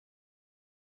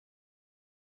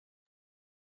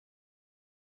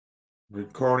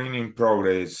Recording in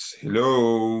progress.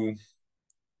 Hello.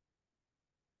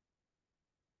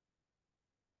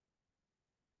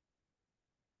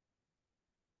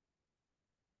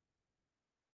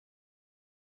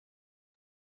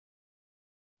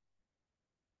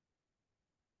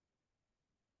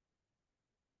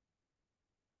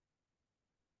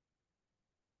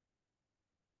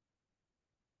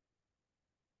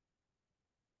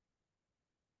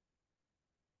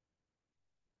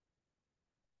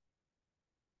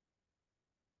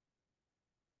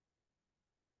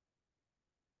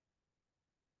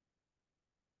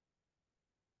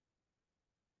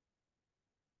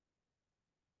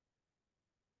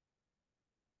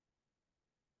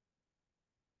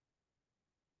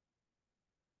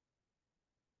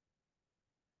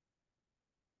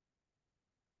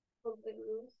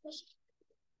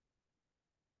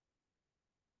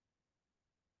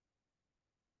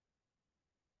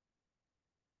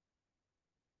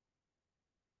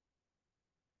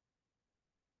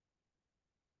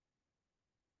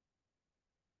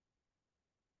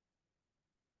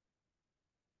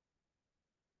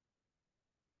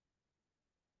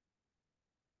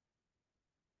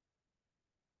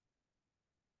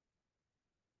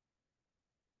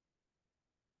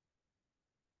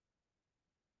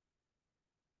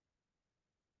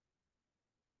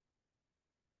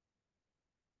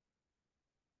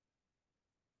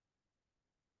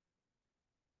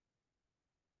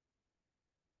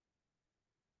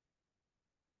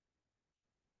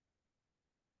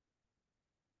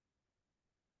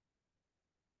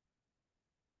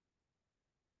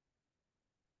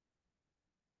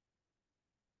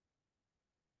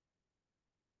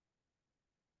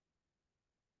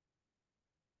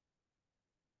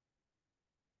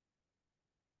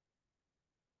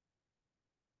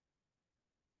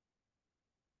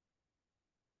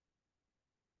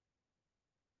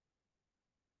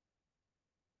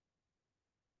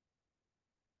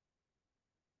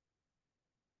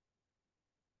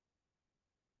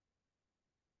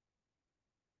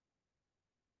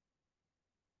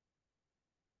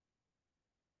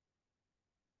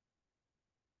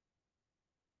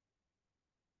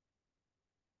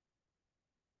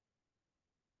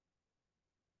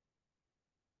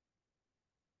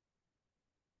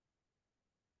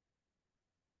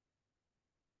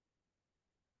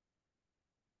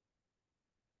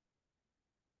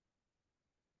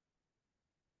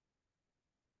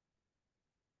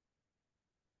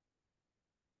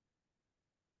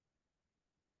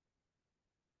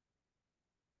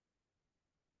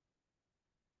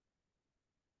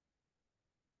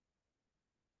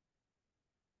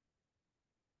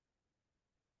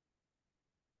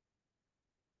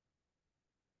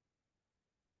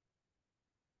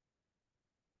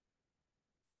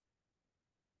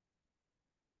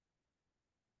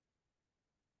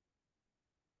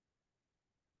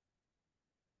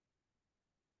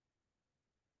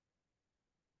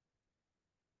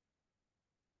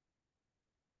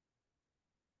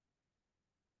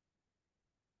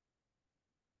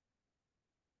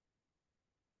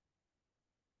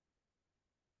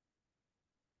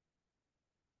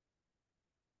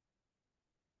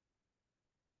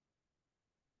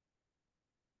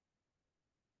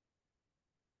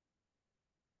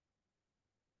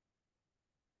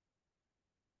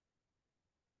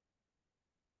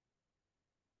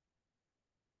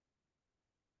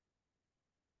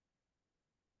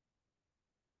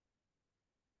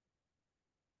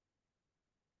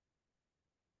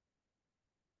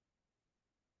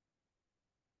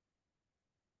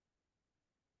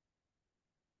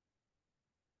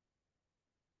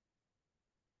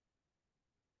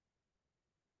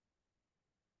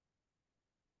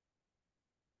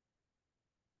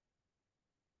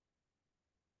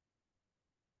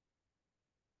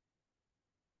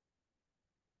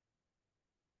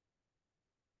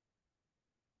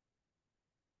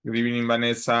 Good evening,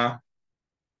 Vanessa.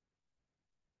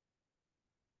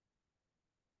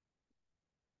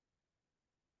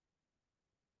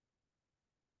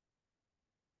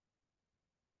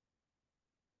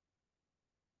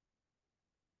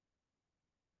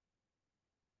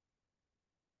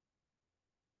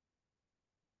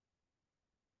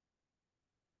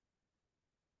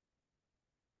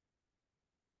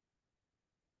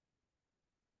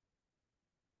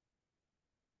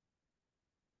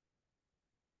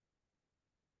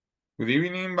 Good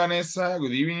evening, Vanessa.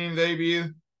 Good evening,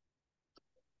 David.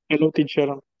 Hello,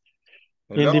 teacher. In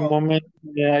Hello. the moment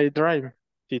I drive,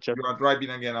 teacher. You are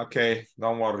driving again. Okay,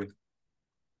 don't worry.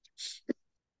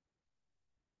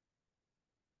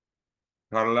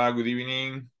 Carla, good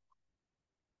evening.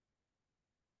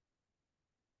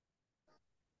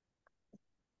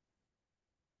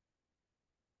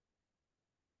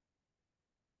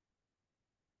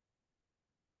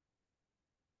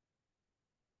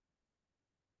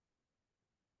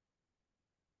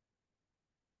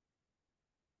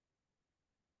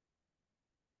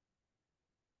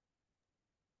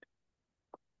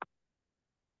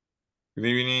 Good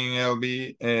evening,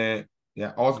 LB.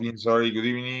 Yeah, Osbin, sorry. Good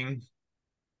evening.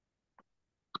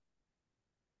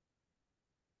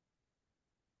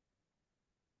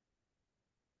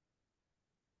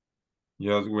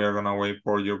 Yes, we are gonna wait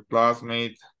for your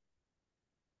classmate.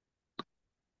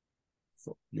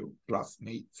 For your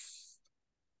classmates.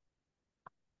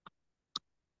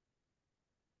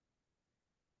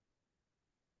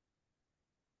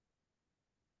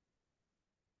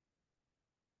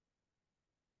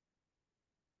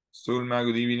 Sulma,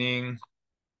 good evening.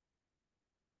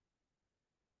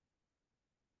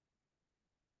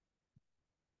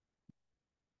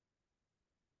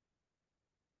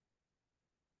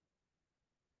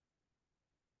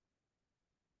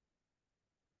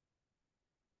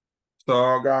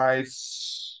 So,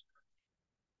 guys,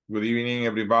 good evening,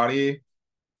 everybody.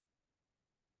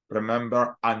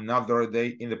 Remember, another day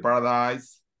in the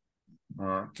paradise.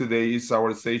 Today is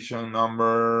our session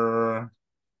number,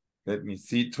 let me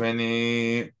see,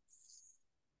 22nd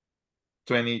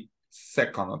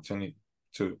or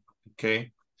 22,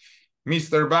 okay?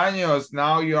 Mr. Baños,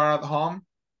 now you are at home?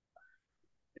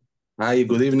 Hi,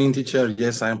 good evening, teacher.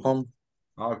 Yes, I'm home.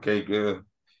 Okay, good.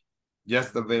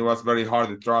 Yesterday was very hard,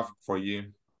 the traffic for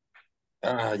you.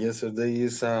 Yesterday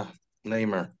is a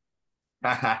nightmare.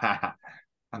 A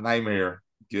nightmare,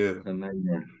 good. A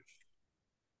nightmare.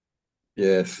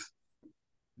 Yes,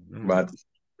 Mm. but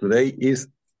today is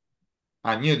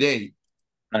A new day.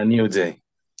 a new day.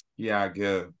 Yeah,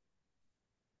 good.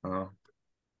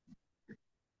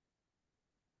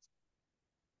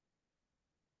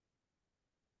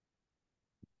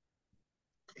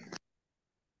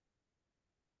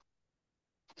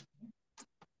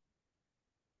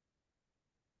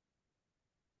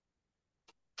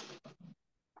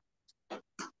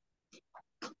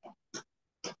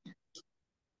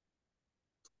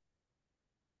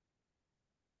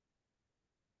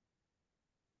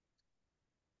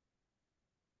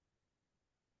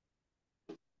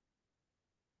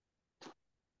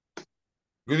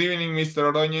 Good evening, Mr.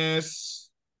 Ordóñez.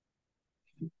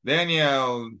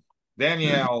 Daniel.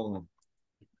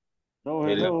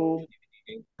 Hello.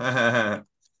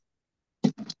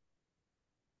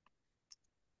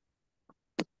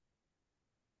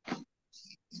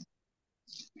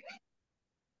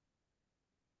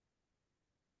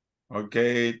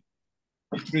 Okay,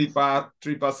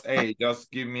 3+8.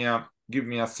 Just give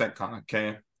me a second,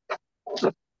 okay?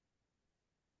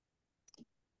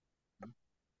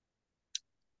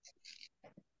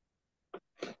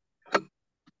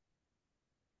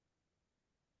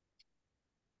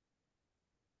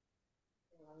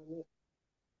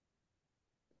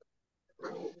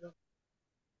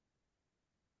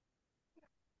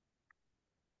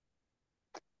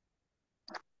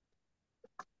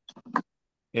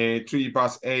 Uh,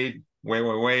 3+8.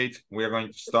 Wait. We are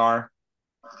going to start.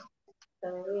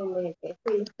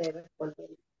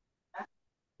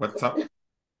 What's up?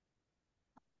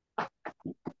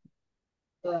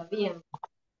 Todavía.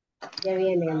 Ya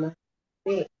viene, mamá.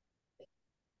 Sí.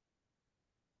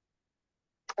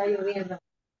 Está lloviendo.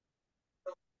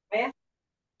 ¿Ves?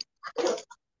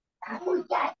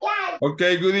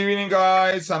 Okay, good evening,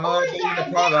 guys. Another day in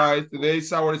the paradise. Today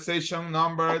is our session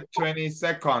number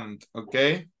 22nd,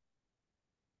 okay?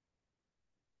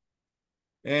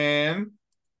 And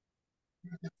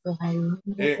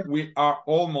we are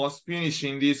almost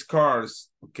finishing this course,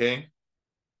 okay?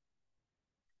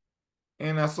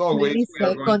 And as always, we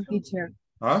are going to... teacher.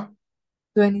 Huh?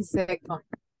 22nd.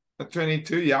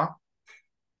 22, yeah.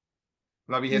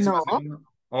 La 22ª.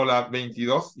 O la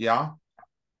 22, yeah.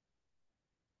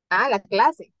 Ah, la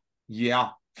clase. Yeah.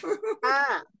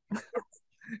 Ah,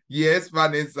 Yes,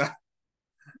 Vanessa.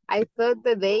 I thought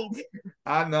the date.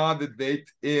 No, the date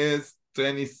is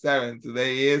 27.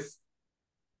 Today is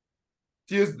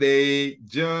Tuesday,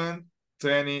 June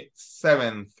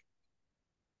 27th.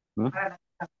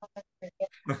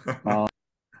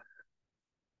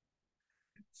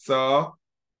 So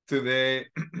today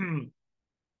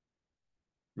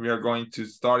we are going to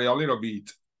study a little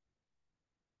bit.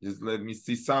 Just let me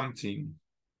see something.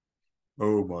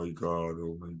 Oh my God.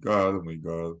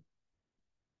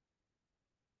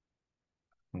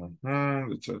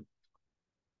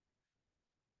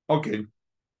 Okay.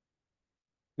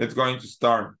 Let's going to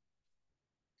start.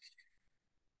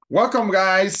 Welcome,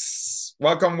 guys.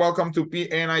 Welcome to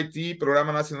PNIT,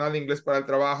 Programa Nacional de Inglés para el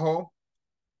Trabajo.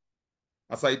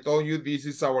 As I told you, this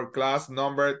is our class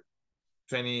number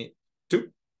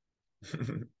 22.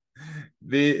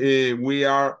 We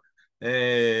are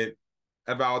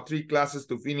about 3 classes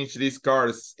to finish this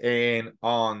course, and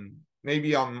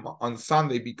maybe on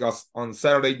Sunday, because on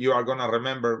Saturday you are gonna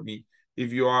remember me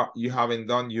if you haven't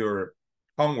done your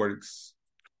homeworks.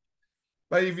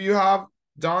 But if you have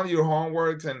done your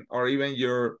homeworks and or even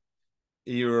your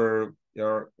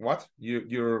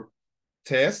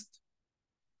test,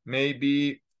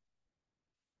 maybe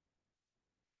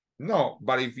no,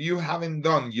 but if you haven't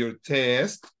done your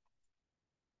test,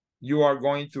 you are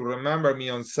going to remember me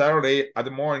on Saturday at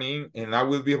the morning, and I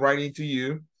will be writing to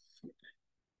you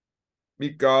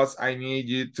because I need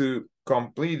you to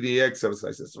complete the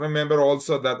exercises. Remember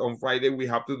also that on Friday we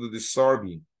have to do the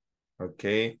survey,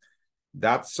 okay?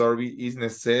 That survey is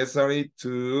necessary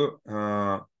to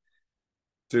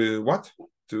what?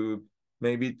 To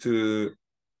maybe to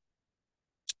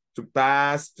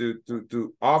pass,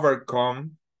 to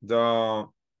overcome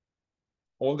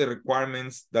all the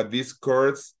requirements that this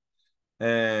course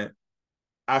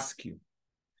ask you.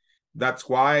 That's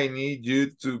why I need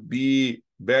you to be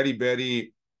very,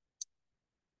 very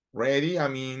ready. I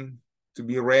mean, to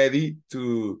be ready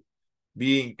to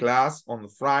be in class on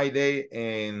Friday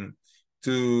and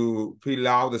to fill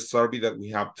out the survey that we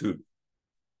have to.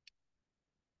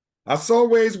 As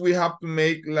always, we have to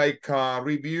make like a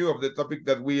review of the topic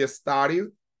that we studied.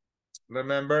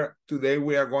 Remember, today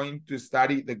we are going to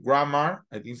study the grammar.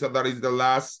 I think so that is the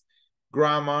last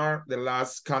grammar, the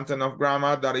last content of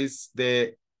grammar, that is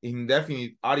the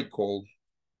indefinite article.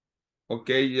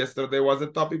 Okay, yesterday was the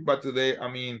topic, but today, I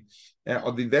mean,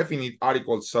 the definite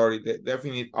article, sorry, the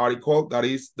definite article, that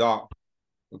is the,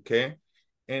 okay?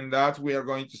 And that we are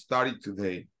going to study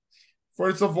today.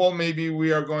 First of all, maybe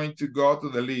we are going to go to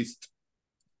the list.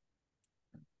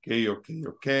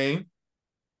 Okay.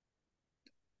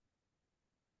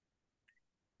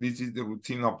 This is the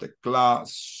routine of the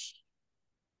class.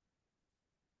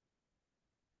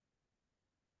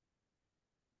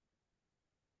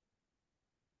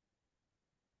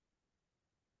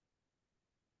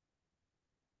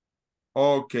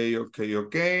 Okay.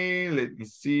 Let me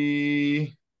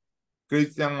see.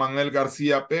 Cristian Manuel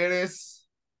García Pérez.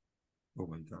 Oh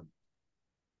my God.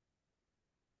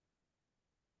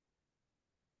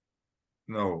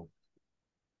 No.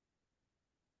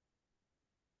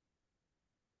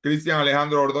 Cristian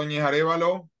Alejandro Ordóñez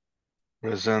Arévalo.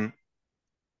 Present.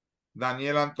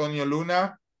 Daniel Antonio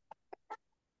Luna.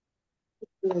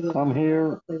 I'm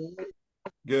here.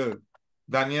 Good.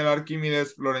 Daniel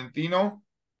Arquímedes Florentino.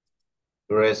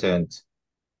 Present.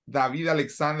 David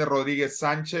Alexander Rodríguez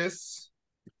Sánchez.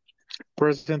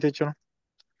 Present, teacher.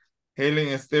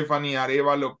 Helen Stephanie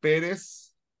Arévalo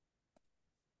Pérez.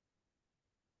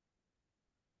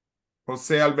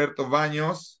 José Alberto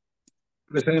Baños.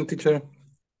 Present, teacher.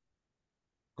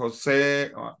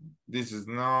 José, this is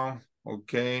no,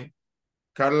 okay.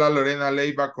 Carla Lorena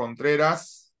Leiva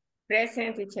Contreras.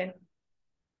 Present, teacher.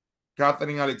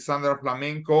 Catherine Alexandra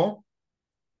Flamenco.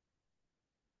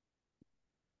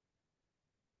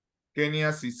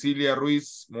 Kenia Cecilia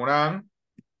Ruiz Morán.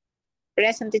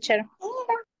 Present, teacher.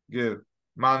 Good.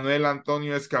 Manuel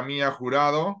Antonio Escamilla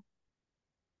Jurado.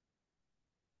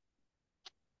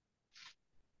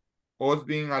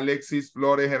 Osbin Alexis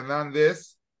Flores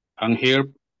Hernández. I'm here.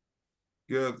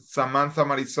 Good. Samantha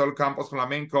Marisol Campos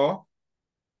Flamenco.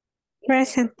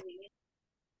 Present.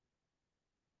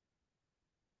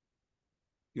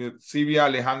 Good. Silvia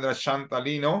Alejandra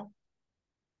Chantalino.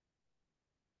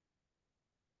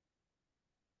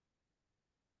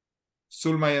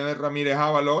 Zulma Yanet Ramírez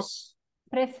Ábalos.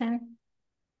 Present.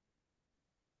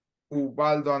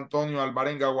 Ubaldo Antonio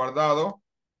Alvarenga Guardado.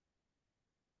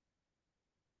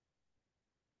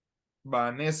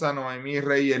 Vanessa Noemí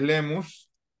Reyes Lemus.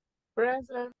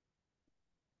 Present.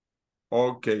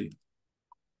 Okay.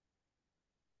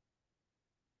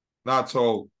 That's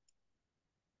all.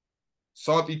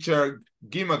 So teacher,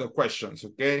 give me the questions,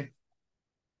 okay?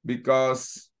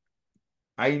 Because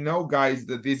I know, guys,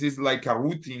 that this is like a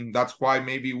routine. That's why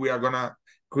maybe we are gonna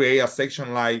create a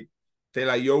section like tell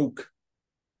a joke.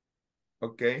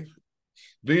 Okay.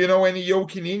 Do you know any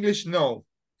joke in English? No.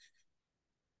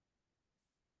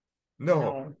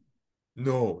 No,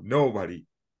 nobody.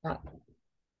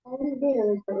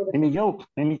 Any joke?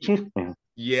 Any chiste?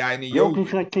 Yeah, any Joke joke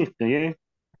is a chiste, yeah?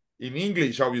 in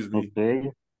English, obviously.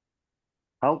 Okay.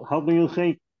 How do you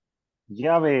say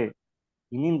llave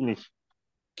in English?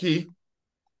 Key,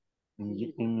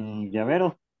 In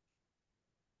llavero?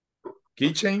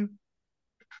 keychain.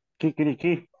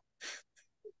 Kikiriki.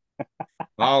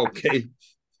 Ah, okay.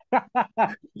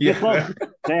 Because Yeah,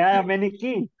 there are many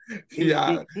keys.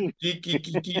 yeah.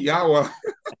 Key. Yeah, well,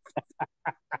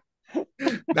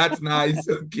 that's nice.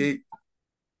 Okay.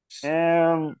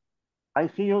 I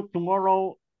see you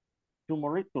tomorrowito.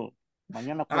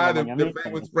 Mañana por la The mañanita.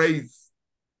 famous phrase.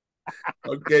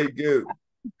 Okay, good.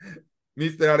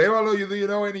 Mr. Arevalo, do you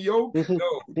know any joke? This is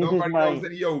No, this is nobody knows my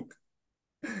any joke.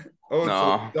 Oh,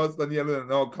 No. so just Daniel,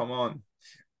 no, come on.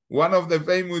 One of the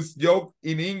famous joke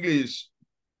in English.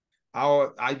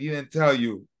 Oh, I didn't tell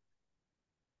you.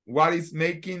 What is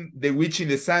making the witch in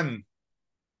the sun?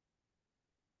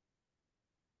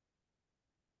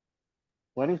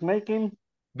 what is making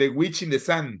The witch in the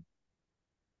sun.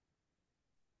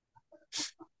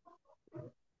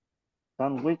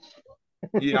 sandwich.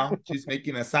 Yeah, she's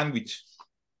making a sandwich.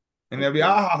 And they'll be,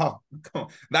 Okay. come on.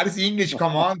 That is English.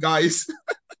 Come on, guys.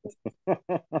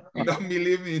 Don't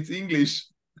believe me, it's English.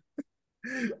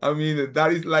 I mean,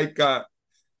 that is like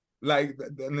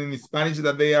in Spanish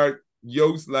that they are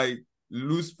used like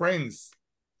loose friends.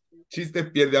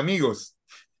 Chistes pierde amigos.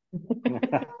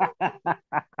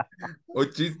 Or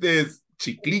chistes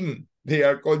chiclín. They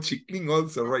are called chiclín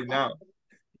also right now.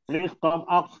 Please come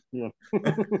up here.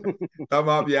 Come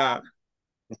up, yeah.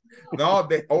 No,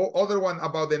 the other one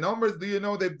about the numbers. Do you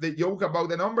know the joke about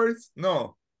the numbers?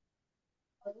 No.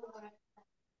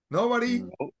 Nobody?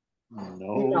 No.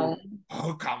 No.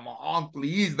 Oh, come on,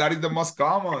 please. That is the most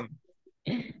common.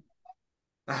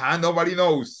 Nobody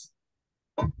knows.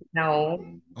 No.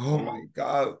 Oh my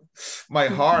God. My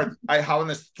heart. I have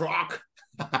a stroke.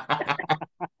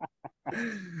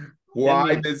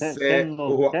 Why Tell me, they tell- say,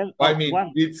 tell- tell I us mean,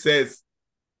 one. it says,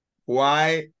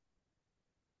 why,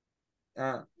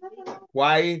 tell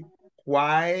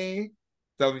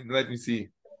me, let me see.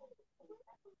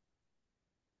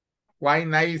 Why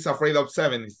 9 is afraid of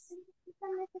 7?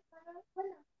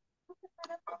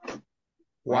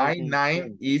 Why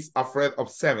 9 is afraid of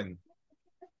 7?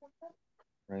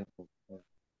 Right.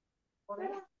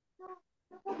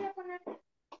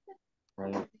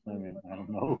 Right. I don't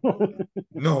know.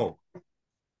 No,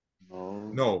 No.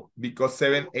 no, because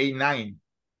 7, 8, 9.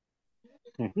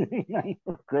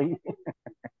 Okay.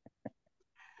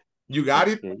 You got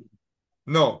it? Okay.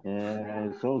 No.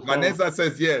 So Vanessa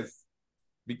says yes,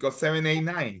 because 7, 8,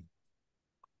 9.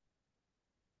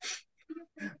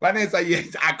 Vanessa,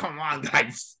 yes. Come on,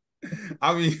 guys.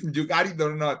 I mean, you got it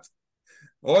or not.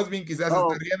 Osvin quizás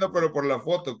está riendo, pero por la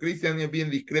foto. Christian es bien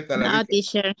discreta. La No, lista.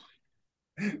 teacher.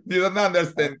 You don't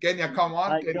understand. Kenya, come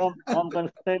on. I don't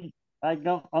understand. I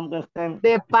don't understand.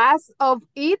 The past of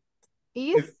it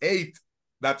is It's 8.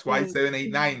 That's why 7,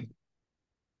 8, 9.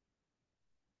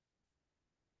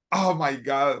 Oh my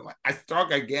God. I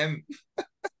struck again.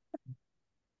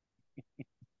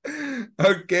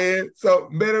 Okay. So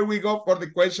better we go for the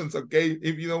questions, okay?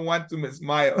 If you don't want to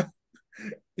smile.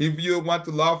 If you don't want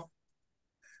to laugh,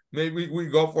 maybe we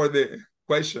go for the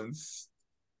questions.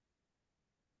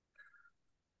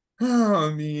 I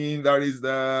mean, that is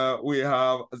we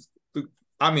have,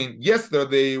 I mean,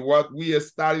 yesterday, what we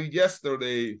studied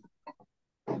yesterday.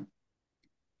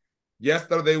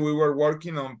 Yesterday, we were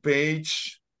working on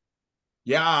page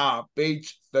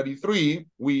 33.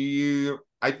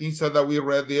 I think so that we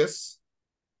read this.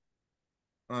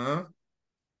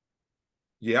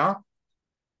 Yeah,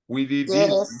 we did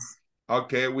this.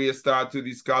 Okay, we start to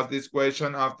discuss this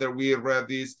question after we read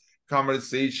this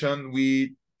conversation.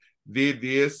 We did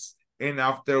this, and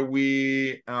after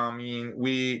we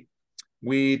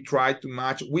tried to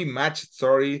match. We matched,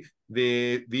 sorry,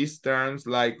 these terms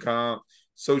like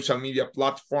social media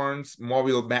platforms,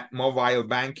 mobile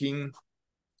banking,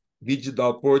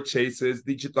 digital purchases,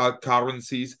 digital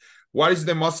currencies. What is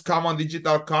the most common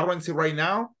digital currency right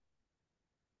now?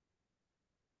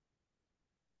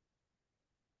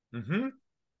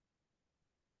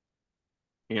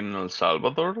 In El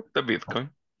Salvador, the Bitcoin.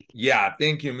 Yeah,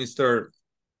 thank you, Mr.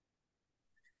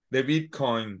 The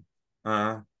Bitcoin.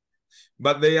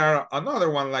 But they are another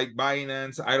one like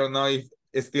Binance. I don't know if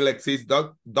it still exists.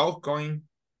 Dogecoin.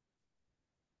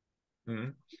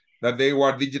 That they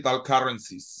were digital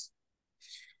currencies.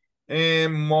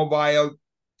 And mobile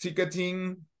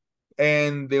ticketing.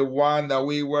 And the one that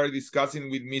we were discussing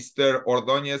with Mr.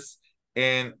 Ordóñez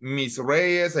and Ms.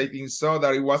 Reyes, I think so,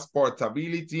 that it was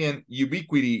portability and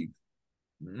ubiquity.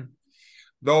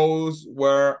 Those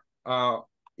were,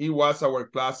 it was our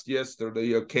class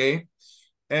yesterday, okay?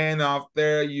 And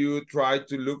after you try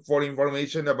to look for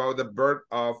information about the birth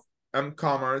of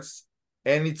e-commerce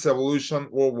and its evolution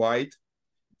worldwide.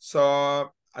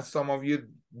 So some of you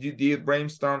did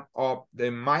brainstorm of the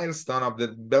milestone of the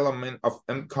development of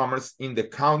e-commerce in the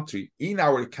country, in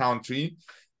our country.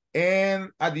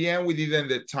 And at the end, we did in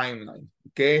the timeline,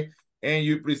 okay? And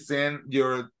you present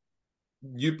your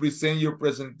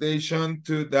presentation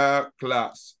to the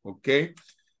class, okay?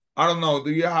 I don't know, do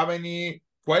you have any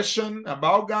question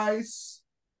about, guys?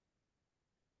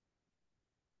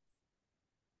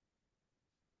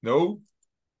 No?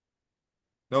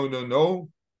 No.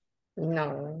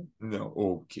 No. No,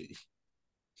 okay.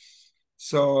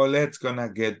 So let's gonna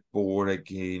get bored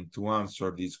again to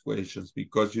answer these questions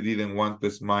because you didn't want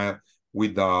to smile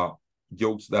with the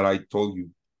jokes that I told you.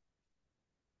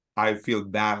 I feel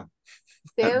bad.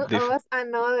 Tell Dif- us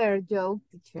another joke,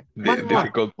 teacher. One more.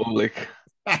 difficult public.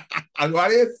 And what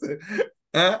is it?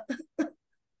 Huh?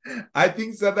 I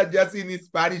think so that just in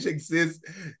Spanish exists.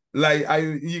 Like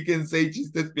you can say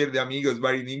chistes pierde amigos,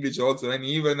 but in English also. And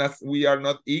even as we are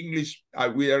not English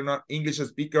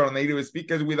speaker or native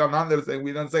speakers, we don't understand.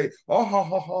 We don't say, oh, ho,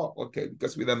 ho, ho. Okay,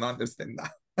 because we don't understand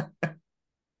that.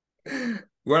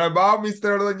 What about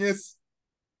Mr. Ordóñez?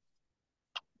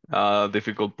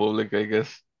 Difficult public, I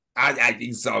guess. I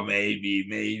think so. Maybe,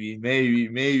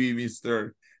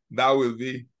 Mr. That will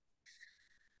be.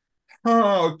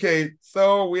 Oh, okay,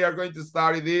 so we are going to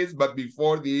start this, but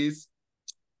before this,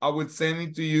 I would send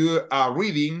it to you a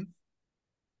reading.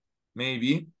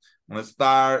 Maybe I'm gonna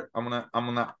start. I'm gonna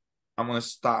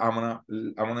stop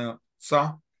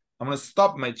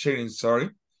my sharing. Sorry,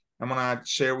 I'm gonna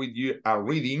share with you a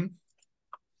reading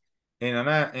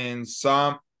and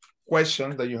some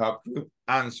questions that you have to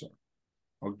answer.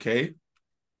 Okay.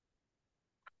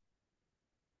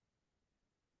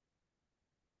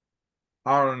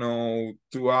 I don't know.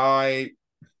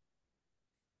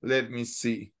 Let me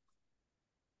see.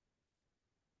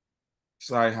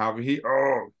 So I have here.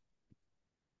 Oh.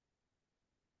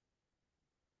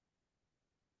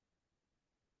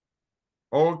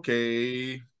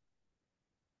 Okay.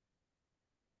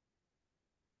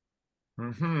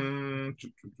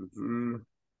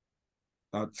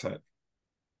 That's it.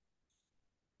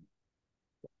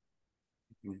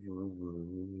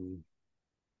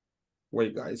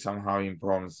 Wait, guys, I'm having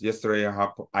problems. Yesterday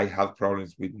I had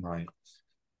problems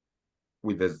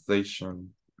with the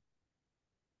station.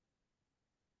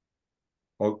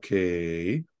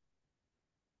 Okay.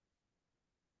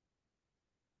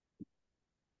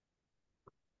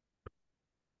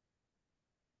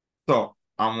 So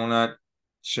I'm gonna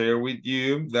share with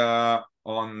you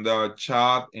on the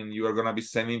chat, and you are gonna be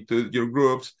sending to your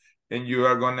groups, and you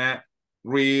are gonna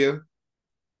read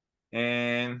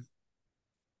and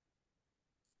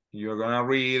you're gonna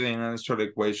read and answer the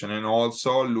question, and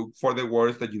also look for the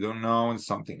words that you don't know and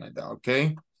something like that,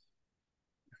 okay?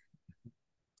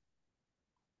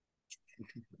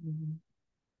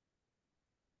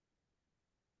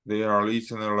 They are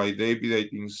listener like David, I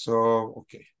think so.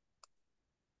 Okay.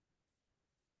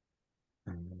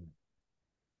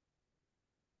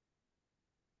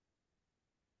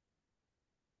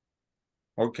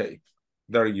 Okay,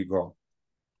 there you go.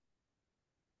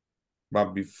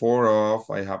 But before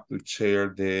I have to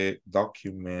share the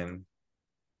document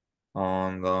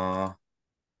on the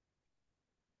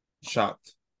chat.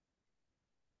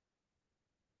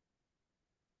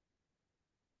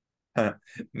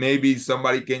 Maybe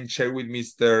somebody can share with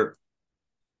Mr.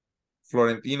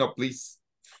 Florentino, please.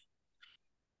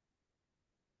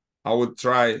 I would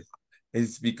try.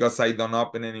 It's because I don't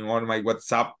open anymore my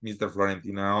WhatsApp, Mr.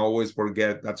 Florentino. I always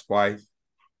forget. That's why.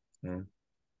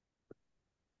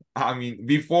 I mean,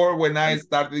 before when I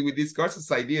started with these courses,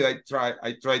 I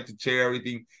tried to share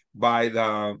everything by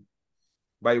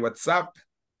WhatsApp.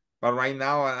 But right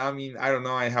now, I mean, I don't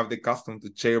know. I have the custom to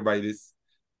share by this.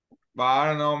 But I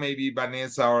don't know. Maybe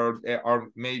Vanessa or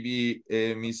maybe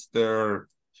Mr.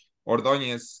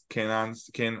 Ordóñez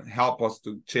can help us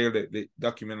to share the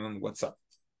document on WhatsApp.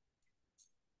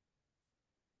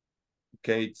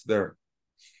 Okay, it's there.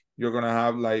 You're gonna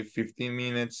have like 15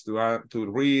 minutes to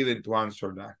read and to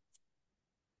answer that.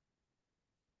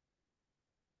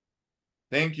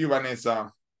 Thank you,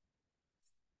 Vanessa.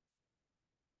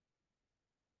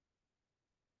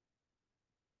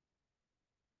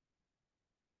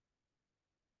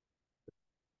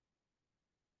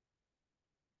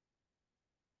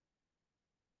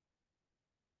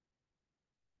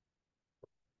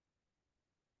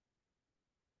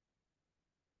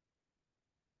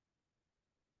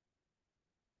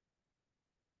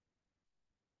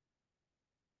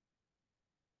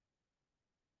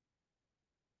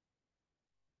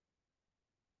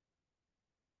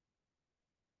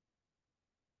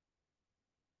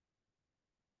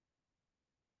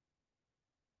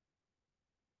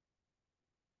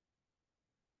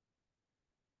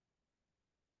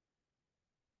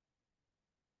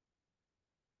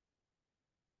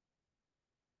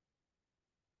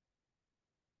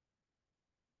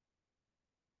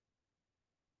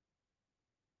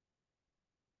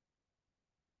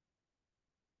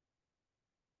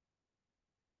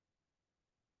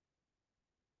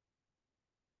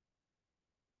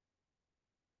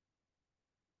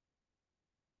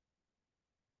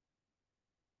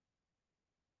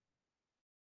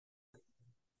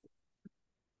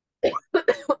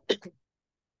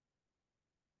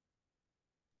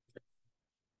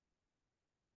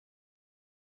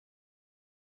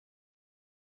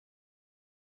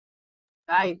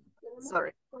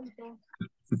 Sorry.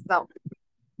 So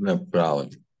No problem.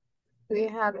 we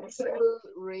have to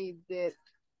read the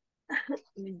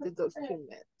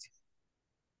document.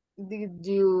 Did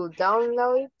you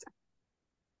download it?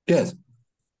 Yes,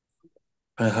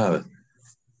 I have it.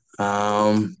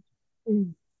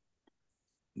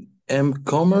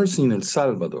 Commerce in El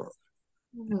Salvador.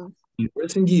 In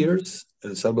recent years,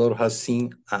 El Salvador has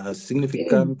seen a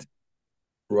significant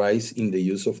rise in the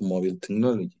use of mobile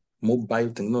technology,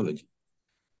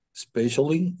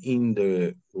 especially in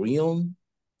the realm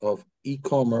of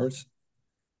e-commerce.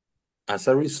 As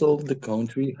a result, the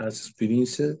country has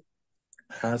experienced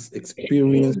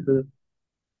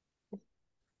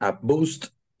a boost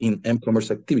in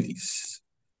e-commerce activities,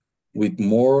 with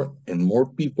more and more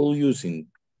people using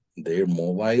their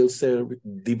mobile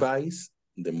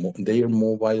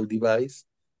device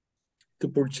to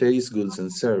purchase goods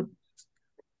and services.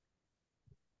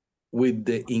 With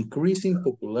the increasing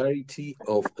popularity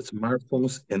of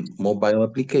smartphones and mobile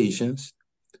applications,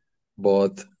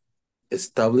 both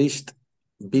established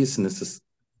businesses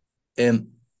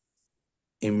and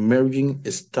emerging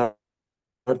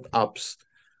startups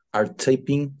are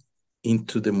tapping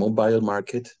into the mobile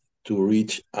market to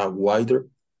reach a wider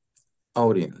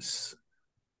audience.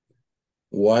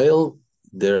 While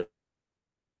there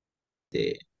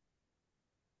the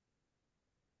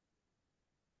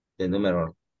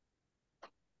número.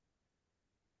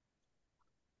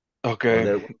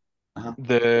 Okay.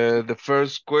 Other, The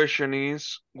first question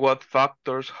is, what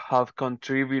factors have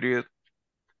contributed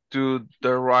to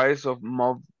the rise of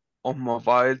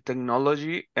mobile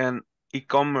technology and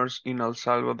e-commerce in El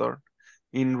Salvador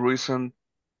in recent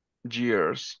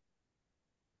years?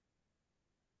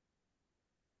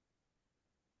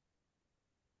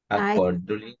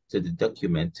 according to the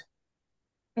document.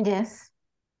 Yes.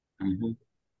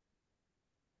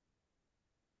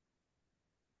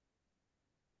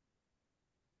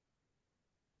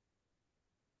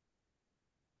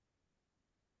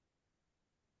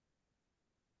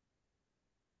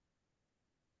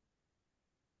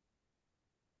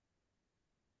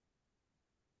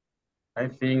 I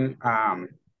think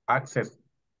access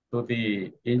to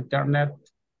the internet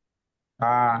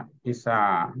is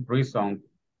a reason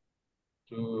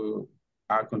to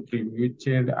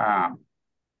contributed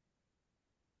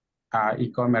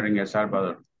e-commerce in El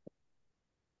Salvador.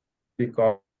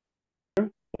 Because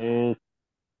the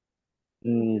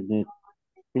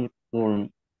people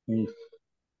is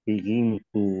begin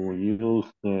to use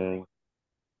the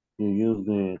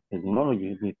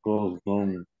technology because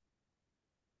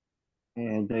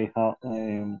they have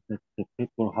the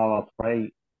people have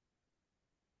afraid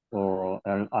or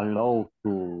are allowed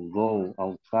to go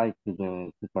outside to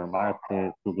the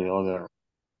supermarket to the other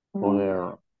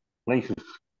places.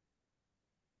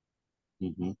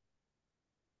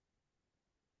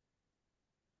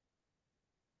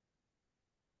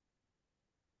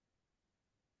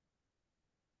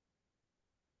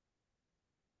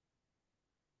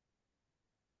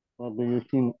 What do you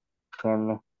think,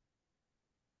 Carla?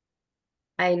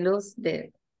 I lose the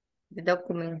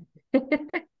document.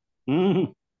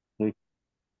 Sí.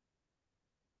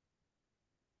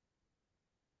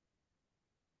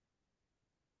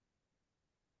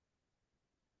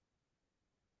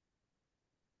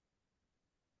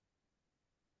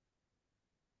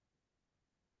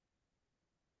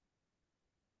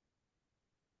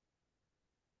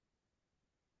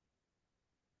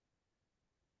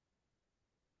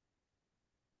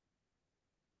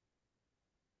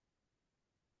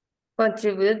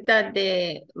 Contribute that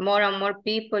the more and more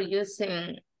people use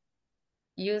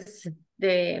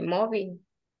the mobile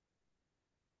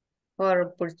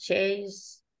for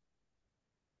purchase.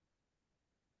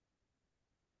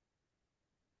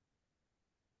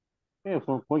 Yeah,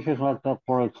 for purchase like that,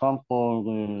 for example,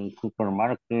 the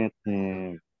supermarket,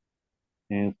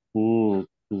 food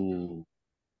to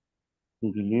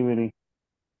delivery,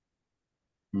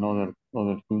 and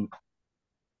other things.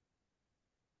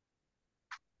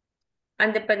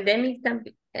 And the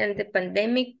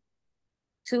pandemic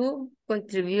too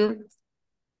contribute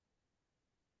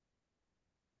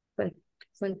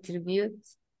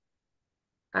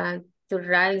to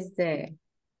rise the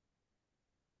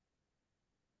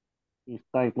This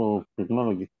type of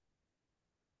technology.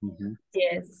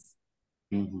 yes.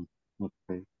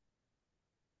 Okay.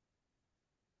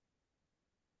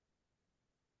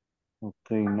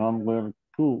 Okay, number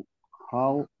 2.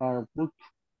 How are book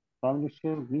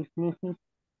publisher businesses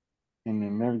and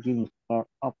emerging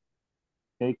startups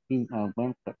taking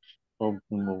advantage of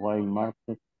the mobile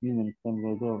market in El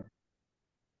Salvador?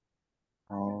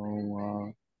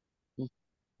 How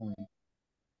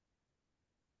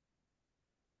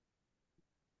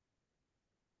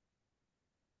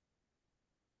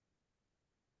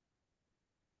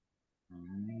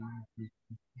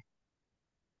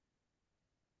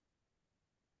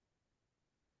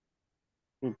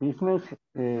The business,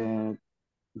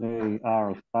 they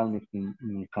are established in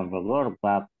El Salvador,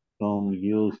 but don't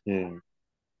use the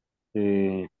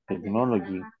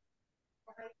technology.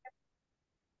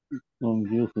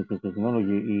 Don't use the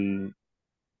technology. Y,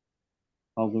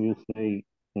 how do you say,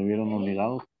 se vieron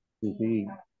obligados to be.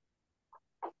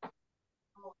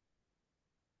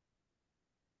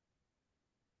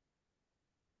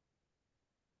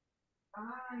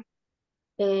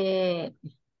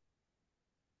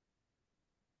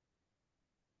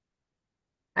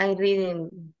 I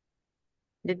reading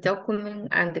the document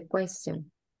and the question.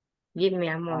 Give me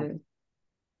a moment.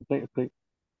 Okay.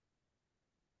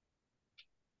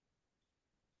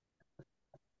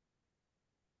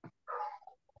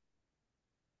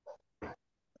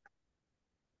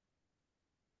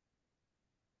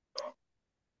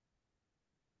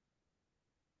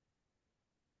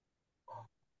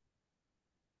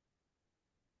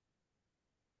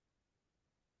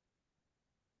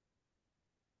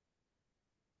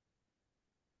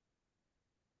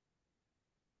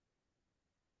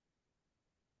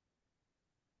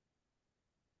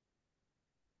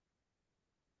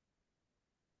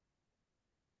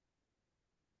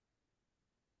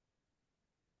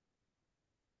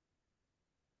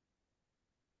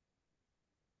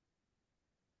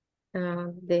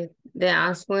 The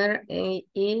answer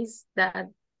is that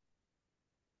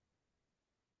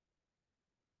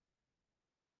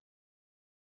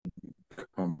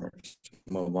Commerce,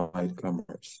 mobile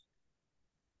commerce.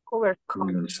 Overcome.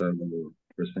 In El Salvador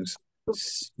presents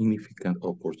significant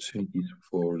opportunities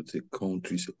for the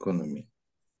country's economy.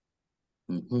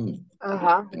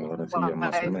 Ajá. Ahora sí, ya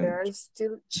más o While there are menos.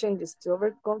 still changes to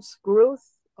overcome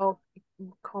growth of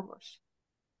e-commerce.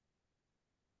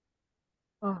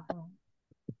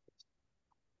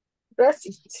 That's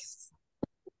it.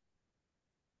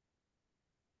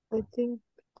 I think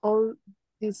all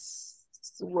these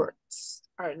words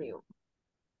are new.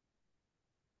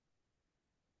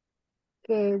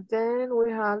 Okay, then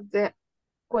we have the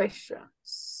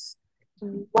questions.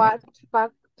 What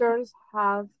factors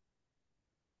have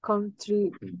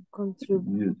contribute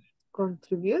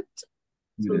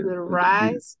to the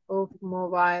rise of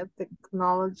mobile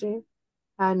technology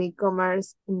and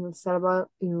e-commerce in El Salvador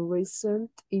in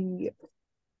recent years?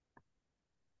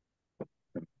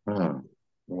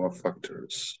 What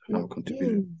factors have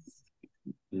contributed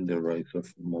in the rise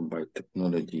of mobile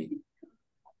technology?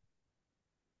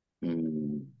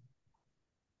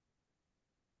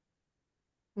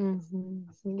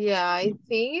 Yeah, I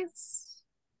think it's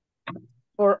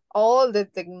for all the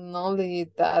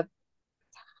technology that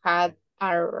had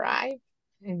arrived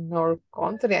in our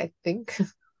country, I think.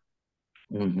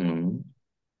 And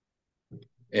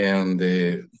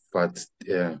the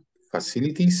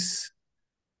facilities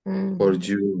for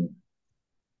you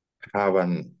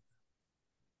have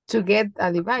to get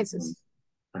a devices.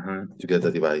 To get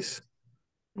a device.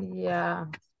 Yeah.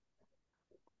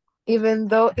 Even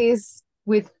though it's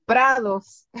with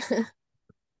Prados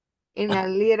in a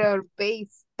little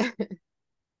base.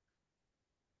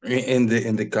 And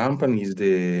the companies,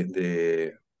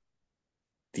 the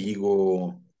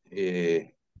Tigo,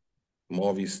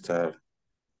 Movistar,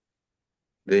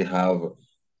 they have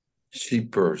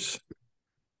cheaper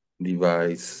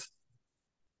device.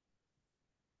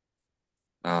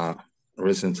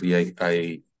 Recently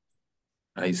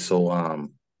I saw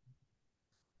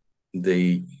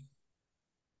they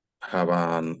have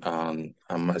a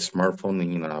smartphone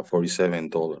in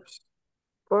 $47.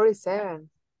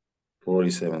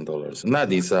 $47.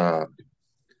 Not is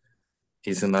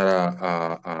it's not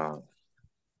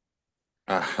a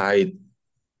high.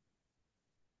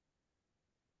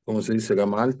 ¿Cómo se dice?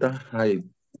 Gama alta, high.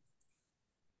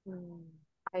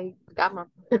 High gamma.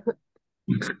 I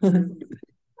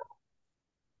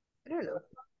don't know.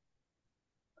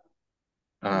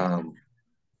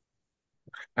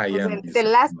 High end. The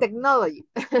last technology.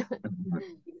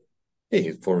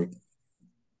 Hey, for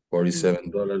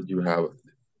 $47 you have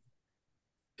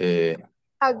a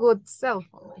good cell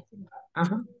phone.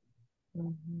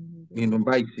 In a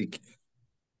basic.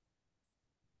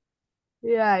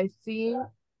 Yeah, I think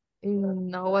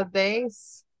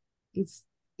nowadays it's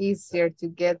easier to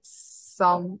get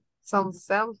some cell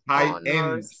phone high or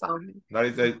end. some. That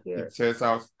is it says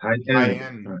out high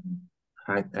end.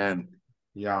 High end.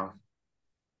 Yeah.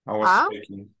 I was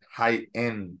thinking high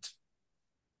end.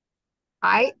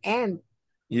 High end.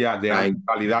 Yeah, de alta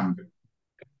calidad.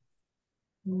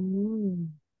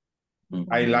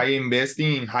 I like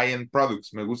investing in high-end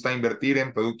products. Me gusta invertir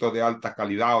en productos de alta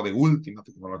calidad o de última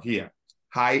tecnología.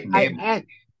 High-end.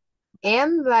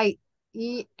 And like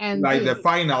E-N-D. Like the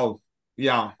final,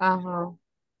 yeah. Uh-huh.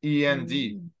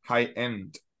 E-N-D.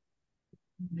 high-end.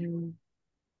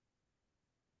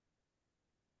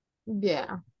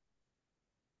 Yeah.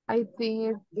 I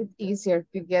think it's easier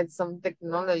to get some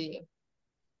technology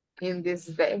in this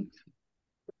day.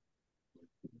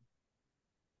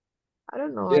 I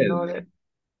don't know Yes. another.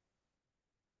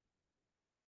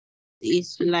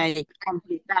 It's like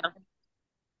completar.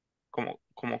 ¿Como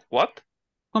what?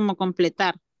 Como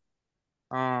completar.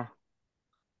 Ah,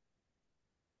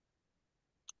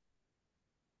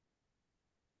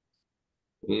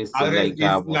 It's Address like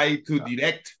is like to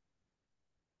direct.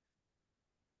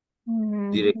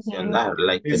 direccionar,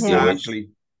 like the direction. Exactly.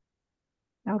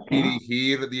 Okay.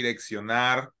 Dirigir,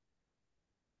 direccionar.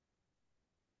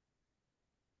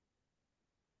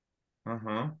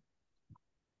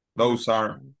 Those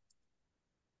are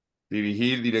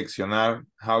dirigir, direccionar.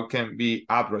 How can be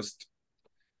addressed?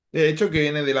 De hecho, que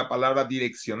viene de la palabra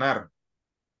direccionar.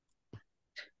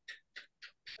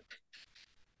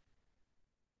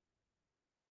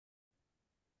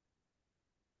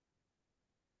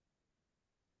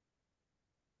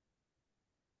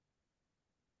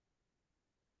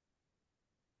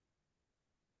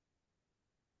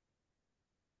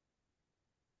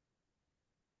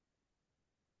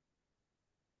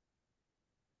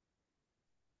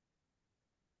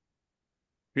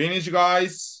 Finish,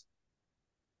 guys.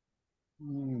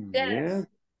 Yes.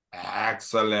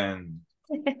 Excellent.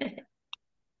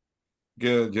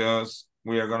 Good, just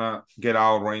we are gonna get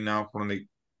out right now from the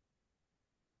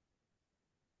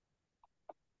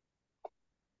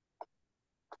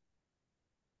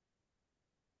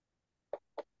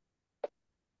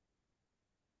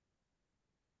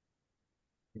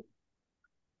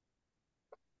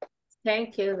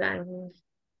Thank you, Daniel.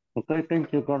 Okay,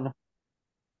 thank you, Carla.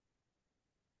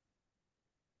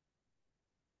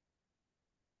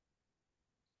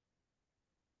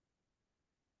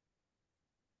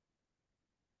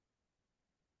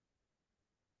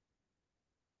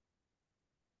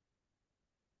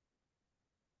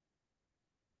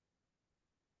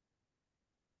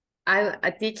 I'm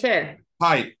a teacher.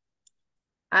 Hi.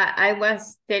 I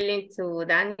was telling to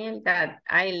Daniel that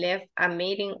I left a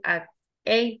meeting at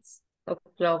 8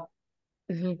 o'clock.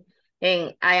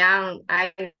 And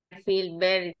I feel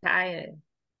very tired.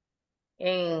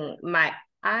 And my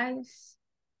eyes,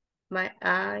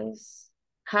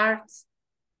 hurts.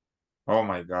 Oh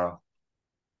my God.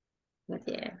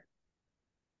 Yeah.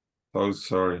 So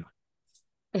sorry.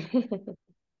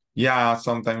 Yeah,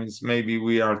 sometimes maybe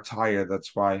we are tired,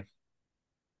 that's why.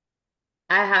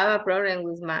 I have a problem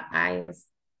with my eyes.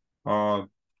 Oh.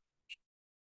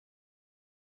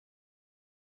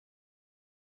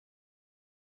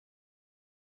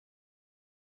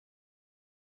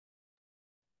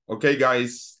 Okay,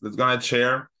 guys, let's gonna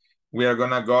share. We are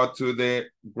gonna go to the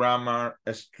grammar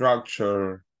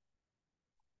structure.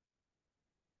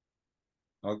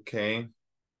 Okay.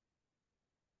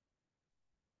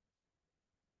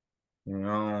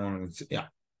 Yeah,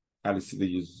 I see the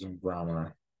uses of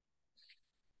grammar.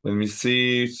 Let me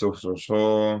see. So.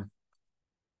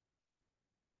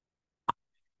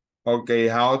 Okay,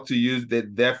 how to use the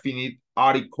definite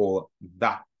article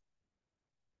that.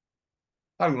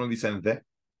 Algunos dicen de.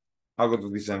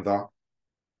 Algunos dicen da.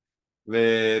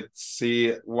 Let's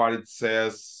see what it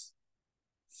says.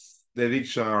 The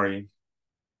dictionary.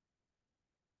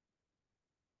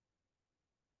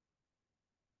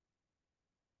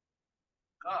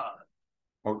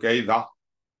 Okay, da.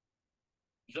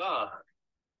 The.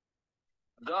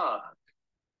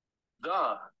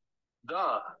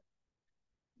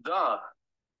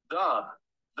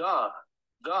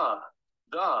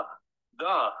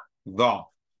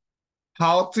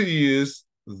 How to use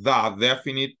the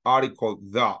definite article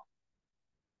the.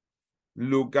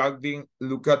 Look at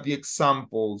the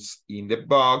examples in the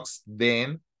box,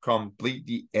 then complete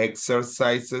the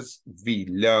exercises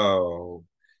below.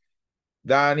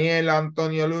 Daniel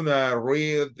Antonio Luna,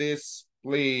 read this,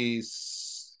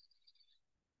 please.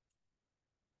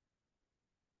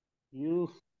 Use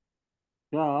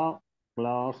the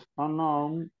plus a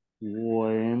noun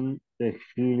when the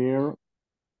hearer,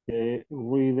 the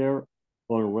reader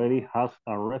already has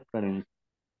a reference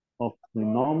of the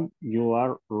noun you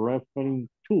are referring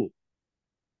to.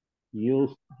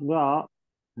 Use the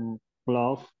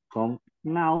plus some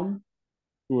noun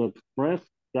to express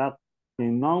that the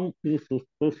noun is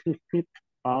specific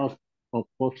as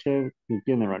opposed to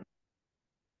general.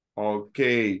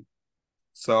 Okay,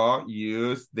 so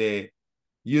use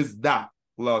that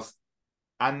plus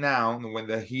a noun when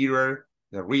the hearer,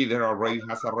 the reader already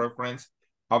has a reference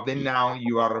of the noun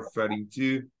you are referring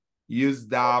to. Use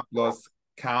that plus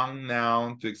count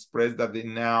noun to express that the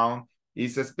noun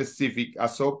is specific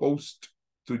as opposed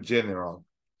to general.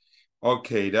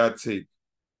 Okay, that's it.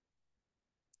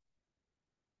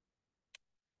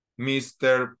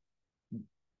 Mr.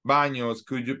 Baños,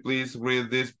 could you please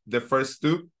read the first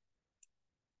two?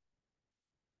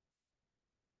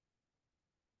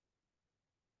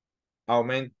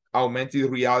 Augmented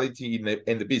reality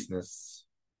in the business.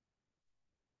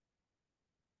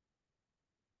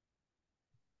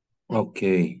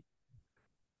 Okay.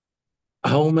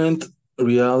 Augmented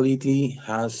reality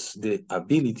has the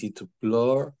ability to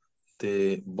blur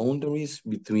the boundaries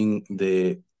between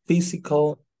the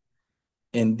physical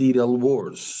and digital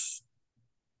worlds.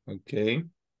 Okay.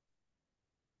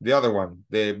 The other one,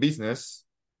 the business.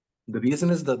 The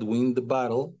business that win the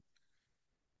battle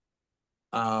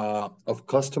of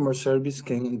customer service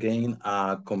can gain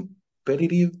a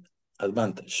competitive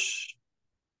advantage.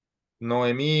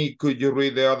 Noemi, could you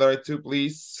read the other two,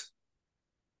 please?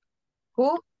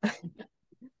 Who?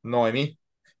 Noemi.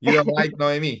 You don't like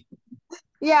Noemi?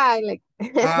 Yeah, I like.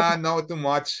 No, too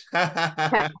much.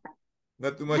 Not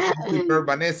too much. You prefer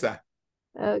Vanessa.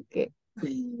 Okay.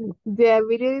 The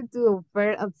ability to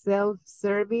offer a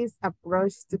self-service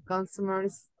approach to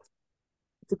consumers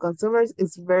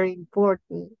is very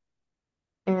important.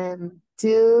 And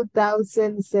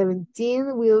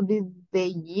 2017 will be the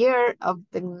year of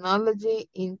technology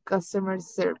in customer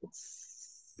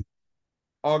service.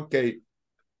 Okay.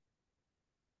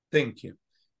 Thank you.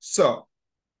 So,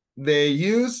 the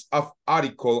use of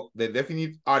article, the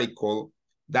definite article,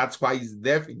 that's why it's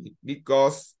definite,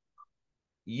 because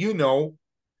you know,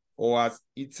 or as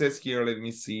it says here, let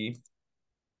me see.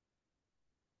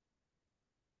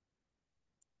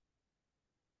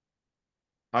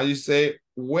 How you say,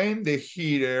 when the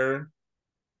hearer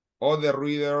or the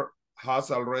reader has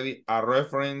already a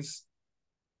reference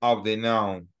of the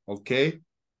noun, okay?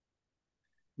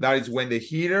 That is when the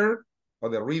hearer or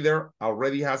the reader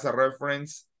already has a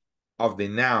reference of the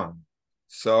noun.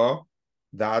 So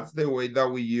that's the way that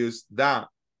we use that.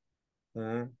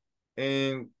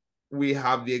 And we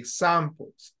have the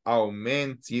examples.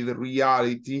 Augmented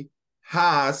reality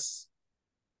has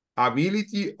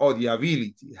ability or the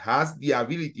ability. Has the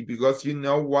ability because you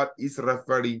know what it's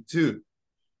referring to.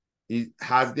 It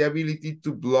has the ability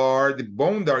to blur the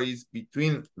boundaries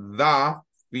between the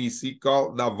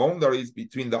boundaries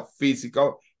between the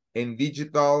physical and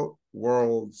digital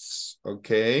worlds,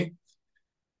 okay?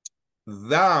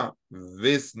 The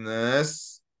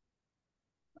business,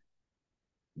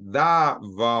 the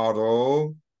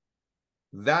model,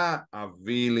 the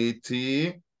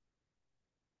ability,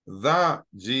 the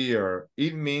year.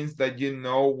 It means that you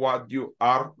know what you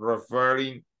are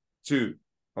referring to,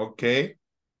 okay?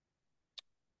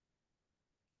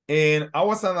 And I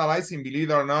was analyzing, believe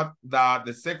it or not, that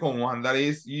the second one, that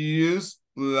is use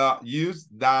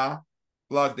the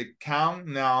plus the count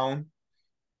noun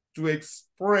to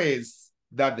express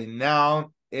that the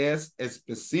noun is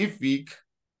specific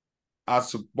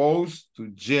as opposed to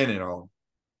general.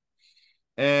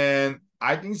 And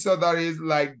I think so that is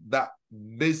like the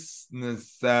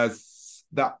businesses,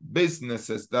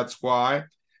 that's why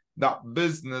the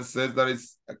businesses that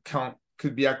is account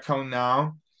could be account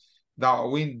noun that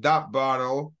win that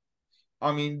battle.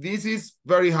 I mean, this is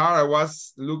very hard. I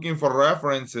was looking for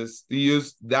references to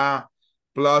use the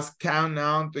plus count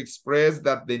noun to express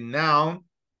that the noun,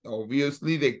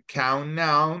 obviously the count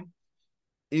noun,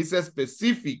 is a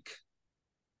specific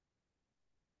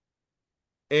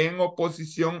en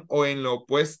oposición o en lo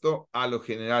opuesto a lo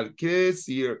general. Quiere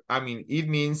decir, I mean, it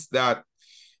means that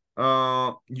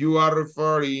you are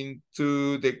referring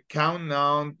to the count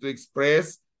noun to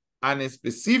express an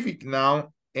specific noun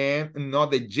and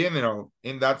not the general.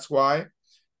 And that's why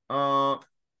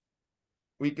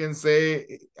we can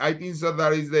say, I think so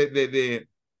that is the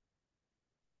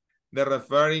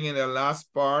referring in the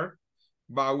last part,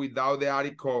 but without the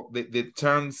article, the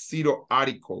term zero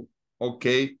article,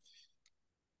 okay?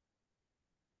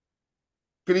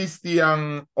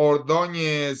 Christian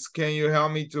Ordóñez, can you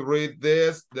help me to read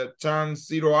this, the term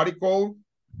zero article?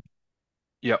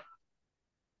 Yep.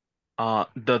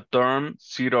 The term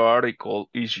zero article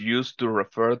is used to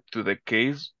refer to the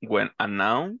case when a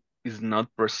noun is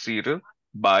not preceded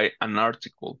by an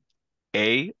article,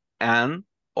 a, an,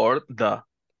 or the.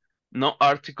 No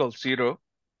article zero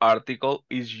article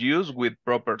is used with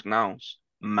proper nouns,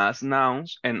 mass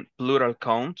nouns, and plural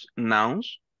count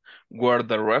nouns, where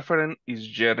the referent is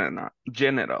general,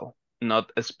 not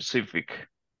specific.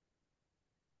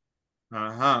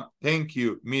 Thank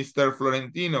you. Mr.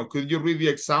 Florentino, could you read the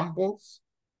examples?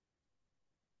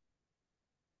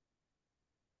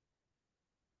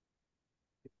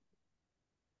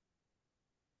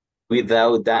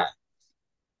 Without that.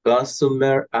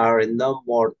 Consumers are no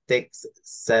more tech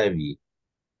savvy.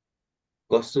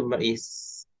 Customer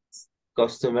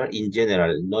in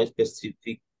general, no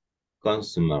specific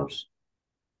consumers.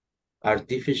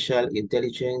 Artificial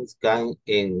intelligence can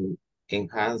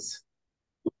enhance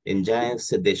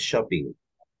the shopping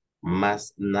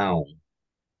mass now.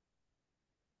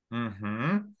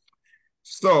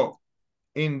 So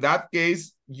in that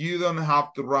case, you don't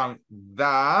have to run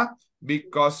the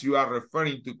because you are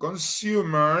referring to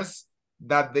consumers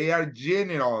that they are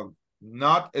general,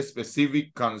 not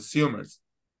specific consumers.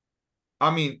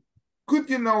 I mean, could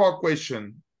you know a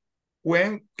question?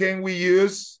 When can we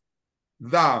use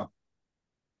the?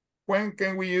 When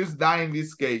can we use the in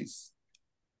this case?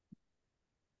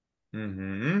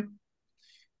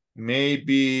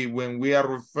 Maybe when we are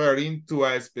referring to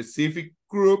a specific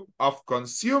group of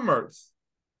consumers.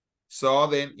 So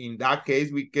then in that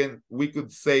case, we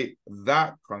could say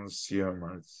the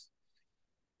consumers.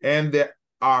 And with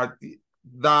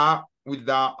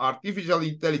the artificial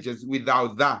intelligence,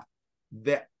 without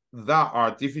the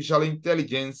artificial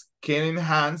intelligence can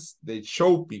enhance the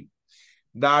shopping.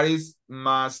 That is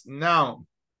must now.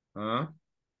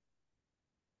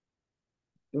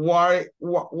 What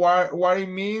it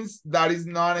means that is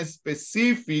not a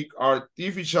specific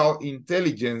artificial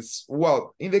intelligence.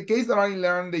 Well, in the case that I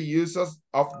learned the uses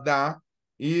of that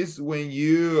is when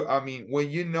you, when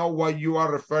you know what you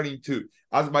are referring to.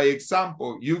 As by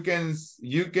example, you can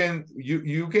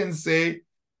say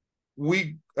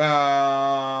we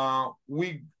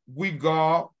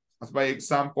go, as by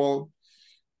example,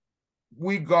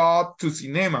 we go to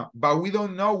cinema, but we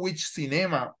don't know which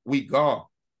cinema we go.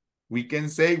 We can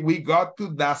say we got to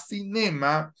the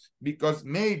cinema because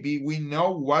maybe we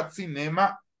know what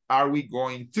cinema are we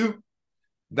going to.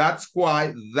 That's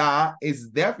why that is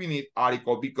definite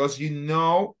article because you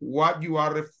know what you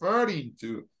are referring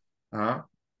to.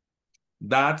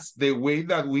 That's the way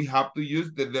that we have to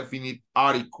use the definite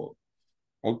article.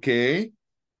 Okay.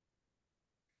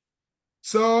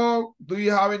 So do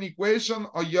you have any question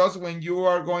or just when you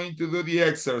are going to do the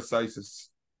exercises?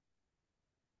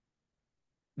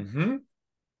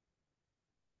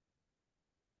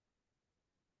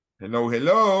 Hello,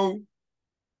 hello.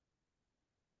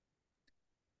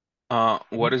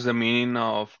 What is the meaning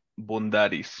of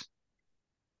bondades?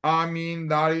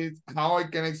 That is how I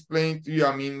can explain to you.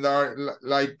 That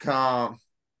like I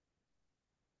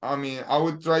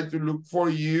would try to look for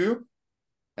you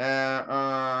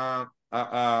a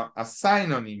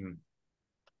synonym.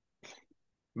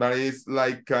 That is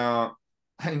like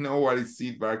I know what is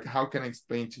it, but how can I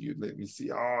explain to you? Let me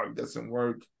see. Oh, it doesn't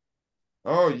work.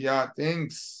 Oh yeah,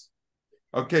 thanks.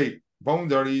 Okay,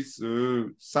 boundaries,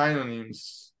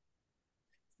 synonyms.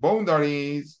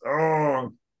 Boundaries,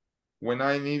 oh, when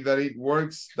I need that it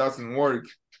works, doesn't work.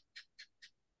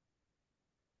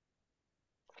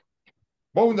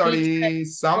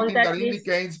 Boundaries, something that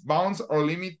indicates bounds or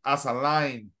limit as a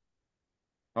line.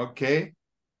 Okay.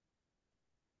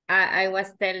 I was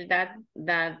told that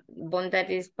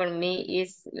boundaries for me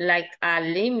is like a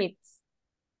limit.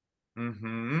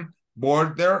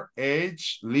 Border,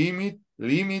 edge, limit,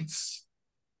 limits,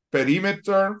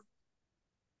 perimeter,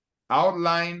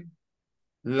 outline,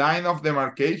 line of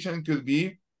demarcation could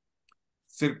be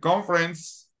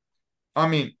circumference.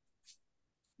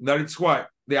 That is why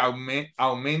the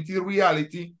augmented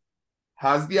reality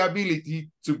has the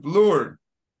ability to blur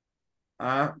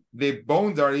the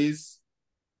boundaries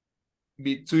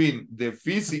between the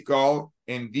physical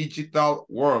and digital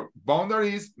world.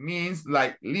 Boundaries means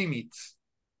like limits.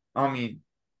 It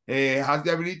has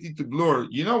the ability to blur.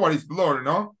 You know what is blur,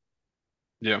 no?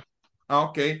 Yeah.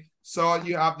 Okay, so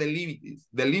you have the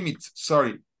limits,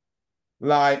 sorry.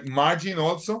 Like margin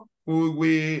also, who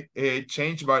we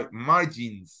change by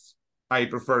margins. I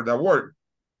prefer the word,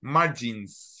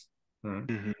 margins.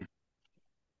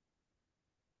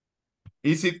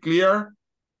 Is it clear?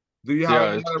 Do you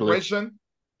have any other question?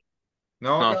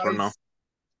 No, guys? For now.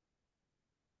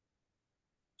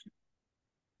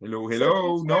 Hello,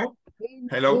 hello, no?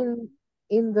 Hello?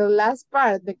 In the last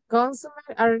part, the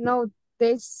consumers are not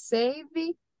tech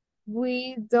savvy.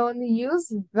 We don't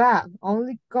use that,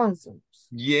 only consumers.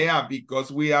 Yeah,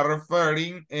 because we are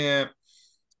referring,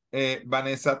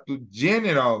 Vanessa, to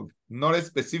general, not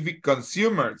specific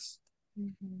consumers.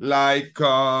 Like,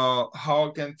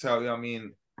 how can I tell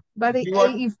you? But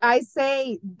if I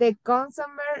say the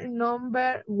consumer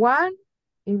number one,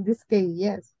 in this case,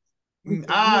 yes.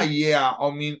 Yeah,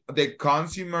 the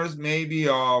consumers maybe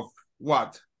of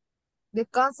what? The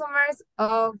consumers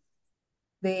of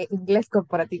the Inglés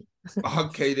corporativo.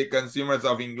 Okay, the consumers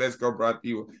of Inglés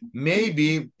corporativo.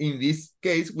 Maybe in this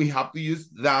case, we have to use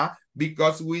that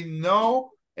because we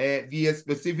know the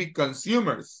specific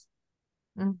consumers.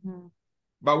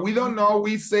 But we don't know,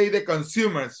 we say the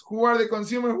consumers. Who are the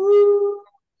consumers? Woo!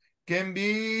 Can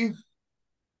be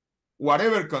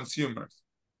whatever consumers.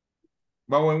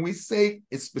 But when we say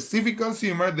a specific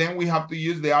consumer, then we have to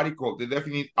use the article, the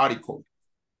definite article.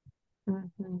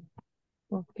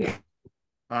 Okay.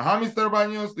 Mr.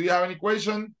 Baños, do you have any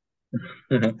question?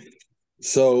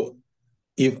 So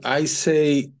if I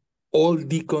say all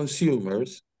the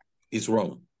consumers, it's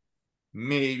wrong.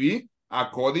 Maybe,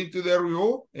 according to the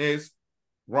rule, is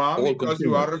wrong All because consumers.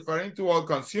 you are referring to all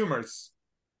consumers.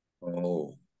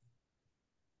 Oh.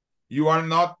 You are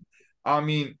not, I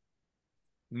mean,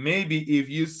 maybe if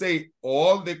you say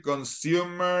all the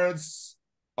consumers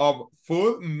of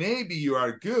food, maybe you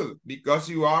are good because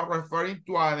you are referring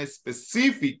to a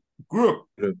specific group.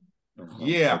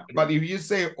 Yeah, Okay. but if you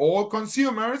say all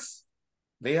consumers,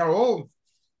 they are all.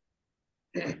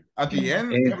 At the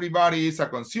end, everybody is a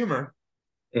consumer.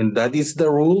 And that is the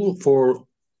rule for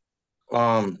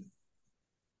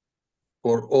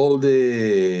all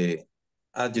the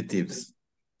adjectives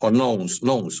or nouns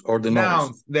or the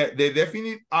nouns. The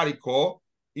definite article,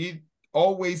 it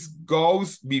always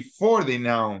goes before the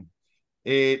noun.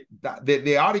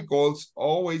 The articles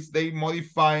always, they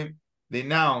modify the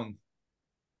noun.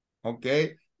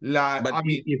 Okay? But I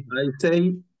mean, if I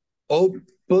say all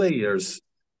players.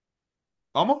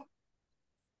 ¿Cómo?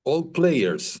 All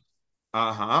players.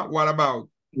 What about?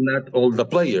 Not all the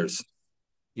players.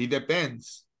 It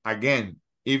depends. Again,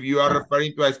 if you are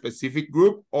referring to a specific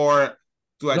group or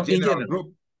to a general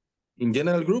group. In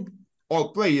general group?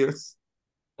 All players.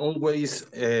 Always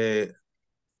I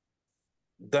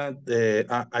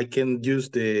can use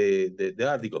the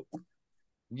article.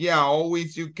 Yeah,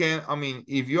 always you can. I mean,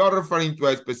 if you are referring to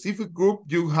a specific group,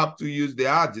 you have to use the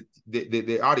adjective,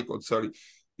 the article, sorry.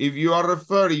 If you are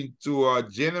referring to a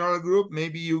general group,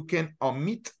 maybe you can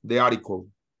omit the article.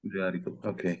 The article,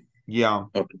 okay. Yeah.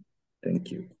 Okay,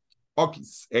 thank you. Okay,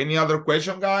 any other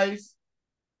question, guys?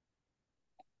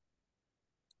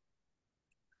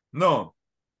 No.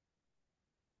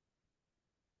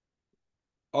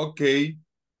 Okay.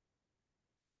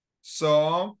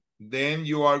 So then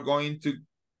you are going to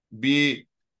be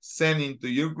sending to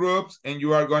your groups and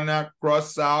you are gonna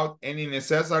cross out any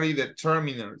necessary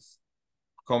determinants.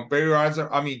 Compare your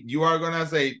answer. I mean, you are gonna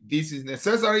say this is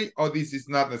necessary or this is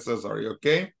not necessary,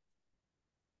 okay?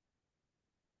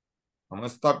 I'm gonna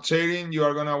stop sharing. You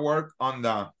are gonna work on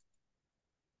that.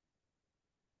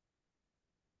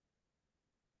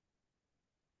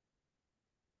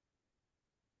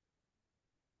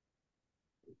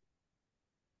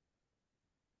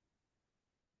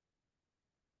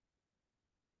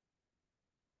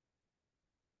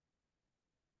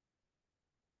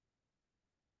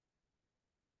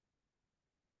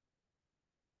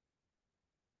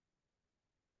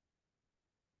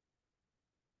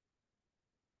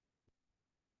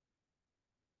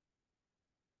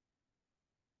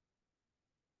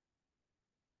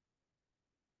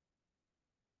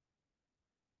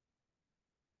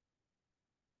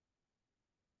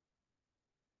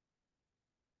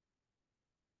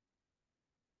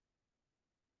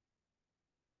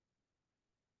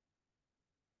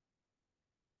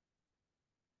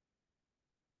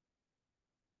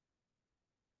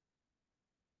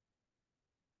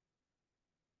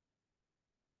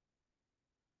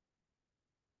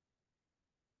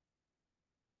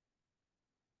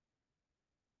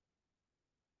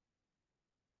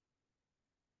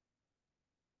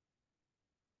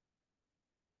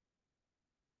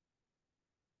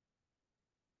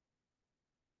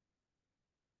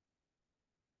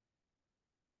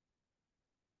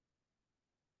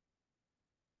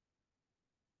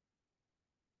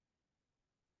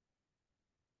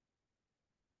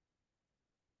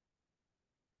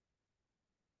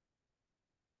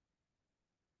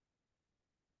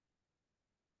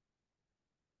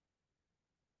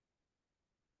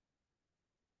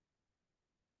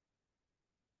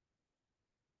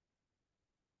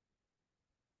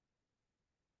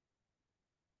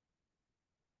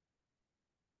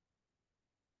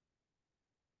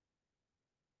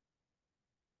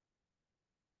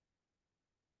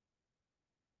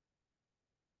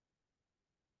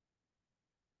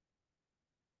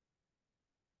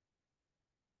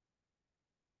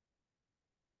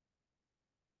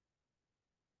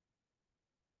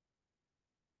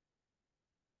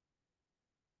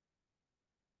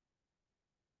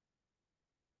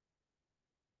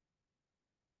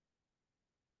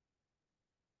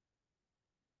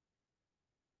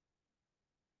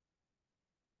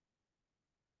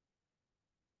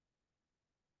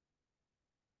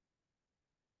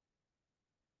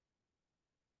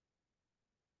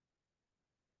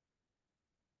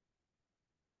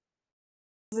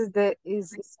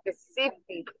 is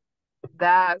specific.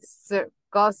 That's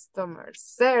customer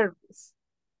service.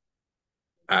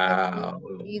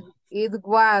 It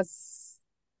was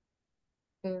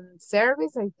in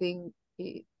service. I think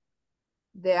the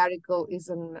article is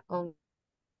on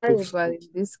but in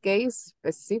this case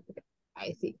specific,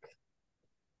 I think.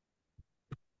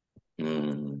 I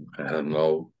don't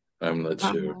know. I'm not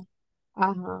sure.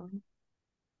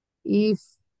 If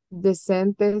the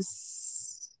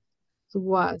sentence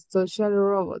was social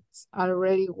robots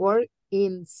already work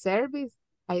in service,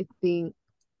 I think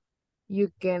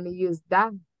you can use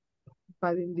that.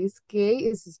 But in this case,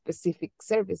 it's a specific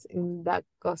service in that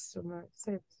customer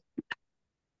service.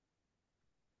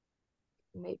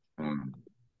 Maybe.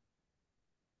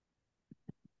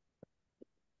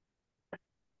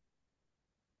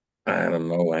 I don't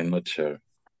know. I'm not sure.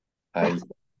 I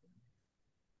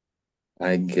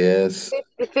guess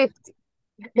 50-50.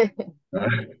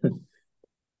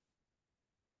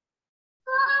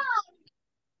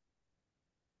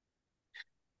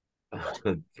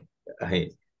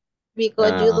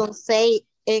 Because you don't say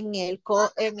en el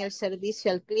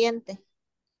servicio al cliente,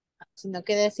 sino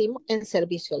que decimos en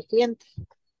servicio al cliente.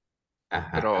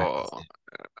 Pero,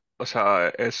 o sea,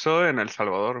 eso en El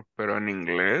Salvador, pero en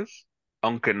inglés,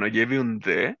 aunque no lleve un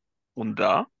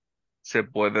da, se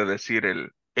puede decir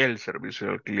el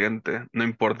servicio al cliente, no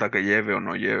importa que lleve o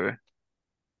no lleve.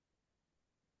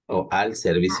 O al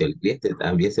servicio al cliente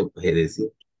también se puede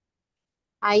decir.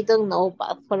 I don't know,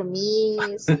 but for me,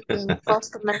 it's in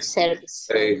customer service.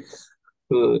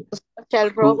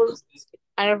 Social robots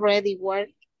already work.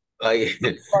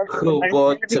 Who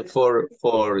bought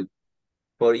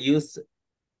for use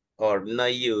or no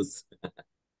use?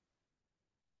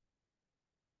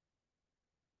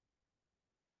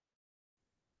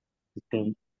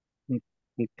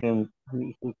 It can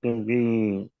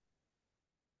be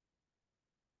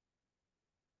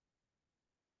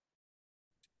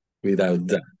without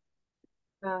that.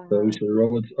 Social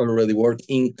robots already work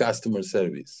in customer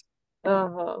service.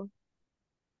 Or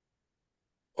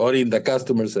in the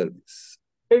customer service.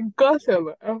 In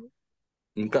customer.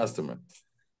 In customer.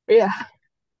 Yeah.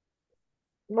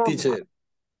 Teacher,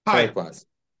 help us.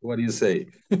 What do you say?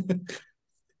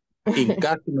 In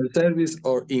customer service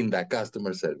or in the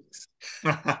customer service?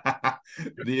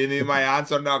 Do you need my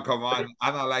answer? No, come on.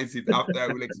 Analyze it after I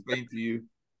will explain to you.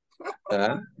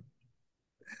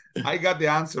 I got the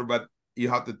answer, but you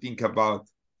have to think about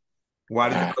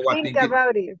what is think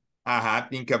about it.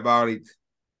 Think about it.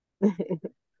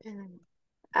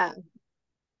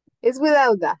 It's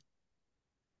without that.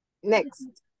 Next.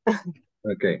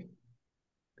 Okay.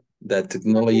 That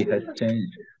technology has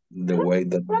changed the way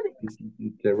that business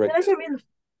interacts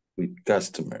with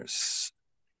customers.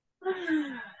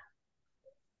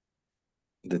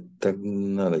 The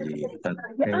technology has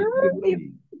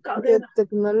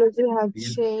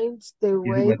changed the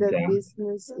way that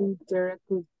business interacts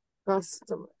with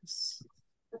customers.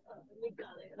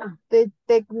 The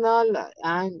technology,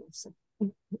 I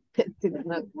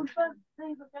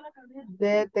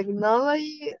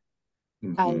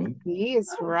think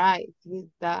is right with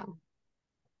that.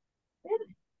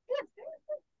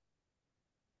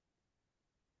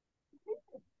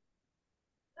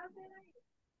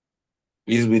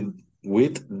 Is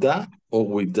with that or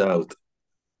without?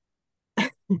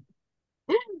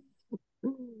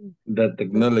 The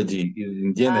technology is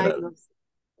in general.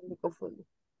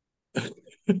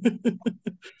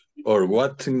 Or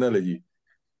what technology?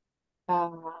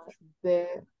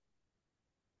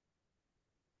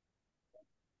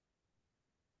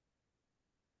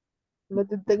 But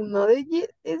the technology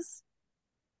is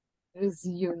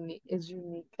unique. Is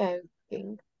unique, I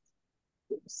think.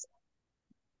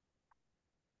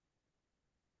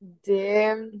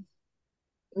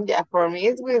 Yeah, for me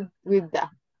it's with that.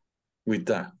 With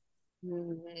that.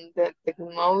 The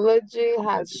technology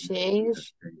has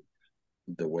changed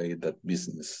the way that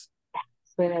business.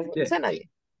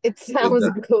 It sounds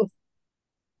good.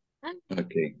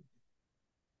 Okay.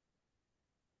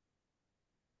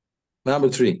 Number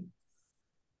 3.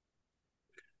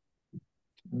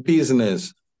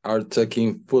 Business are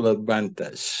taking full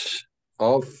advantage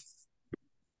of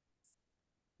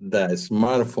the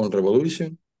smartphone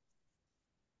revolution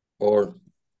or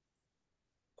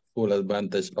full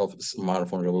advantage of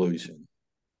smartphone revolution.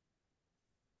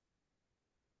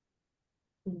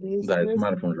 The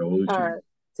smartphone revolution. Are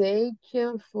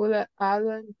taking full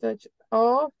advantage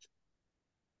of,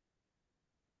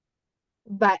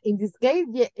 but in this case,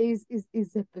 yeah, is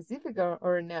specific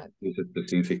or not? It's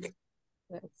specific.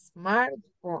 The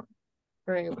smartphone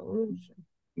revolution.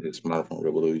 The smartphone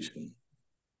revolution.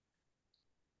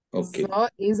 Okay. So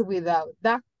it's without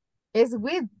that. It's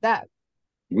with that.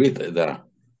 With the.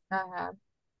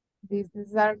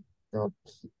 Businesses are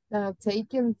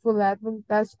taking full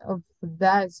advantage of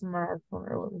that smartphone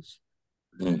revolution.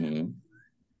 Mm-hmm.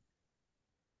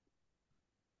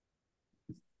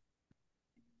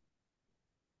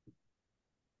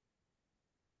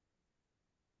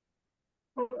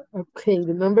 Okay,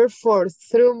 the number 4,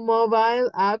 through mobile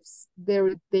apps, the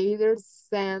retailers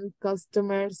send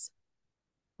customers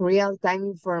real-time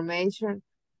information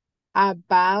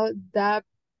about the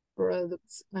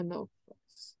products and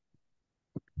offers.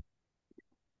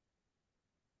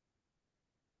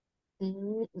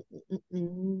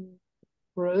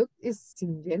 Product is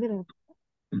in general,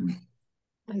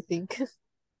 I think.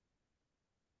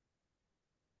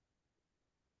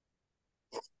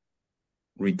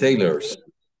 Retailers.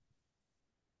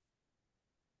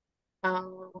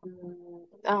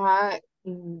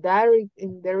 In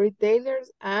the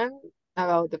retailers and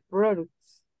about the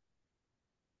products.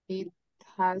 It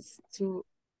has to.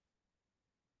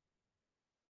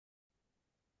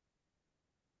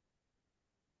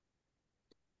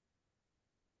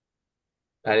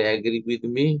 Are you agree with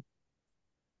me?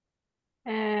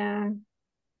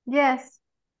 Yes.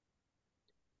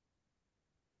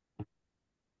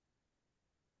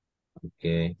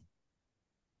 Okay.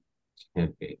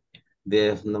 Okay.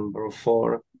 The number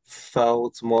 4,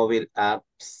 thought mobile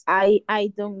apps.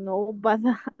 I don't know, but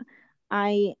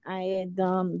I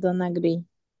don't agree.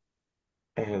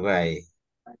 Why?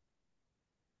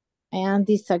 I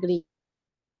disagree.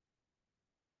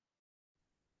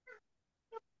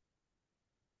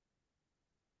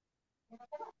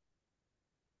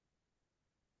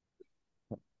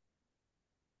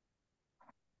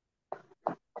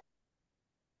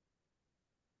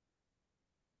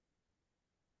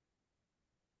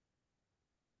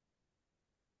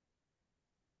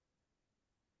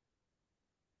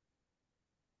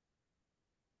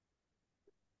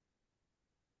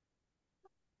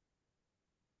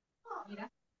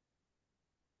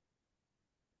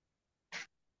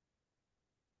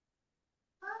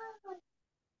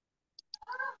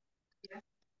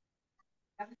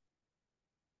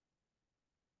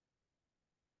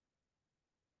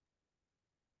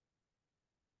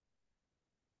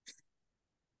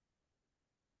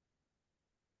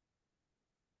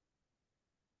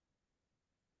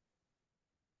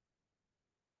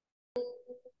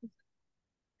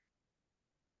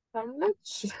 I'm not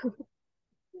sure.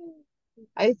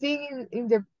 I think in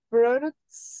the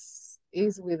products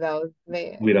is without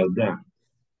the. Without that.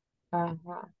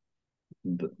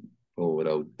 Or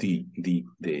without the.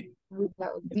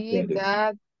 Without the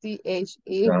that, THE.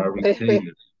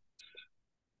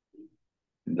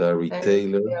 retailers. The And retailers. the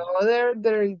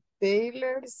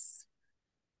retailers.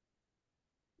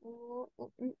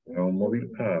 Our mobile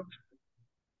app.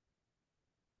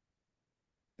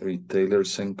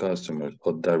 Retailers and customers,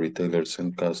 or the retailers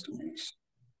and customers.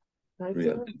 I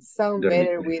Real. think it sounds The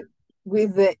better retail.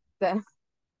 with that.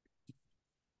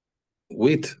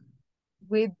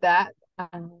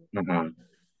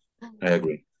 I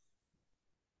agree.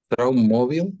 Through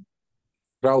mobile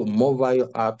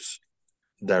apps,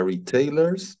 the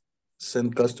retailers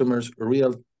send customers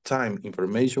real-time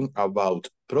information about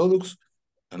products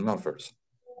and offers.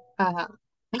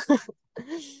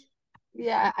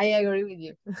 Yeah, I agree with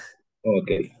you.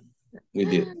 Okay, we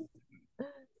did.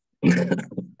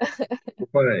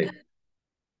 Right.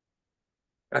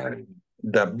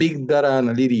 The big data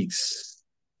analytics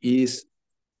is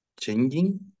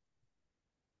changing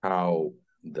how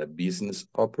the business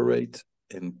operates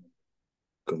and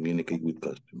communicate with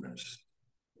customers.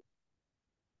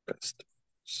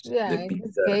 Yeah, in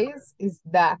this case, is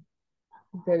that.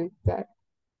 There is that.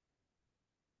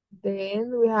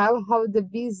 Then we have how the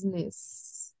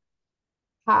business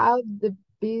operate.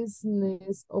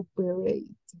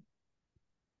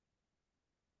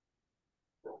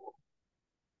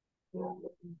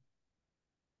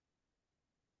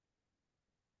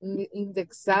 In the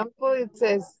example, it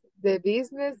says the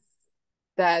business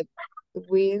that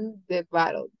win the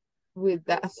battle with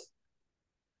that.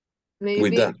 Maybe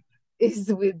with that. It's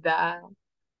with that.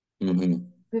 Mm-hmm.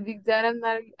 The big data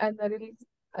analytics.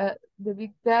 The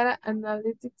big data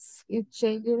analytics is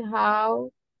changing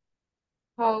how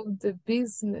the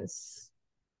business,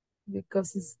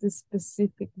 because it's the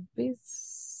specific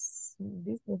business.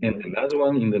 And the last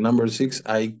one, in the number 6,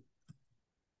 I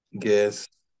guess,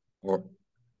 or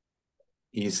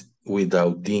is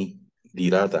without the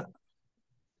data.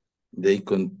 They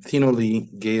continually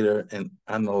gather and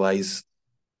analyze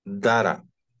data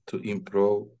to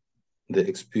improve the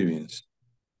experience.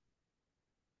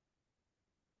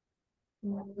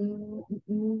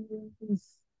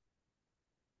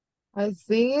 I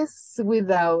think it's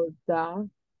without that.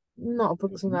 No,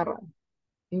 porque suena raro.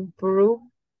 Improve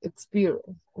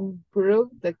experience. Improve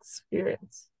the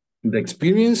experience. The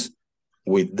experience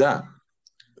with that,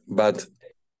 but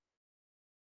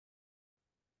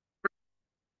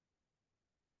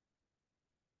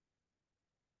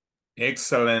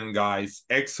excellent, guys.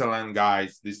 Excellent,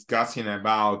 guys. Discussing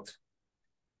about,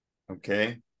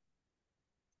 okay.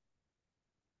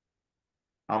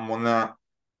 I'm gonna,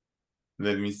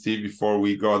 let me see before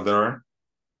we go there.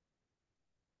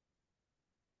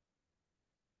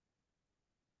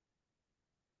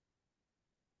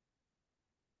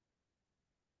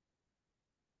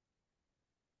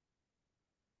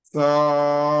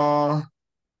 So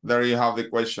there you have the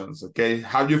questions, okay?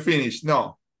 Have you finished?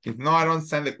 No. If no, I don't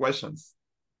send the questions.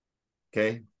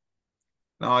 Okay.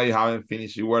 No, you haven't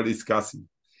finished. You were discussing.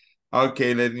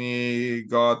 Okay, let me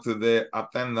go to the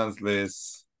attendance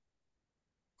list.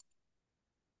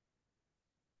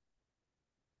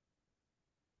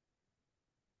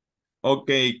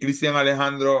 Okay, Cristian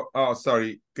Alejandro, oh,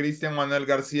 sorry. Cristian Manuel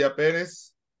García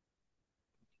Pérez.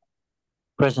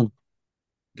 Present.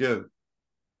 Good.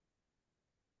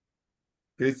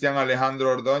 Cristian Alejandro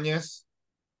Ordóñez.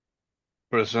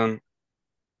 Present.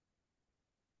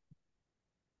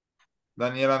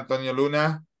 Daniel Antonio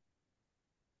Luna.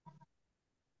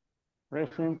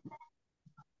 Present.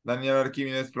 Daniel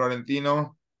Arquímedes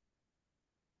Florentino.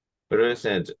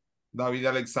 Present. David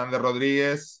Alexander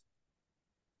Rodríguez.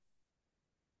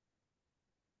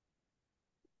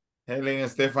 Helen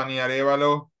Stephanie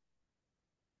Arevalo.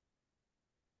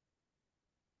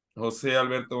 José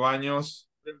Alberto Baños.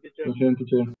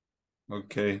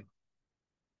 Okay.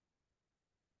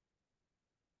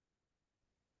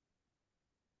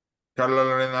 Carla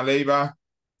Lorena Leiva.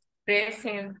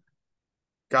 Present.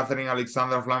 Catherine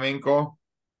Alexandra Flamenco.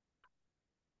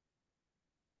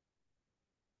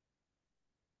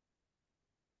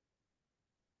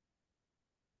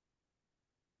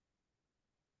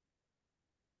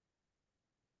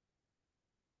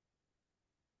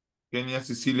 Kenia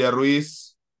Cecilia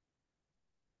Ruiz.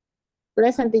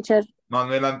 Present, teacher.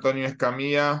 Manuel Antonio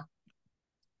Escamilla.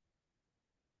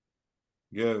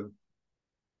 Good.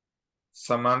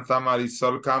 Samantha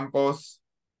Marisol Campos.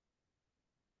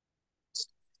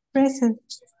 Present.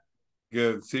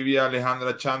 Good. Silvia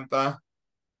Alejandra Chanta.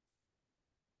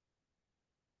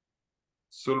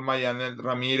 Zulma Yanet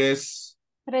Ramírez.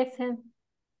 Present.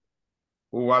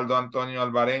 Ubaldo Antonio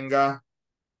Alvarenga.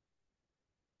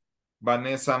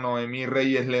 Vanessa Noemí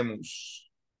Reyes Lemus.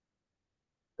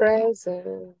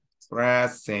 Present.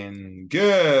 Present.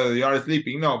 Good. You are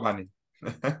sleeping? No, Bunny.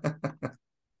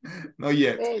 Not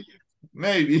yet. Maybe.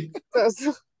 Maybe.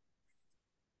 So-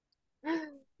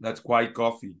 That's quite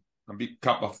coffee. A big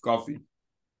cup of coffee.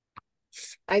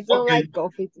 I don't Okay. like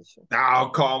coffee, teacher.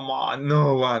 Oh, come on.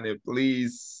 No, Bunny,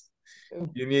 please.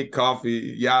 You need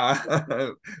coffee. Yeah.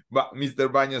 But Mr.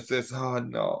 Baño says, oh,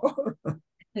 no.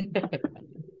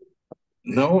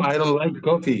 no, I don't like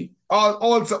coffee. Oh,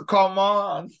 also, come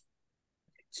on.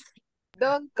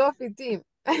 Don't coffee team.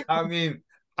 I mean,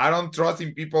 I don't trust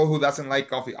in people who doesn't like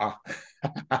coffee. Ah.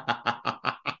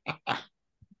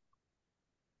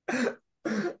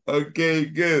 Okay,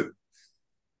 good.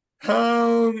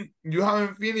 You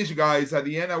haven't finished, guys. At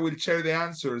the end, I will share the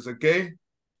answers, okay?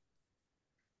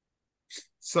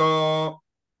 So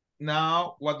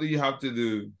now, what do you have to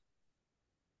do?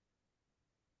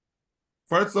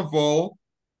 First of all,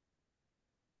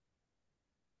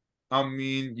 I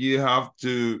mean, you have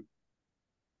to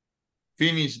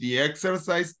finish the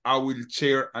exercise. I will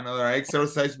share another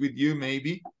exercise with you,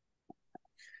 maybe.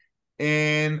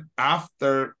 And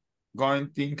after, go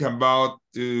and think about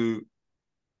to...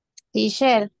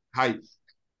 Teacher. Hi.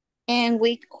 And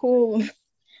we could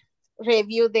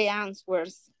review the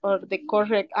answers or the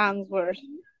correct answers.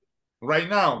 Right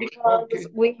now? Because okay.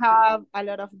 we have a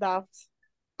lot of doubts.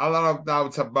 A lot of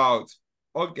doubts about.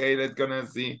 Okay, let's gonna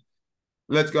see.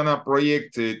 Let's gonna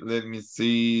project it. Let me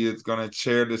see. It's gonna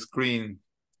share the screen.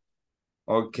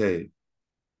 Okay.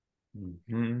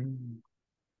 Mm-hmm.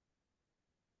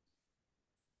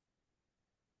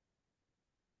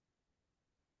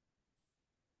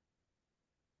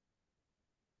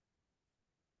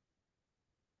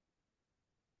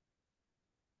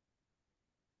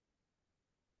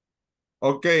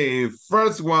 Okay,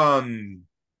 first one.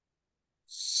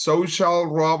 Social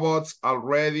robots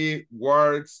already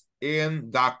works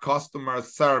in the customer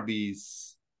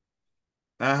service.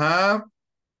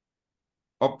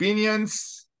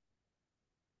 Opinions?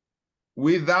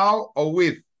 Without or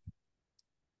with?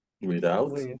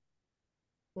 Without.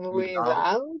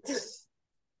 Without.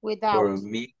 Without. For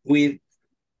me, with.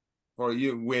 For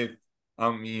you, with.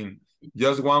 I mean,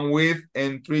 just one with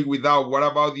and three without. What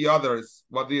about the others?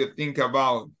 What do you think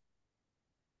about?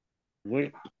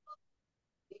 With.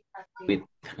 With.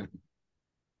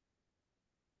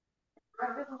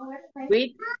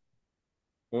 With.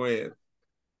 With.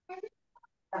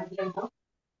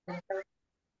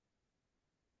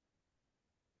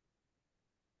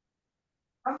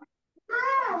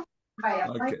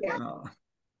 Okay, no,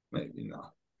 maybe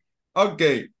not.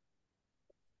 Okay.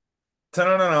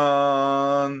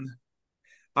 Ta-da-da-da.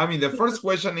 I mean, the first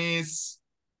question is,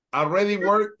 already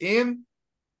work in?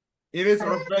 It is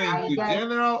referring to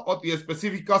general or to a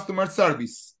specific customer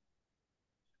service?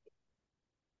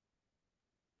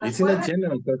 It's in a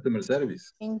general customer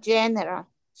service. In general.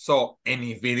 So, and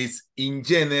if it is in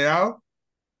general,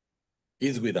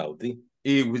 It's without the.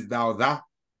 it without that.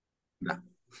 No.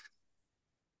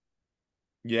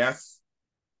 Yes.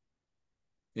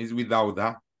 It's without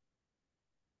that.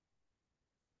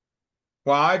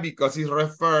 Why? Because it's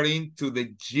referring to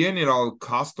the general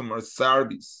customer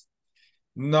service.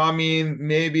 No, I mean,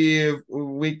 maybe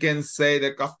we can say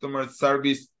the customer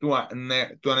service to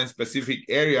a specific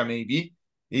area, maybe.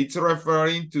 It's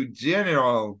referring to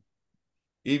general.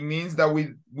 It means that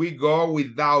we go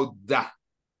without that.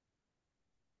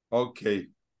 Okay.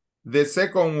 The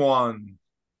second one.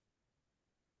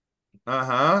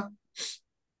 The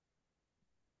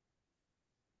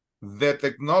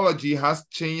technology has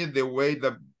changed the way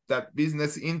that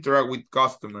business interact with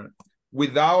customer.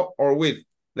 Without or with.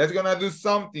 Let's gonna do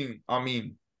something. I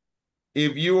mean,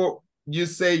 if you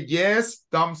say yes,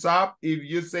 thumbs up. If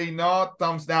you say no,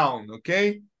 thumbs down,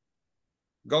 okay?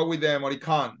 Go with the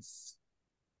emoticons.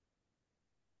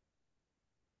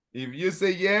 If you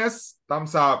say yes,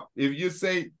 thumbs up. If you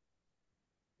say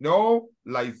no,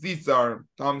 like these are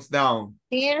thumbs down.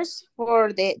 Here's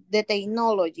for the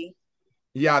technology.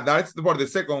 Yeah, that's for the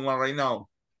second one right now.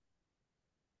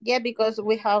 Yeah, because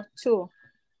we have two.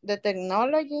 The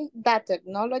technology, that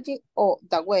technology, or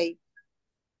the way.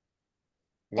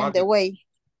 What? And the way.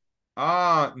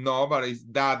 No, but it's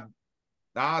that,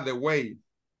 the way.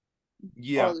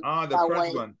 Yeah, the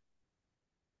first one.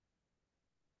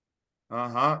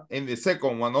 And the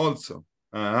second one also.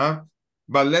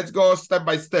 But let's go step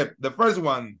by step. The first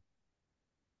one.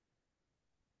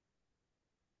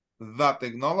 The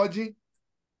technology.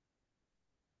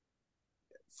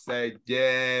 Say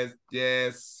yes,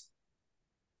 yes.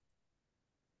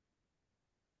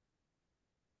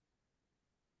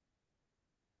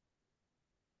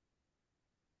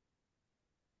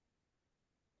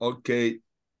 Okay.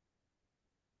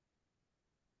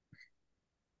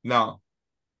 Now,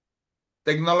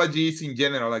 technology is in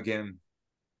general again.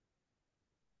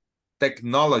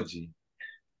 Technology.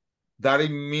 That it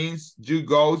means you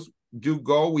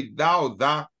go without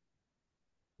that.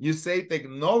 You say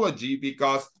technology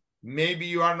because maybe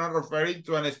you are not referring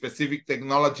to a specific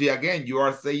technology again. You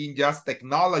are saying just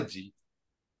technology.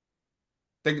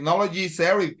 Technology is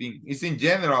everything. It's in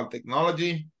general.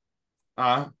 Technology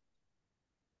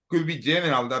could be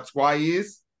general. That's why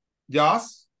it's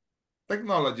just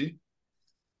technology.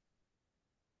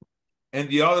 And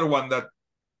the other one that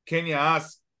Kenya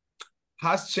asked,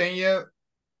 has changed?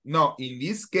 No, in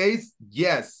this case,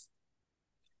 yes.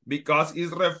 Because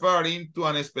it's referring to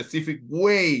a specific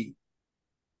way.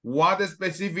 What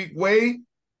specific way?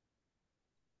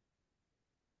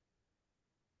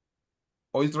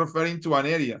 Or it's referring to an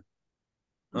area?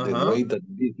 The way that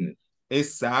business.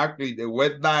 Exactly, the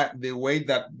way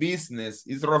that business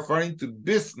is referring to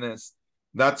business.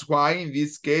 That's why in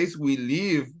this case we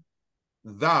leave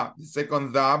the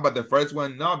second but the first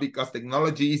one no, because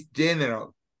technology is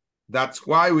general. That's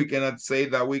why we cannot say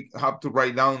that we have to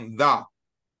write down the.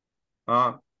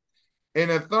 And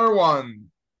the third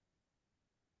one.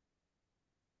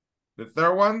 The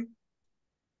third one.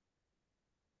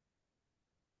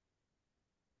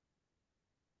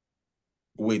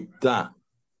 With the.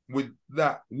 With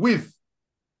the. With.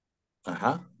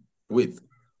 With.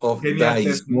 Of the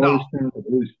smartphone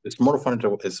revolution. The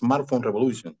smartphone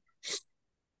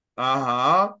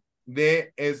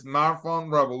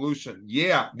revolution.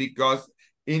 Yeah, because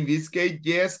in this case,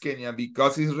 yes, Kenya,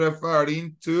 because it's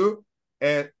referring to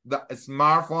the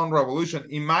smartphone revolution.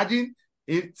 Imagine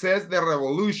it says the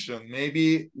revolution,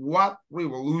 maybe what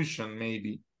revolution,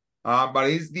 maybe. But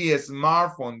it's the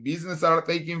smartphone. Businesses are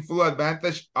taking full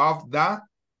advantage of the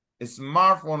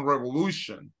smartphone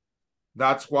revolution.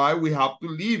 That's why we have to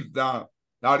leave that.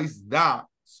 That is the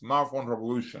smartphone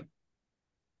revolution.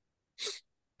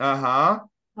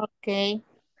 Okay.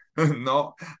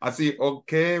 No, I see,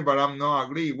 okay, but I'm not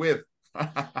agree with.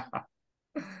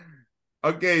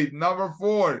 Okay, number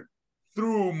 4.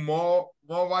 Through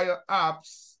mobile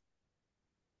apps,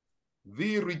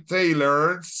 the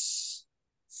retailers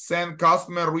send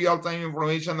customer real-time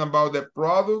information about the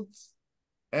products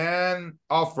and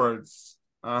offers.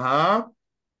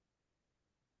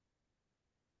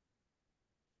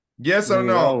 Yes or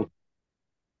no?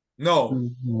 No.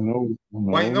 No.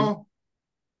 Why no?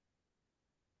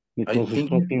 I think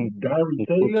the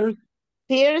retailers.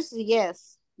 Here's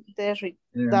yes. The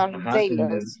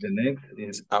retailers. The next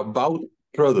is about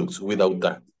products without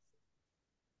that.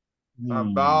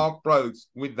 About products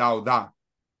without that.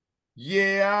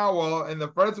 Yeah, well, and the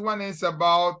first one is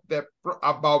about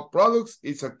products.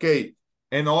 It's okay,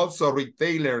 and also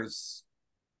retailers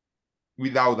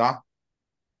without that.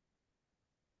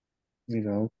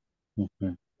 Without.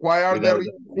 Okay. Who are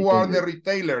the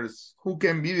retailers? Who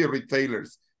can be the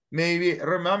retailers? Maybe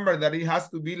remember that it has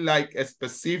to be like a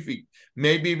specific.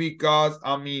 Maybe because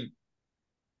I mean,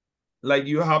 like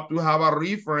you have to have a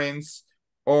reference,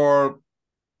 or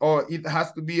it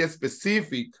has to be a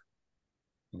specific.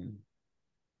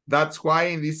 That's why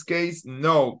in this case,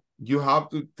 no, you have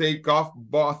to take off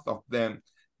both of them.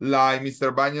 Like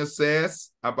Mr. Baños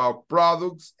says about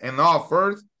products and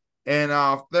offers, and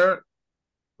after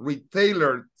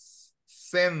retailers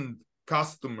send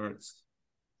customers.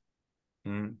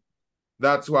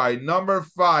 That's why. Number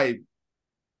 5.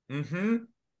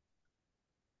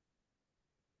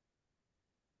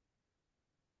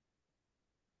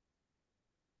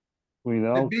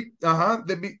 Without.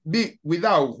 The big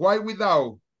without. Why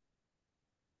without?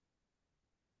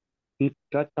 Big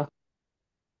data.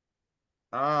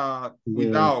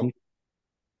 Without.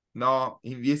 No,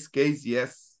 in this case,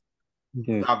 yes.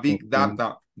 Yes, The big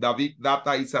data. The big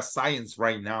data is a science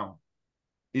right now.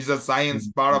 It's a science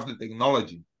part of the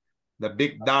technology. The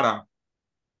big data.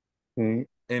 Okay.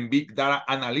 And big data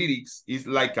analytics is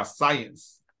like a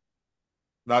science.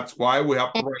 That's why we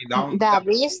have to write down the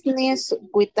business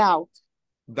without.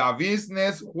 The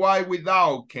business, why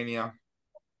without, Kenya?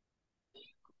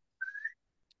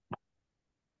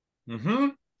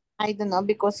 I don't know,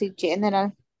 because it's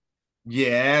general.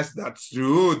 Yes, that's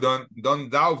true. Don't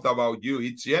doubt about you.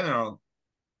 It's general.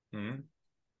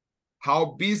 How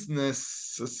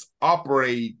businesses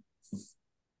operate,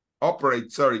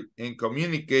 and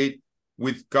communicate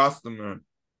with customer.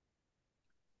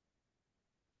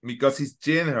 Because it's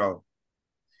general.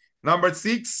 Number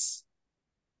 6.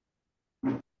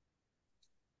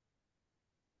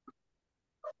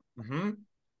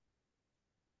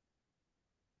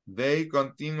 They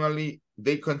continually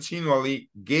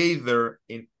gather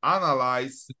and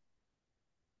analyze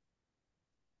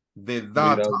the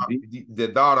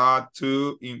data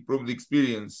to improve the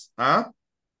experience.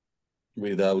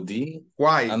 Without the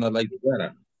why analyze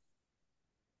data.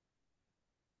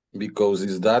 Because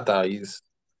this data is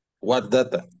what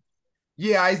data?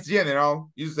 Yeah, it's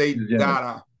general. You say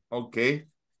data. Okay.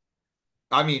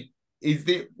 I mean,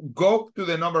 go to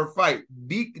the number 5,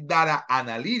 big data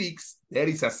analytics. There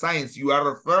is a science. You are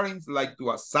referring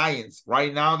to a science.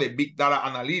 Right now, the big data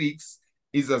analytics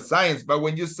is a science. But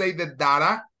when you say the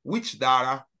data, which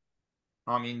data?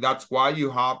 I mean, that's why you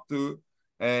have to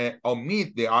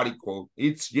omit the article.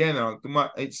 It's general.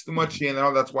 It's too much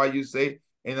general. That's why you say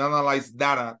and analyze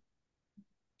data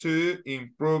to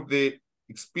improve the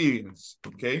experience.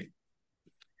 Okay.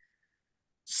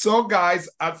 So guys,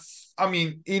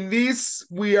 in this,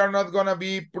 we are not gonna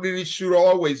be pretty sure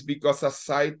always, because as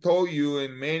I told you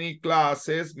in many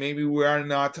classes, maybe we are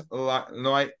not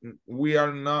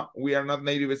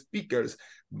native speakers,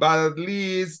 but at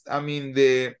least,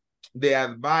 the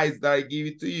advice that I give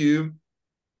it to you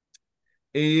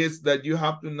is that you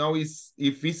have to know if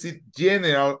it's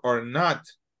general or not.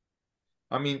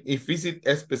 If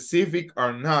it's specific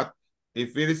or not.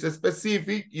 If it is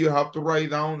specific, you have to write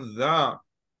down the.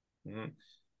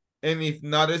 And if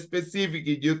not specific,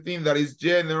 if you think that is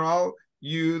general,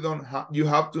 you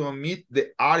have to omit the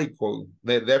article,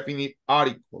 the definite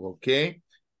article. Okay,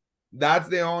 that's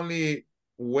the only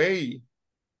way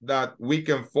that we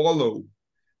can follow.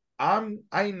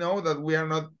 I know that we are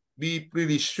not be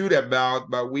pretty sure about,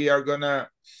 but we are gonna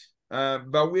have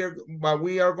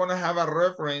a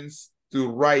reference to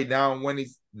write down when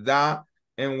it's that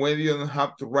and when you don't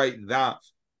have to write that.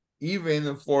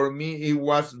 Even for me, it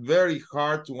was very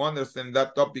hard to understand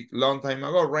that topic long time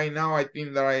ago. Right now, I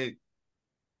think that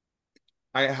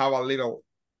I have a little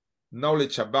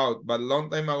knowledge about, but long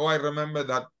time ago, I remember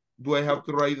that, do I have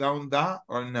to write down that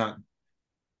or not?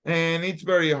 And it's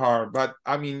very hard, but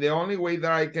the only way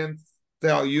that I can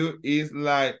tell you is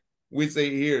like we say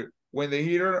here, when the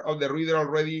hearer of the reader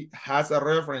already has a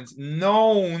reference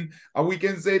known, we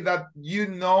can say that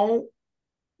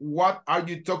what are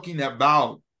you talking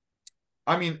about?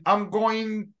 I mean, I'm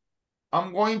going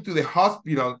to the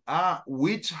hospital.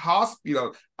 Which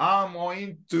hospital? I'm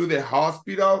going to the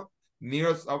hospital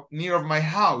near of my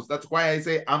house. That's why I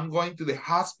say I'm going to the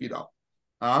hospital.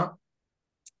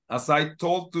 As I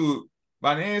told to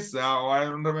Vanessa, or I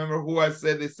don't remember who I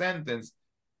said the sentence.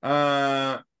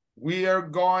 We are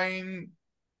going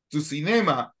to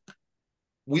cinema.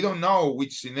 We don't know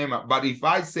which cinema, but if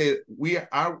I say we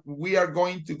are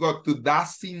going to go to that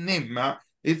cinema,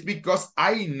 it's because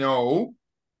I know,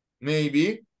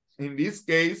 maybe in this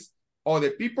case, or the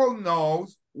people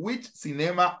knows which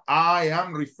cinema I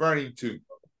am referring to.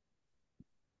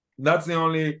 That's the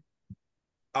only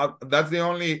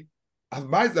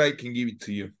advice that I can give it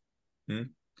to you.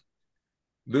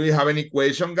 Do you have any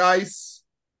question, guys?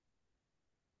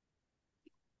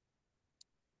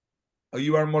 Or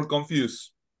you are more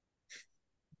confused?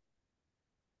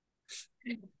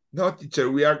 No, teacher,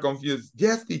 we are confused.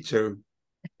 Yes, teacher.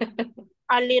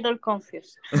 A little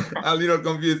confused. A little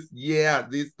confused. Yeah,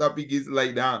 this topic is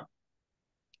like that.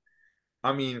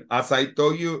 I mean, as I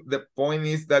told you, the point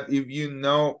is that if you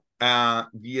know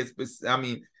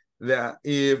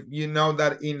if you know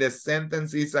that in the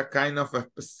sentence is a kind of a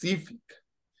specific,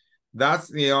 that's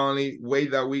the only way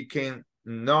that we can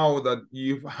know that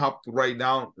you have to write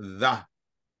down that.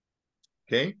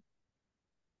 Okay?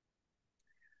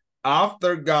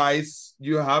 After, guys,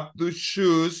 you have to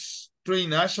choose 3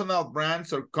 national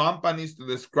brands or companies to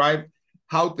describe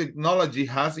how technology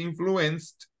has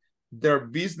influenced their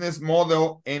business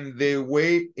model and the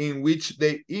way in which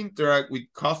they interact with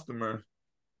customers.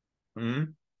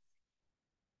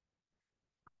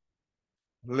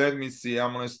 Let me see.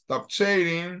 I'm going to stop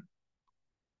shading.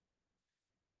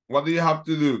 What do you have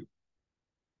to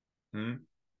do?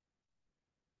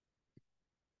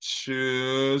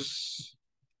 Choose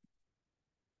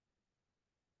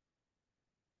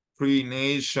 3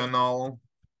 national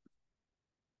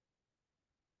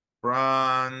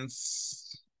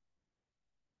brands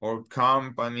or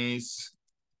companies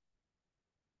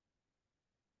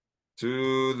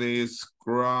to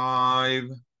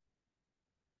describe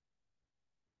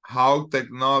how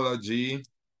technology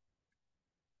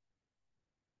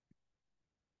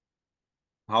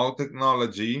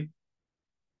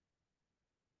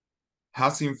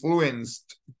has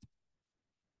influenced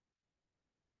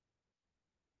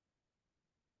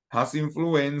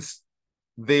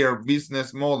their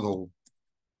business model.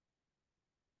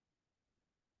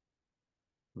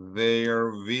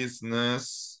 Their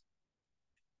business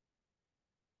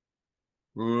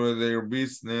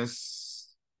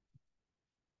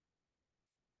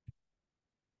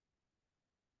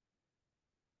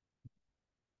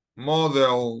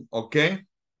model, okay?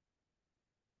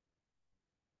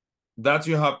 That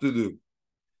you have to do.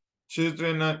 Choose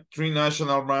 3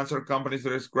 national brands or companies to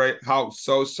describe how.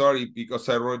 So sorry, because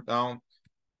I wrote down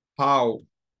how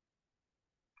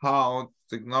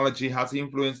technology has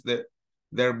influenced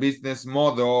their business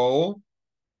model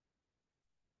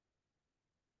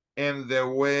and the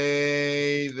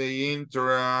way they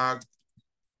interact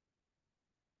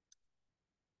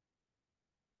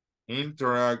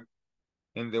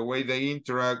and the way they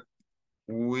interact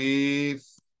with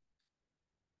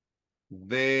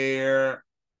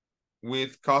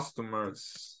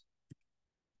customers.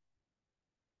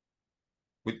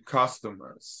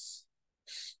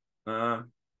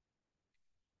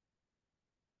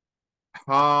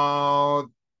 How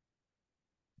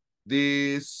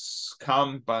these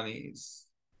companies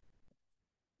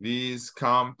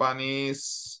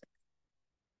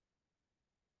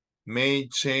may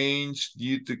change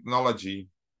due to technology.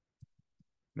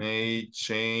 May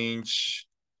change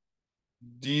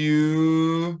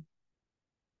due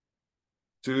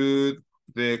to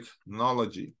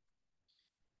technology.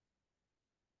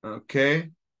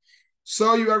 Okay.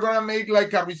 So you are gonna make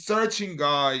like a researching,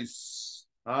 guys.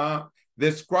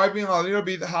 Describing a little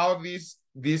bit how these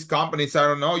companies, I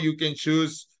don't know, you can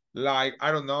choose like,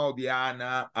 I don't know,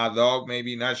 Diana, a dog,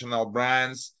 maybe national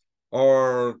brands,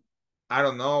 or I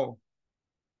don't know.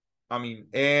 I mean,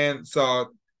 and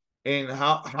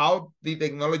how the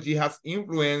technology has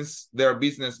influenced their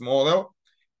business model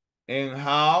and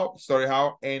how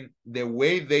the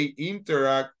way they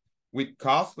interact with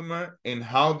customer and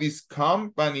how these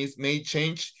companies may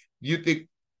change due to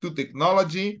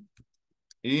technology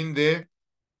in the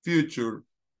future.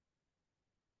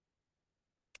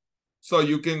 So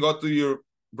you can go to your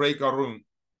breakout room.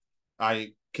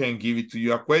 I can give it to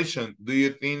you a question. Do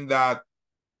you think that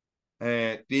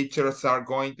teachers are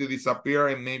going to disappear,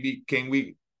 and maybe can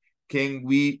we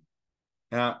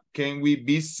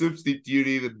be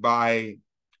substituted by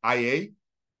IA?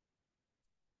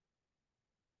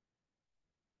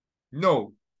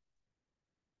 No.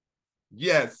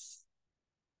 Yes.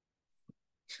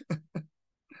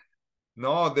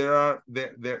 No, there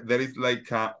is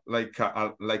like an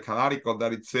article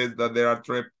that it says that there are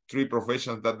three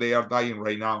professions that they are dying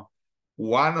right now.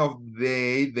 One of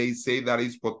they say that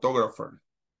is photographer.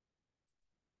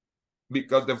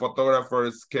 Because the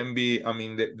photographers can be, I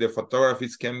mean, the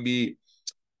photographies can be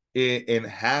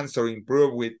enhanced or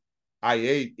improved with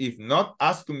IA. If not,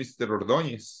 ask to Mr.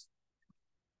 Ordóñez.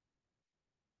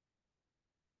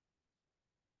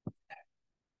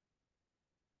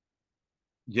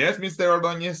 Yes, Mr.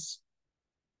 Ordóñez.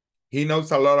 He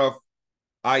knows a lot of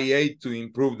IA to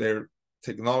improve their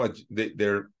technology,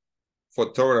 their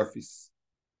photographies.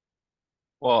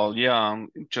 Well, yeah,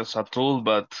 just a tool,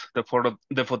 but the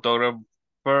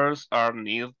photographers are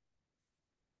needed.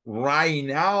 Right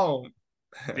now.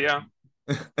 Yeah,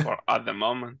 or at the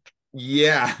moment.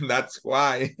 Yeah, that's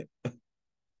why.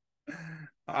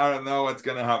 I don't know what's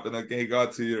gonna happen. Okay,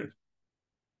 God's here.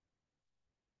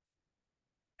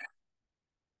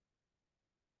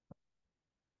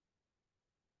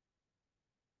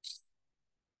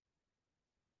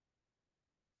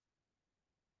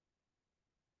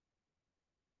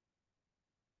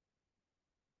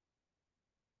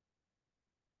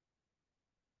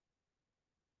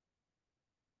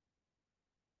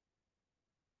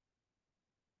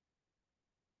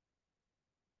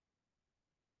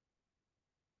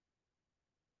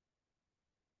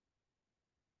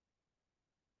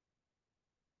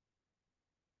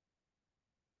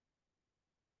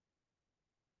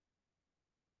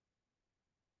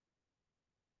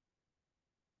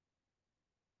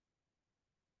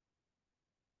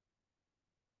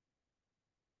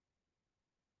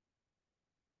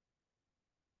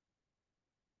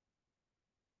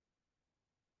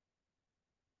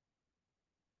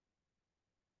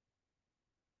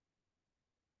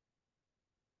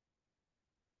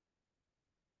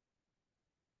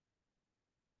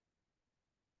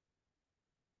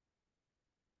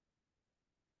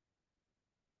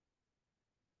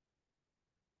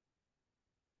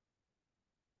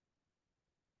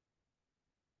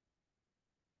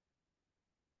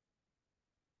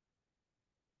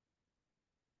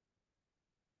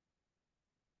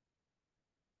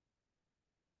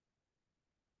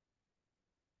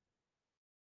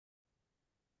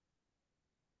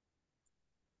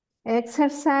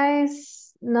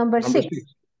 Exercise number 6.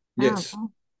 Yes.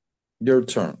 Your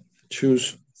turn.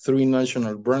 Choose 3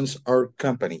 national brands or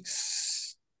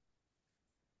companies.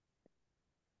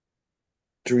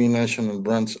 3 national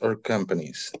brands or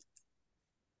companies.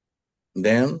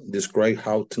 Then describe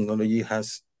how technology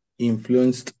has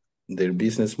influenced their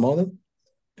business model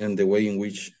and the way in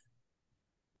which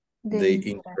they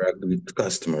interact with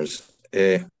customers.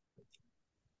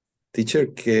 Teacher,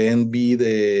 can be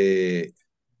the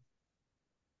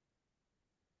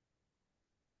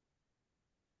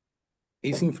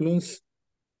is influence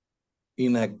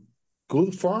in a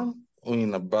good form or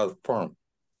in a bad form?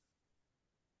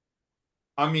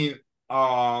 I mean, it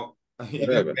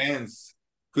Whatever. depends.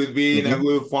 Could be in a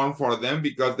good form for them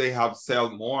because they have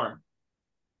sell more.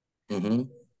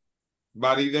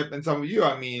 But it depends on you.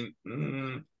 I mean,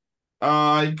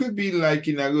 it could be like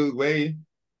in a good way.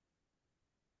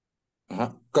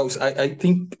 Because I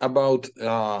think about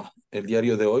El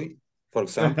Diario de Hoy, for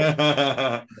example.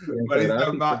 But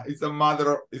it's a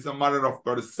matter of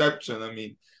perception. I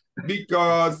mean,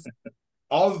 because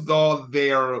although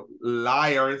they're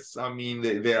liars, I mean,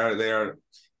 they're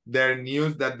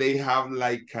news that they have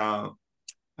like I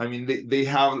mean, they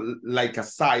have like a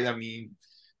side. I mean,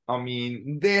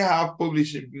 they have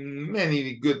published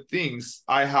many good things.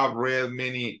 I have read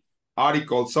many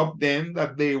articles of them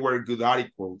that they were good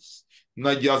articles,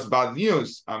 not just bad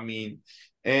news. I mean,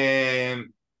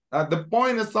 and the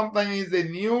point is sometimes the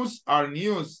news are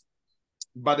news,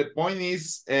 but the point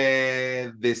is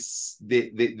the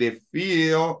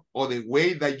feel or the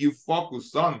way that you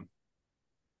focus on.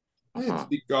 It's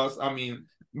because, I mean,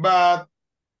 but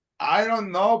I don't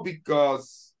know,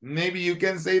 because maybe you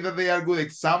can say that they are good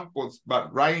examples,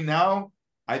 but right now,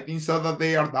 I think so that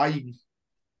they are dying.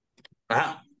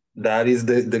 That is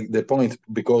the point,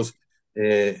 because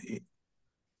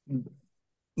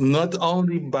not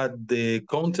only but the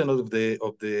content of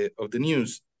the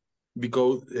news,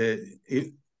 because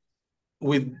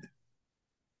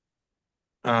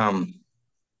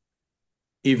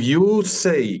if you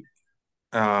say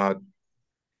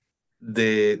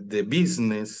the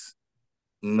business,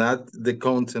 not the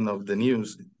content of the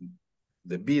news,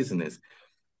 the business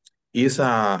is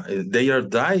they are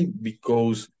dying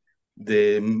because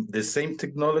the same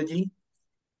technology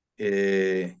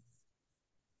is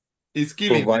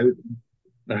killing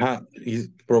It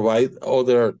provide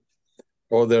other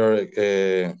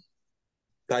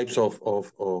types of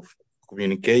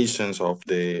communications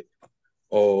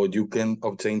or you can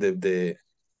obtain the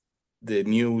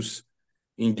news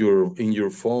in your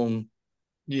phone.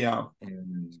 Yeah.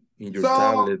 And in your So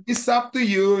tablet. it's up to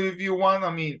you if you want.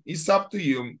 I mean, it's up to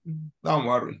you. Don't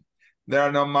worry. There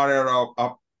are no matter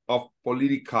of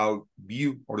political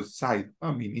view or side.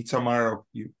 I mean, it's a matter of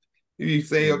you. If you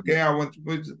say, okay, I want to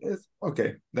put this,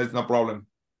 okay, that's no problem.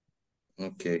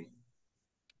 Okay.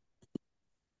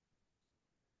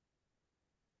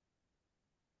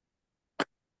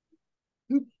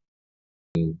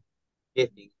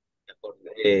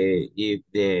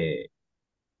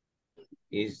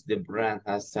 If the brand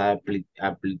has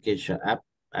application app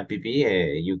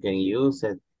you can use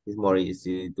it. It's more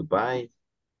easy to buy.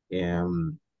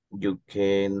 You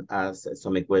can ask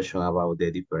some question about the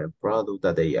different product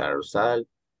that they are sold.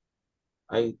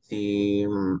 I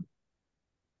think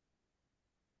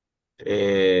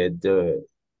the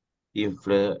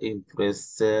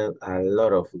influence a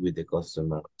lot of with the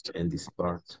customer in this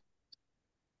part.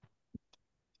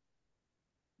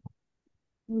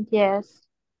 Yes.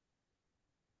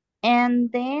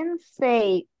 And then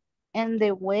say, and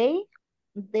the way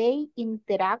they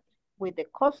interact with the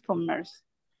customers.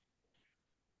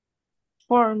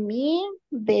 For me,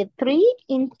 the three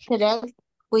interact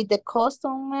with the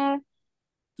customer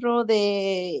through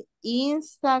the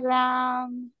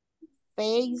Instagram,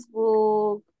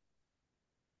 Facebook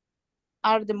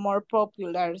are the more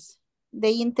popular.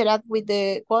 They interact with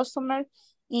the customer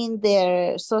in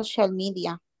their social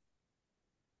media.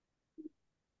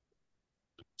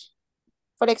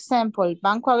 For example,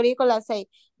 Banco Agrícola say,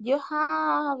 you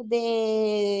have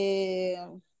the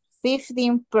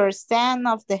 15%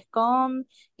 of discount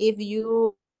if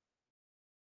you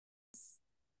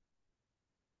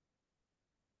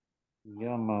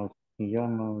llamas,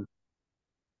 email.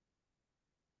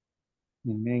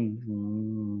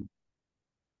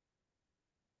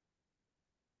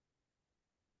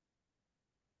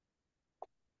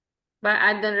 But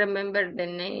I don't remember the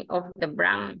name of the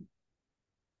brand.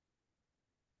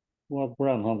 What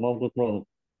brand? How about the product?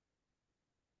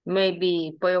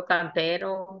 Maybe Pollo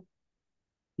Campero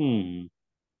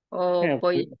o Yeah,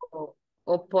 pollo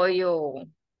o pollo.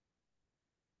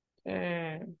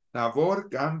 Sabor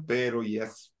campero,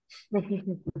 yes.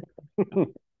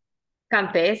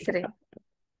 Campestre.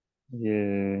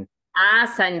 Yeah.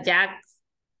 San Jack's.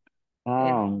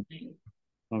 Okay.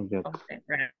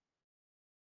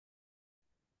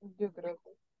 Yo creo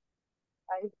que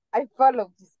I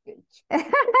follow this page.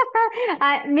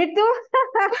 Me too.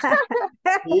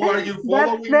 Who are you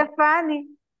following? That's the funny.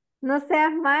 No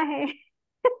seas maje.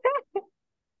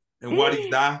 And what is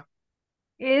that?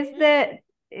 It's the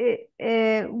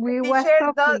we was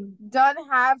Teacher talking.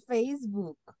 don't have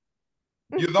Facebook.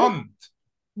 You don't?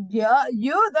 Yeah,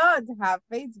 you don't have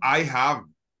Facebook. I have.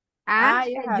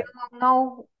 You You have. don't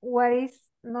know what is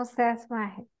no seas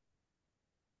maje.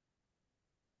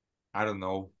 I don't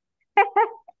know.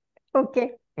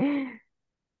 Okay.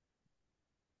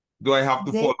 Do I have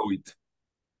to follow it?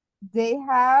 They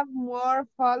have more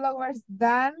followers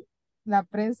than La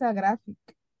Prensa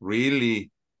Gráfica.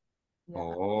 Really? Yeah.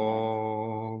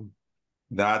 Oh,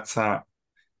 that's a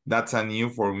new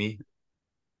for me.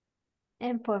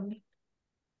 And for me.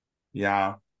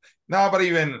 Yeah. No, but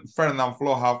even Fernand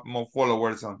Flo have more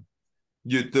followers on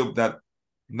YouTube that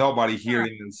nobody here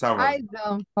in El Salvador. I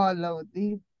don't follow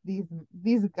this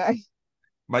guy.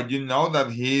 But you know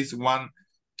that he's one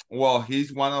of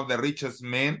the richest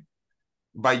men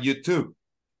by YouTube.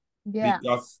 Yeah.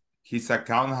 Because his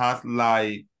account has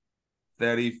like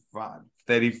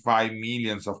 35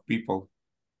 millions of people.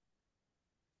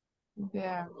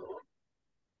 Yeah.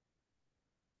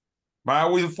 But I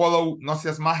will follow No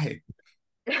Seas Maje.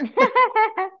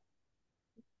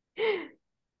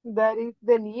 That is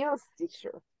the news,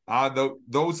 teacher.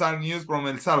 Those are news from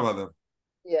El Salvador.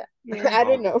 Yeah. I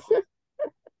don't know.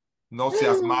 No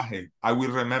Seas Maje. I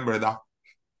will remember that.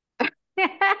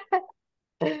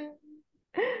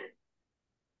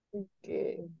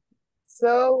 Okay.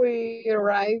 So we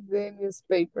write the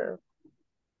newspaper.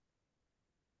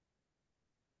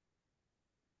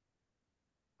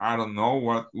 I don't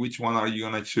know which one are you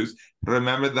gonna choose.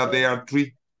 Remember that there are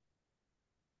three.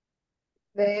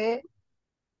 De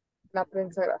La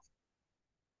Prensa Gráfica.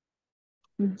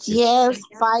 Yes,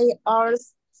 5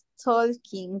 hours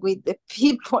talking with the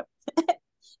people.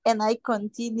 And I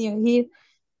continue here.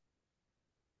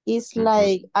 It's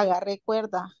like agarré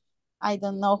cuerda. I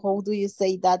don't know how do you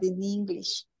say that in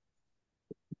English.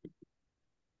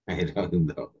 I don't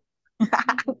know.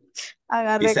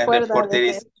 Agarré It's a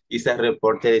cuerda. It's a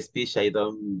reported speech. I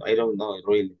don't know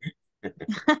really.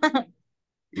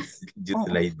 It's just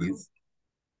Oh, like this.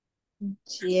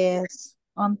 yes.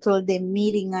 Until the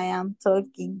meeting, I am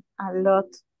talking a lot.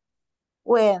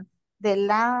 Well, the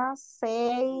last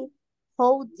say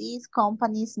how these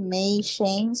companies may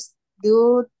change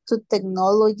due to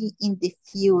technology in the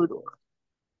future.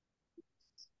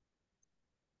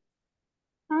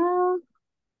 Uh,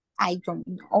 I don't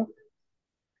know.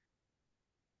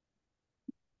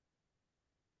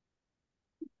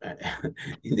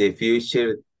 In the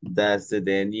future, does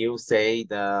the news say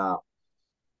that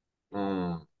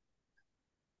um,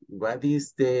 what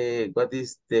is the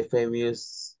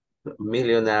famous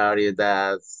millionaire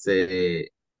that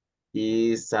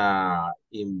is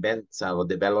invents or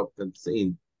developments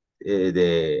in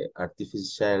the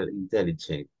artificial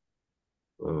intelligence?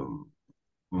 Um,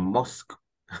 Musk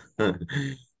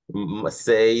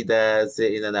say that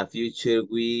in the future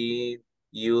we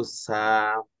use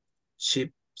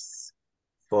chips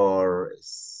for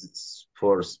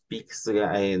speaks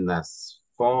in a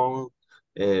phone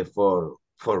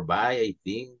for buy, I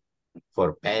think,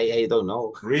 for pay, I don't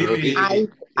know. Really, Really? it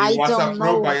I was don't approved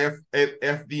know. by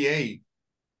FDA.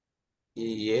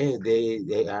 Yeah,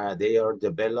 they are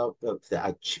developed a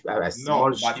small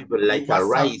No, but chip it like a was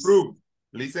rice. approved.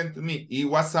 Listen to me. It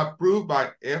was approved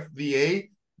by FDA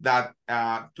that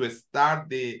to start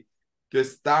the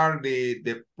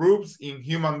proofs in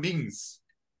human beings.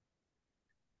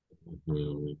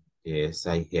 Mhm. Yes,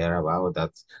 I hear about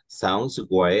that. Sounds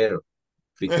weird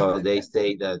because they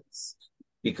say that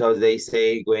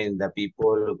when the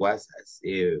people was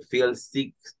feel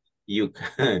sick, you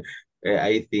can,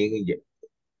 I think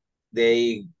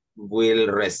they will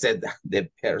reset the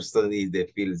person if they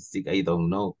feel sick. I don't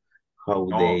know how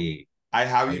No, I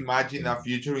have I imagined a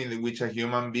future in which a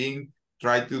human being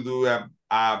try to do a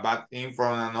bad thing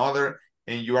from another,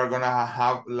 and you are gonna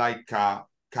have like a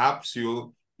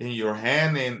capsule in your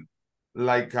hand, and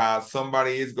like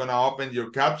somebody is gonna open your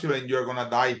capsule, and you're gonna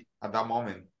die at that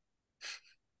moment.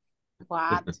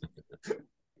 What?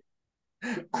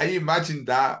 I imagine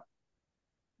that.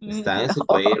 Sounds No.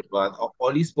 weird, but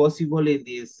all is possible in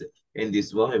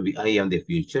this moment. I am the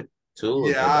future too.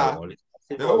 That Yeah. all is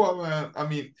No, possible. I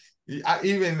mean, you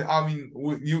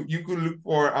could look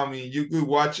for. I mean, you could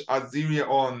watch a series I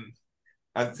on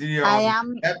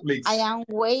am I Netflix. am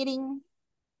waiting.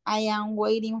 I am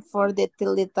waiting for the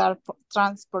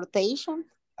teletransportation.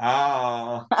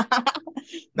 Ah,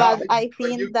 now But I but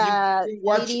think that can it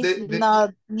watch is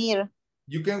not near.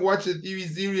 you can watch the TV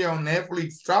series on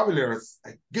Netflix, Travelers.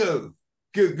 A good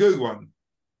one.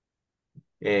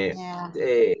 Uh, Yeah.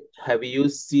 have you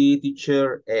seen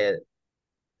teacher?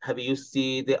 Have you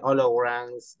seen the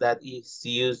holograms that is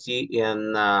used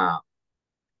in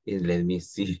let me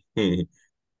see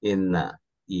in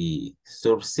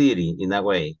Surf City in a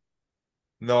way?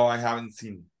 No, I haven't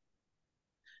seen.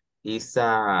 It's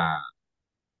a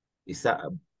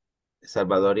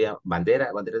Salvadorian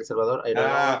bandera del Salvador. I don't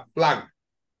know Flag.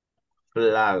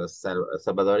 flag,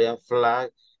 Salvadorian flag.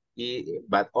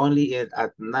 But only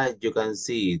at night you can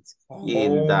see it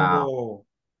in the Oh,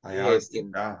 I haven't yes seen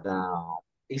in that. the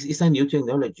it's a new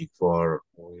technology Really?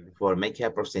 for making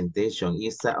a presentation.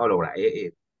 It's a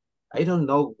hologram. I don't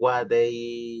know what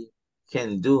they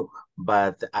can do,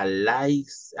 but I like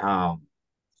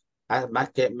I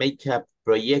make a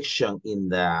projection in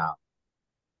the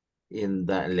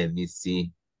let me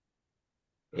see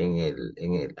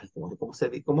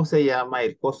 ¿cómo se llama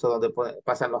el coso donde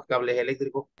pasan los cables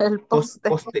eléctricos? El poste.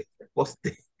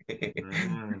 Poste.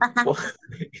 Mm.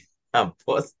 A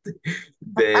poste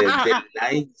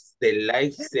the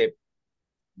lights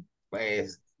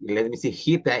pues let me see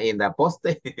hit in the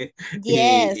poste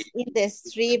Yes, y in the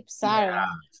strips are. yeah,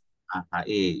 ajá,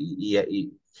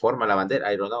 y forma la bandera.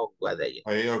 I don't know what they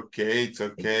Okay, it's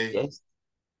okay. yes,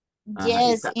 ajá,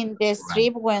 Yes, it's in the right.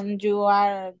 strip when you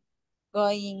are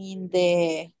going in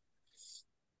the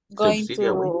going Subsidy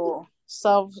away. to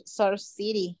South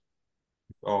City.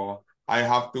 So I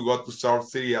have to go to South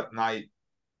City at night.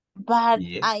 But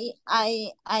Yeah. I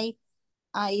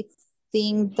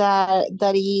think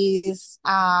that is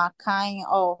a kind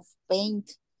of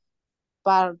paint,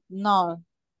 but no,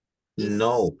 it's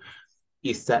No,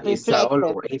 it's a reflected.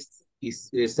 all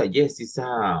it's a yes, it's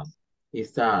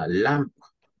a lamp,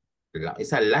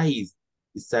 it's a light,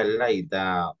 it's a light.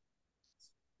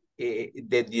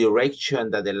 The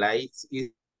direction that the light is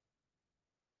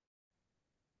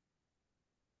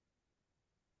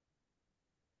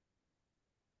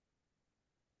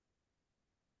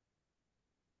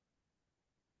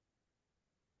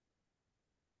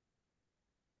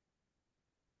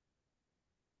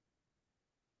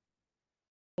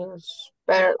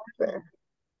newspaper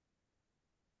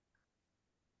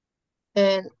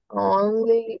and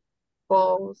only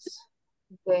post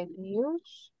the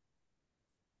news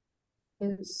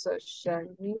in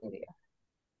social media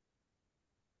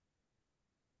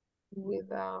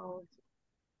without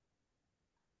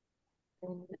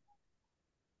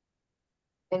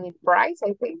any price,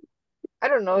 I think. I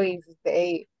don't know if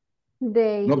they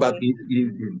No, but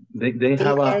they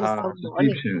have earn a some money.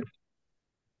 subscription.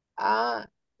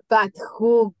 But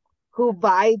who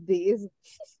buy this?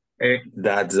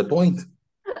 That's the point.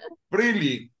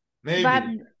 Freely, maybe. But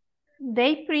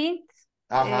they print.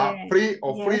 Free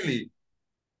or yes. freely.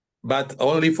 But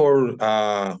only for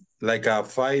like a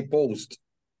 5 post.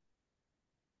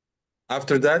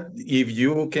 After that, if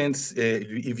you can,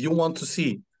 if you want to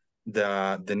see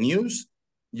the news,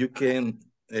 you can,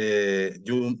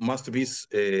 you must be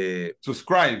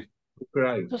Subscribe.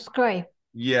 Subscribe.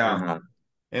 Yeah.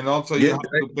 And also you have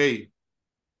to pay.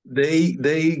 They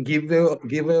give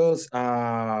us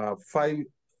 5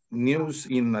 news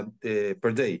in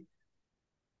per day.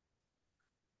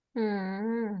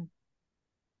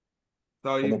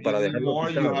 So if you need more,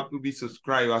 you have to be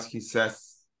subscribed, as he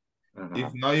says.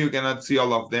 If not, you cannot see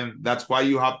all of them. That's why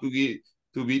you have to be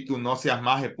to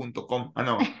noseasmaje.com. I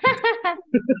know.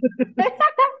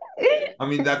 I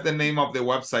mean, that's the name of the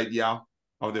website, yeah,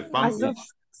 of the fan page.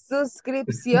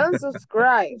 Subscription,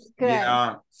 subscribe.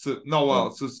 Yeah.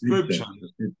 Subscription.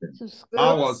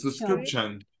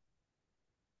 Subscription.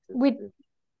 With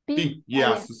P.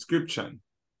 Yeah, subscription.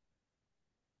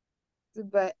 To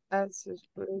buy a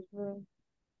subscription.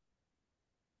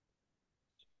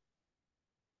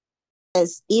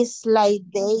 Yes, it's like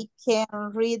they can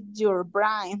read your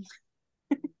brain.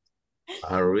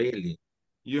 Really?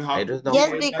 You have to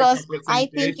yes, because I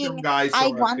thinking guys, I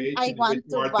want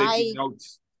to buy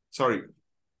notes. Sorry.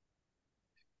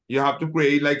 You have to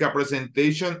create like a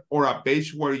presentation or a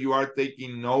page where you are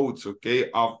taking notes, okay,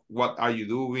 of what are you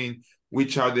doing,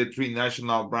 which are the 3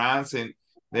 national brands, and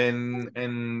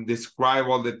then describe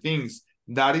all the things.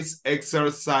 That is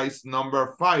exercise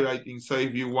number 5, I think. So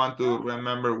if you want to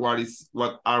remember what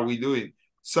are we doing?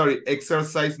 Sorry,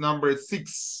 exercise number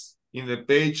 6 in the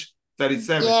page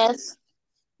 37. Yes,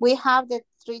 we have the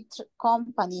 3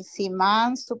 companies,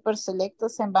 Siman, Super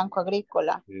Selectos, and Banco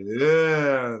Agrícola.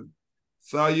 Yeah.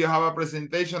 So you have a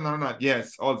presentation or not?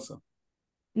 Yes, also.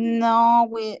 No,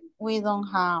 we don't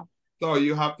have. So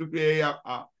you have to create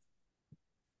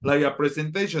a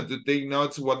presentation to take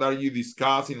notes. What are you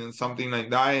discussing and something like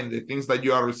that, and the things that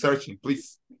you are researching,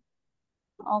 please.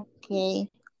 Okay.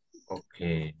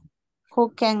 Okay. Who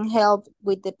can help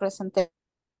with the presentation?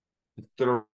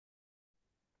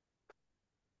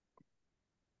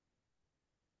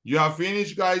 You have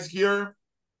finished, guys, here?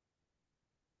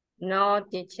 No,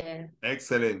 teacher.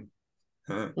 Excellent.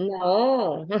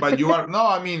 No. But you are, no,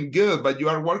 I mean, good, but you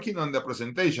are working on the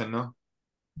presentation, no?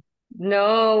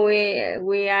 No,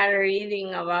 we are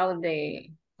reading about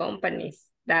the companies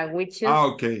that we choose.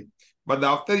 Okay. But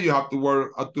after you have to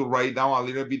work to write down a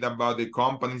little bit about the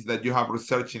companies that you have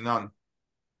researching on.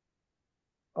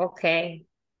 Okay.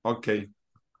 Okay.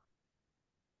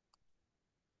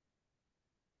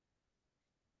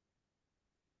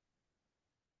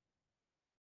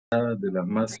 De las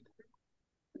más.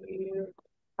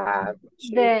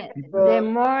 The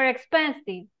more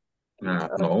expensive.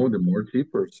 No, the more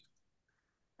cheaper.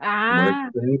 More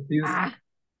expensive.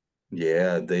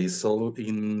 Yeah, they sold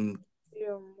in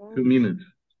 2 minutes.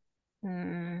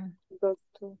 When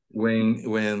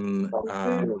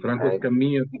Franco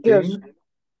Escamilla came,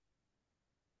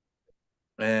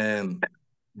 and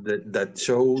that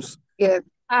shows.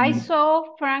 I saw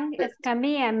Frank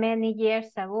Escamilla many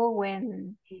years ago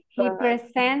when he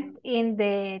present in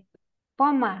the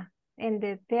Poma, in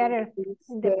the theater,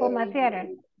 in the Poma theater.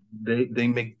 They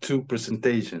make 2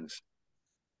 presentations.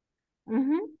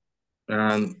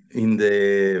 And in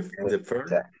the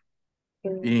first,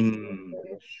 in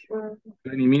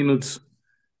 20 minutes,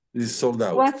 is sold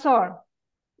out. One sold.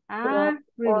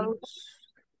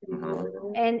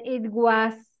 Really? And it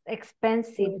was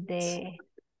expensive, the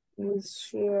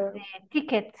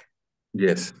ticket.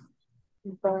 Yes.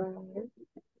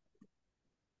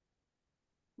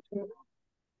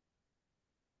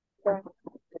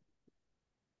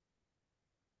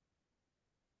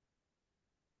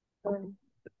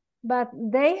 But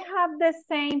they have the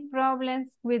same problems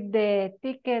with the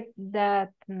ticket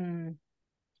that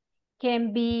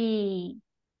can be,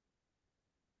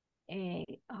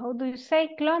 how do you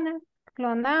say,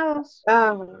 clonados?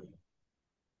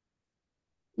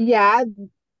 Yeah,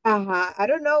 I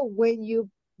don't know, when you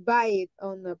buy it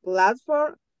on a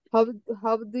platform, How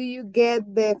do you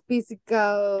get the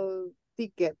physical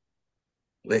ticket?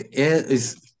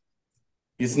 It's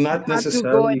not You have to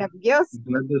go in necessary. a kiosk. It's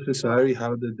not necessary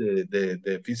how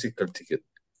the physical ticket.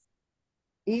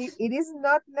 It is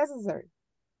not necessary.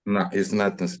 No, it's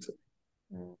not necessary.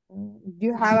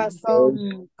 You have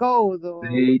some code or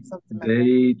something like that.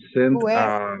 They send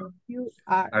QR.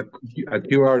 a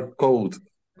QR code.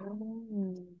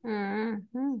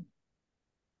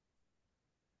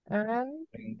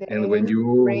 And when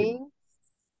you bring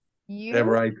you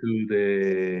arrive to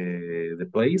the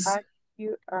place, a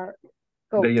QR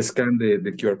code. they scan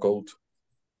the QR code.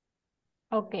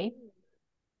 Okay.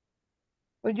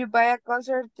 When you buy a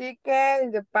concert ticket,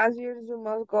 in the past years you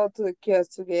must go to the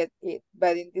kiosk to get it.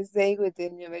 But in this day, with the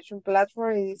innovation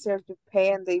platform, it is easier to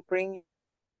pay and they bring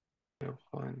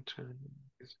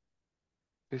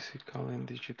Physical and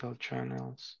digital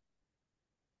channels.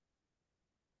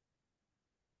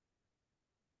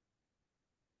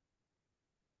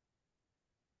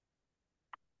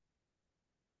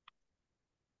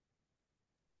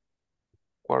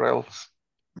 What else?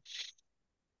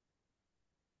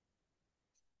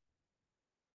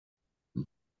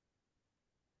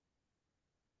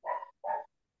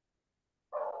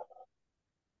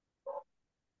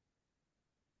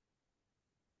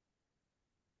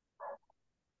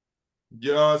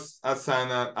 Just as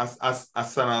an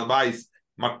advice,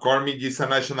 McCormick is a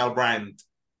national brand.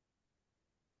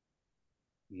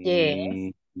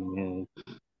 Yes. Yes.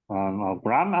 A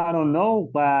brand, I don't know,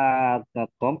 but the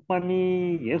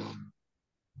company, yes.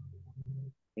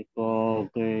 Because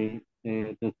the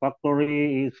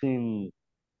factory is in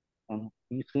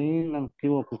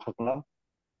Antiguo Cuscatlán.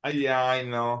 Yeah, I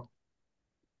know.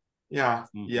 Yeah,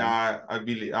 yeah, I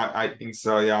believe I think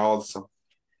so. Yeah, also,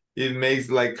 it makes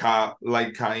like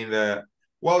in the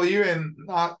even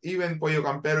not even Pollo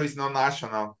Campero is not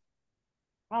national.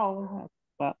 Oh,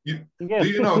 but Do yes.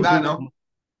 you know that? No.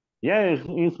 Yes,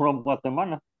 it's from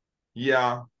Guatemala.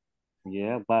 Yeah.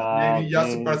 Yeah, but Maybe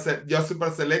just Super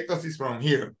Selectos is from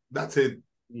here. That's it.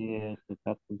 yes,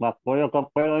 exactly. But Pollo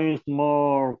Campero is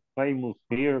more famous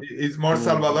here. It's more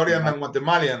Salvadorian than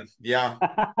Guatemalan. Yeah.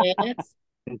 Yes.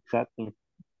 Exactly.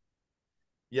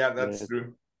 Yeah, that's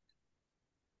true.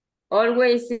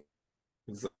 Always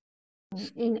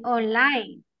in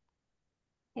online,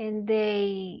 and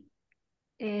they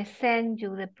send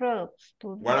you the products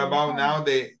to. What about now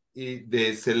the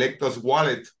Selectos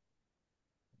wallet?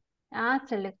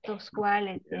 Selectos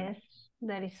wallet, yes,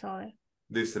 that is other.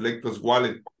 The Selectos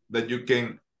wallet that you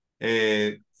can,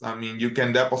 I mean, you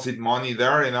can deposit money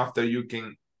there, and after you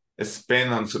can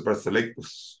spend on Super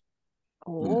Selectos.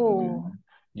 Oh.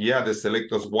 Yeah, the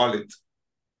Selectos wallet.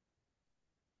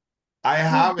 I You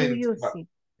haven't, use it.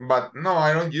 but no,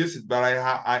 I don't use it, but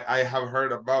I have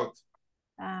heard about.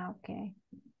 Okay.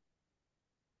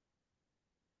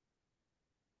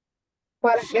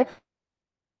 ¿Para qué?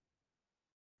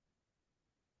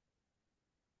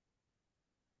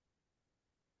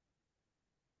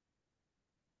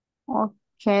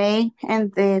 Okay,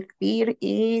 and the fear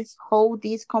is how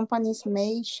these companies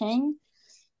may change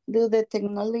the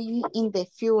technology in the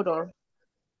future.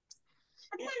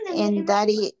 And that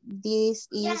this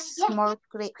is more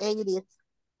creative.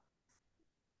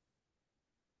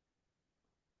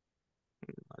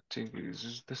 I think this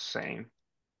is the same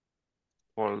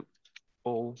for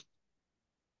all.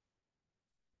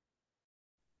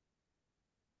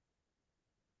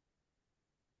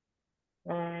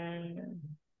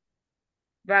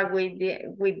 But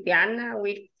with Diana,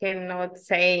 we cannot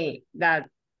say that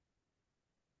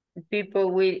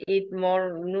people will eat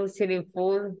more nursery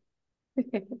food.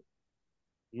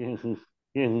 Yes,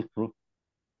 it's true.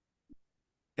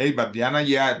 Hey, but Diana,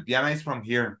 yeah, Diana is from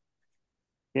here.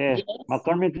 Yeah, Yes.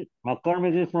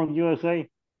 McCormick is from USA.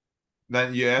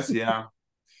 Then yes, yeah.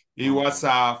 He was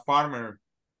a farmer.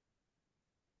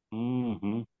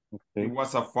 Okay. He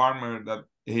was a farmer that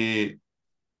he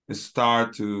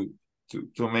started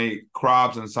to make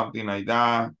crops and something like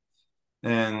that.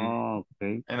 And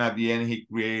and at the end he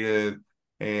created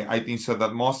I think so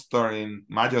that mustard and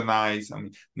mayonnaise. I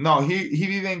mean, no, he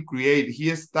didn't create,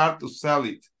 he started to sell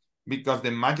it because the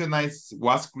mayonnaise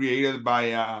was created by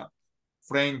a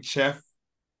French chef.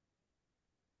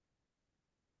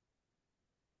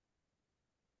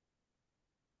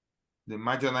 The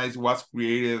mayonnaise was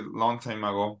created a long time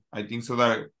ago. I think so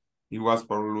that it was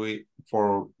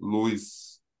for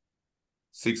Louis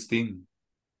 16.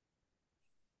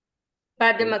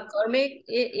 But the McCormick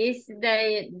is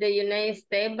the United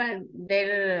States, but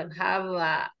they have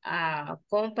a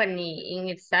company in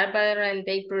El Salvador and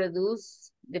they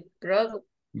produce the product.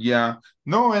 Yeah,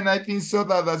 no, and I think so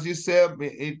that, as you said,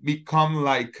 it become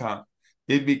like a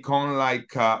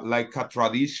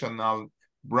traditional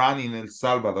brand in El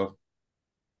Salvador.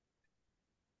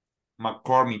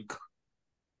 McCormick.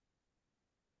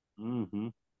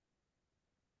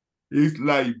 It's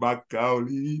like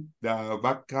Bacaolinita.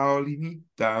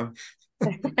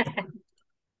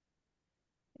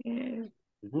 This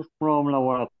is from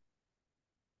laboratory.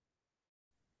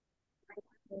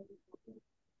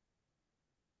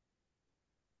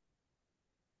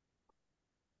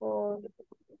 For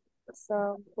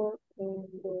example, in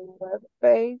the web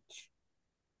page,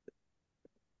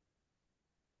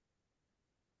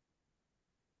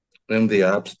 In the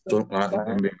App Store,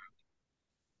 product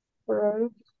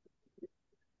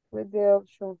with the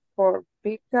option for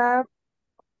pickup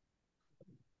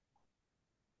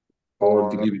or or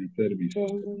delivery service.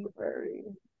 delivery.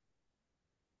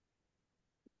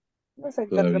 No sé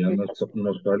qué otra Todavía aplicación.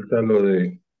 nos falta lo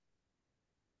de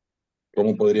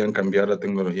cómo podrían cambiar la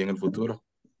tecnología en el futuro.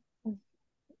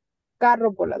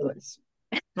 Carros voladores.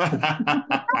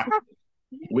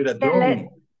 With a drone.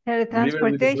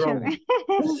 Teletransportation. I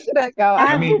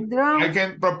The mean, drone. I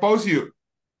can propose you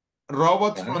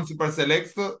robots from Super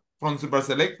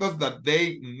Selectos that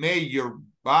they make your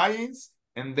buyings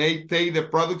and they take the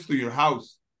products to your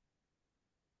house.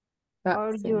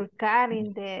 Or your car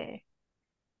in the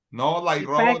No, like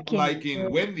robots parking. like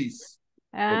in Wendy's.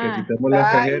 Porque quitamos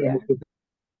las cajeras. Yeah.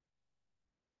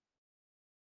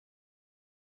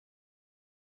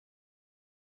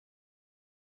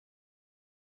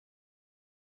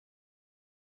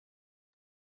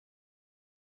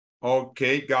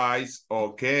 Okay, guys.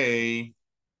 Okay.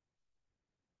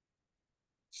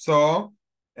 So,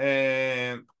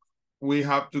 we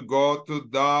have to go to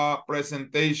the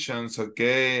presentations,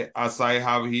 okay? As I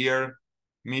have here,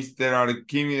 Mr.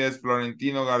 Arquímedes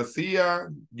Florentino Garcia.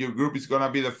 Your group is going to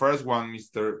be the first one,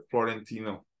 Mr.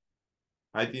 Florentino.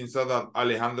 I think so that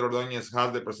Alejandro Ordóñez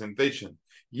has the presentation.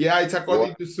 Yeah, it's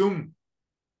according to Zoom.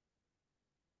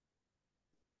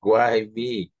 Why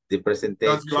me? The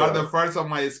presentation. Because you are the first on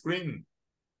my screen.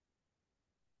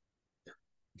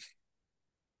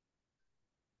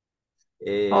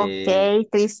 Okay,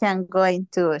 Christian, going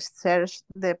to search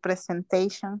the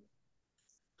presentation.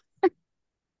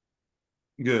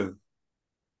 Good.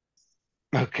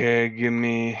 Okay, give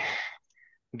me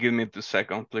 2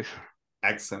 seconds, please.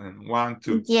 Excellent. 1,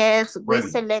 2. Yes, we Ready.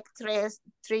 select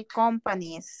three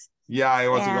companies. Yeah, I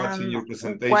was watching your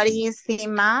presentation. What is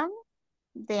Iman?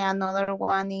 The another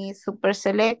one is Super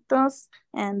Selectos,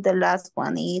 and the last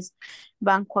one is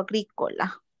Banco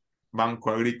Agrícola.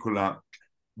 Banco Agrícola.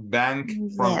 Bank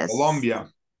from Yes. Colombia.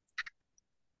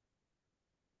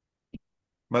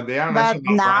 But they are But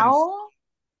national now,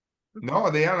 brands. No,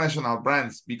 they are national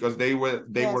brands because they were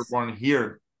born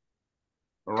here.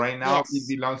 Right now, yes, it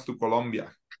belongs to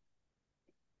Colombia.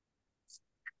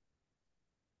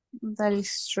 that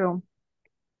is true.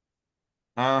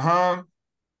 Uh-huh.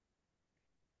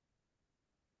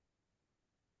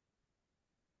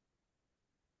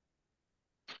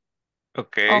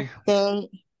 Okay. Okay.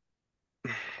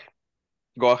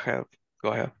 Go ahead.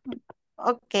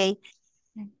 Okay.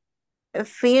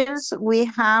 First, we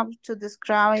have to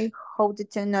describe how the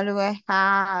technology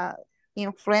has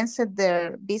influenced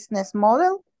their business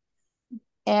model.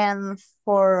 And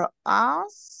for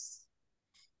us,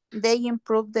 they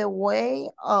improve the way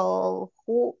of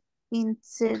who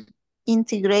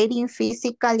integrating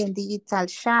physical and digital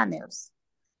channels.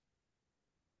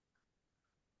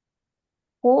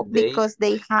 Because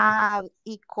they have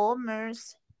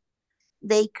e-commerce,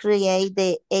 they create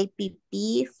the app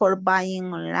for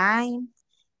buying online.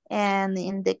 And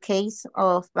in the case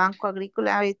of Banco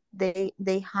Agrícola,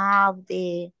 they have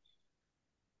the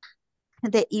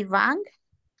e-bank.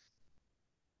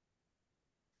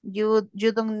 You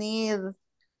don't need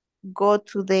go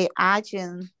to the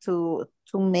agent to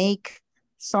make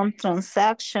some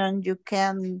transaction. You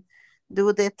can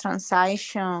do the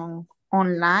transaction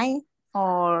online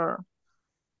or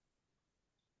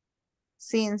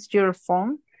since your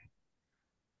phone.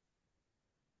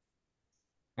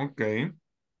 Okay.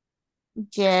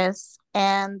 Yes,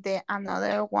 and the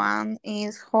another one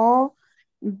is how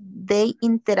they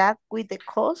interact with the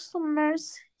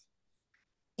customers.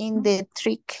 In the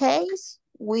three case,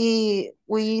 we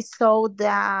saw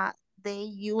that they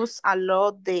use a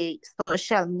lot the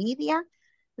social media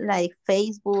like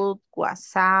Facebook,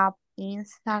 WhatsApp,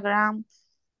 Instagram.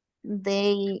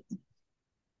 They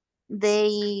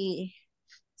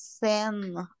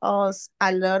send us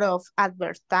a lot of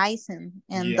advertising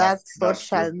and Yes, that that's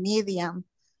social true. media.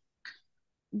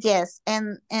 Yes,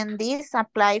 and this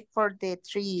apply for the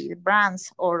 3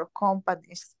 brands or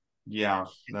companies. Yeah,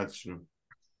 that's true.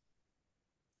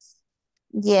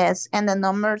 Yes, and the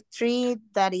number 3,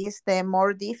 that is the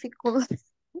more difficult,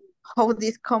 how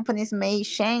these companies may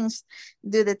change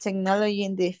due to technology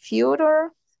in the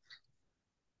future.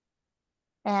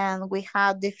 And we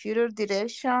have the future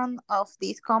direction of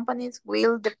these companies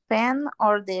will depend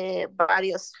on the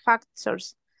various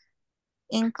factors,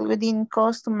 including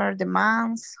customer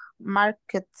demands,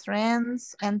 market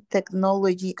trends, and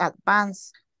technology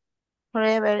advance.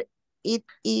 However, it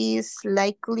is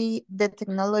likely the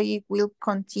technology will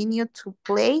continue to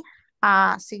play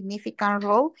a significant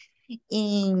role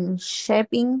in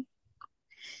shaping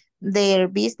their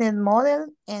business model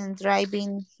and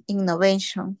driving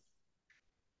innovation.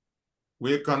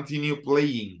 We'll continue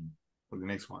playing for the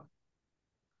next one.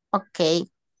 Okay.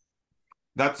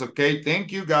 That's okay.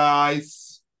 Thank you,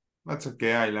 guys. That's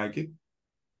okay. I like it.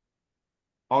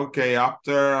 Okay,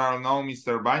 after, I don't know,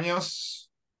 Mr. Baños.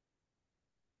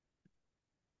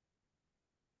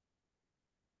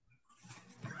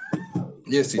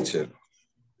 Yes, teacher.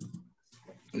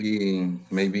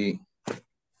 Maybe.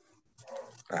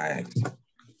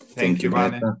 Thank you,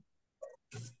 Vane. Vanessa.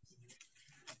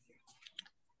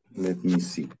 Let me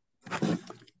see.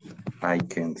 I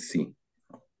can see.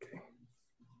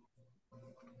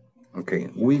 Okay,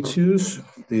 we choose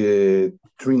the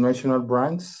 3 national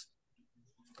brands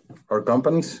or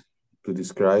companies to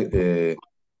describe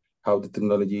how the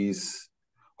technology is,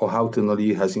 or how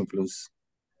technology has influenced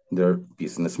their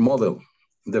business model.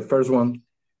 The first one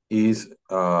is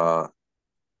La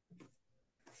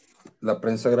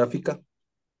Prensa Gráfica.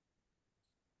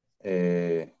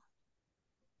 The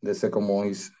second one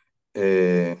is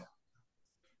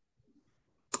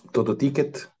Todo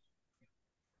Ticket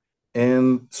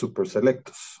and Super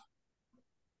Selectos.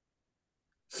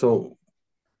 So,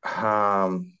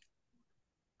 how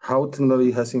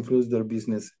technology has influenced their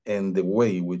business and the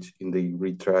way in which they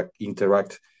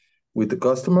interact with the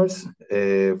customers.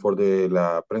 For the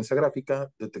La Prensa Gráfica,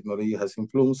 the technology has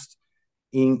influenced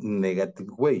in negative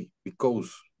way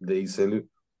because they sell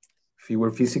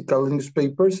fewer physical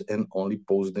newspapers and only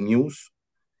post the news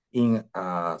in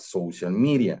social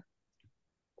media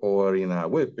or in a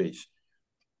web page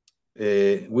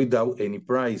without any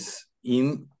price.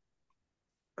 In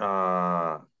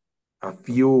a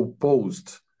few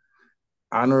posts.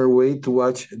 Another way to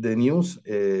watch the news,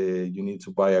 you need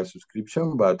to buy a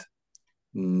subscription, but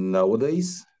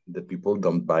nowadays the people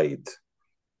don't buy it.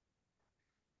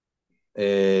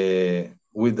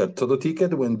 With the Todo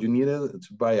Ticket, when you needed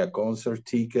to buy a concert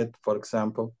ticket, for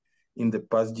example, in the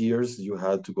past years, you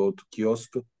had to go to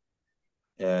kiosk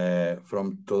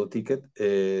from Todo Ticket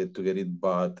to get it,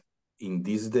 but in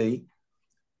this day,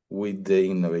 with the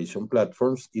innovation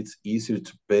platforms, it's easier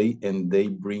to pay and they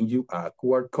bring you a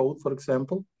QR code, for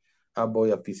example,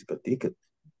 avoid a physical ticket.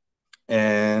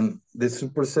 And the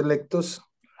Super Selectos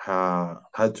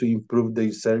had to improve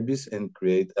their service and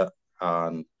create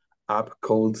an app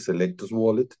called Selectos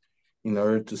Wallet in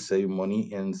order to save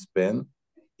money and spend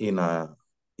in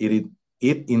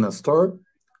it in a store.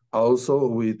 Also,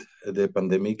 with the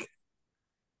pandemic,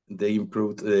 they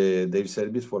improved their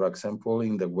service. For example,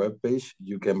 in the web page,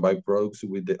 you can buy products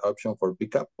with the option for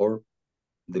pickup or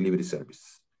delivery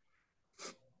service.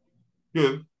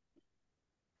 Good.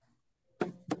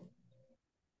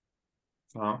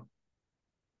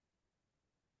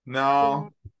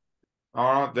 No.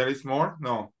 Oh, there is more?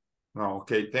 No. No,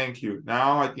 okay, thank you.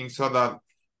 Now I think so that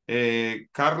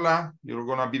Carla, you're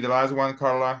gonna be the last one,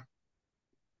 Carla.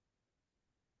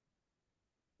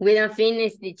 We don't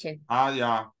finish, teacher.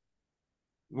 Yeah.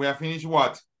 We have finished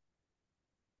what?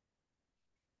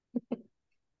 The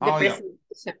yeah.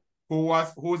 presentation.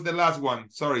 Who's the last one?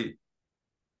 Sorry.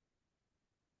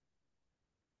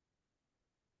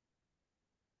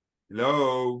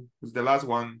 Hello, who's the last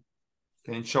one?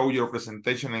 Can you show your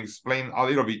presentation and explain a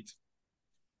little bit?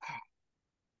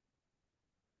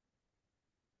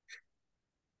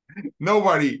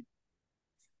 Nobody.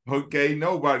 Okay,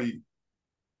 nobody.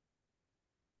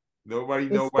 Nobody.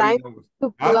 It's time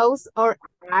to close our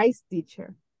eyes,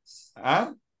 teacher.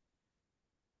 Huh?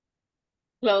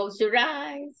 Close your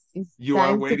eyes. You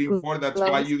are waiting for, that's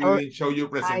why you didn't show your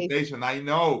presentation. I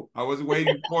know, I was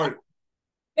waiting for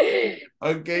it.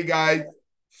 Okay, guys.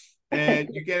 And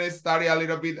you can study a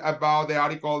little bit about the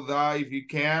article there if you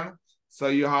can. So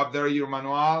you have there your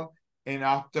manual. And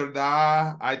after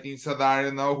that, I think so that I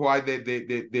don't know why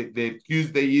the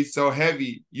Tuesday is so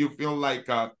heavy. You feel like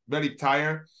very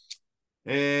tired.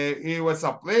 It was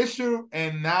a pleasure.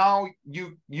 And now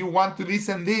you want to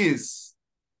listen this.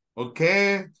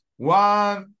 Okay,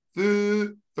 1,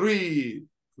 2, 3.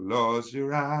 Close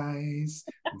your eyes.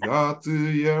 Go to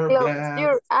your Close bed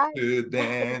your eyes. to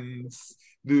dance.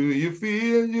 Do you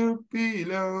feel your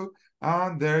pillow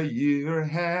under your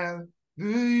head? Do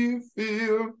you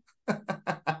feel?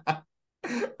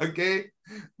 Okay,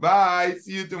 bye.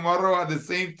 See you tomorrow at the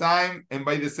same time and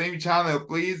by the same channel.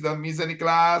 Please don't miss any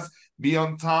class. Be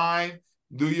on time.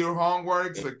 Do your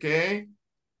homeworks, okay?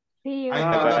 See you.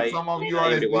 I know that Bye. some of you Bye,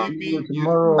 are everyone. See you sleeping.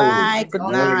 tomorrow. Bye. Good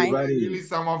Bye, night. everybody. Really,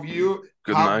 some of you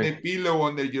Good have night. the pillow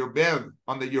under your bed,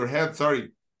 under your head,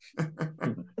 sorry.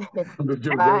 Under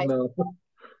your Bye. bed now.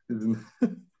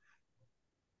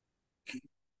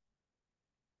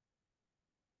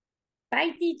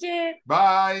 Bye, teacher.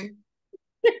 Bye.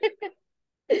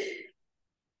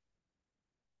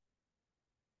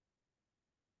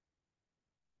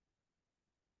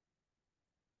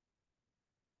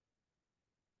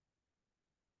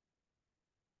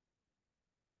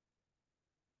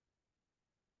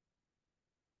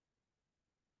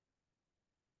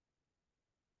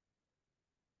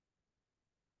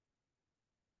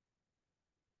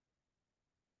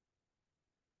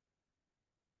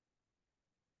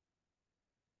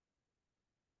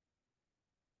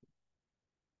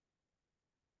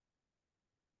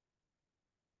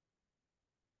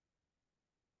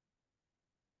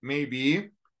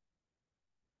 Maybe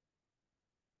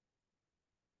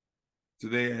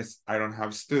today as I don't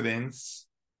have students,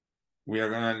 we're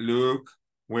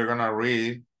gonna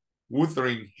read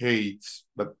Wuthering Heights,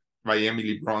 but by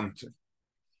Emily Bronte.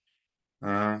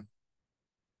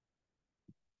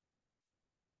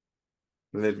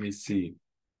 Let me see.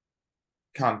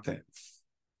 Contents.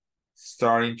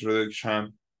 Story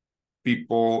introduction.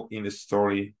 People in the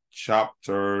story.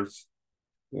 Chapters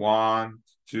 1,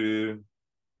 2.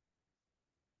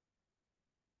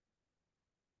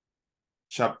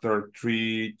 Chapter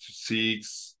 3 to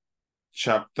 6.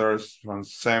 Chapters from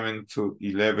 7 to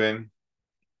 11.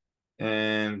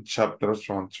 And chapters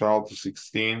from 12 to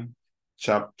 16.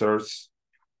 Chapters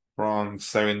from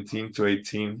 17 to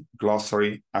 18,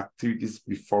 glossary, activities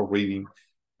before reading,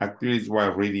 activities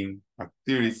while reading,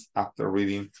 activities after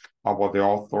reading, about the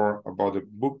author, about the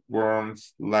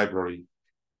bookworm's library.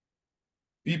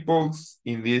 Peoples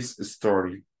in this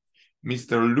story.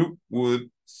 Mr. Lookwood's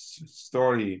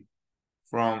story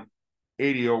from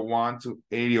 8001 to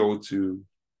 8002.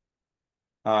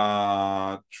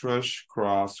 Thrush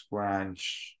Cross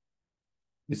Ranch.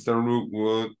 Mr.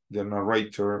 Lookwood, the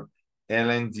narrator,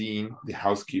 Ellen Dean, the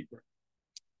housekeeper.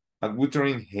 At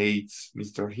Wuthering Heights,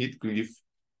 Mr. Heathcliff,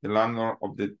 the landlord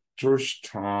of the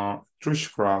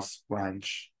Thrushcross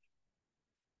Ranch.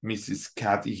 Mrs.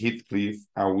 Cathy Heathcliff,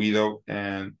 a widow,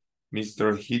 and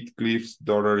Mr. Heathcliff's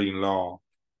daughter-in-law.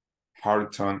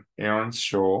 Harton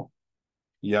Earnshaw,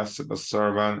 Joseph a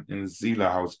servant, and Zilla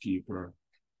housekeeper.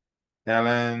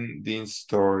 Ellen Dean's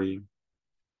story.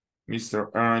 Mr.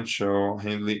 Earnshaw,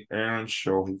 Henley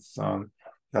Earnshaw, his son,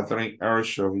 Catherine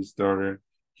Earnshaw, his daughter,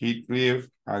 Heathcliff,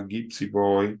 a gypsy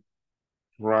boy,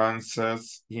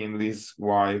 Frances Hindley's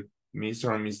wife,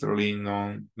 Mr. and Mr.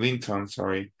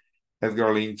 Linton,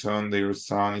 Edgar Linton, their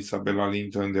son, Isabella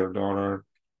Linton, their daughter,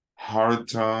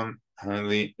 Harton,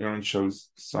 Henley Earnshaw's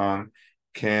son,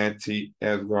 Katie,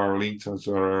 Edgar Linton's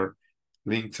daughter,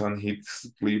 Linton,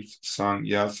 Heathcliff's son,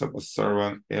 Joseph, a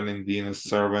servant, Ellen Dean, a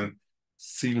servant,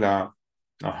 Zilla,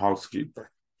 a housekeeper.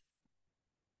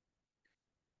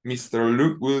 Mr.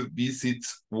 Lookwood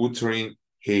visits Wuthering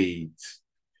Heights.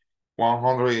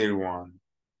 181.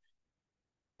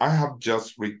 I have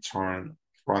just returned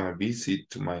from a visit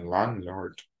to my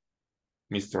landlord,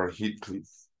 Mr. Heathcliff.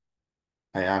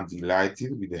 I am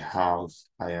delighted with the house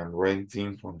I am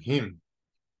renting from him.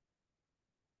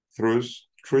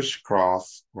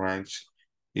 Thrushcross Ranch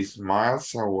is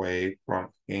miles away from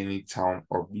any town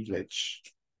or village.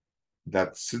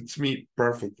 That suits me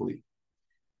perfectly.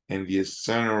 And the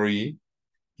scenery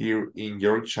here in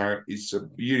Yorkshire is so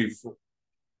beautiful.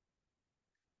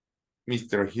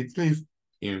 Mr. Heathcliff,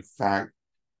 in fact,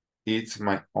 is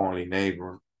my only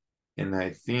neighbor, and I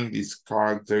think this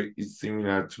character is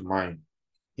similar to mine.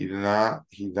 He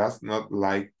does not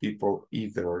like people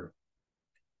either.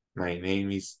 My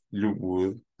name is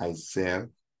Lookwood, I said,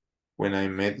 when I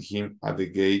met him at the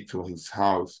gate to his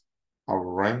house.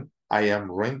 I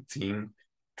am renting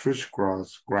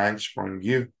Thrushcross Ranch from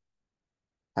you.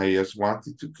 I just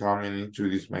wanted to come and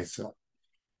introduce myself.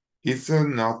 He said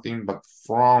nothing but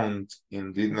frowned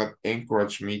and did not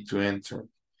encourage me to enter.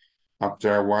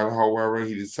 After a while, however,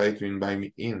 he decided to invite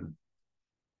me in.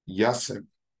 Joseph,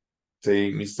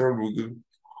 take Mr. Lookwood's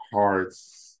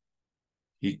hearts,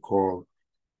 he called,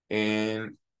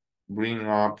 and bring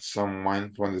up some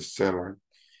wine from the cellar.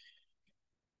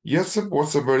 Joseph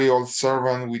was a very old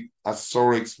servant with a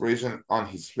sorry expression on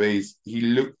his face. He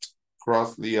looked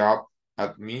crossly up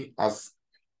at me as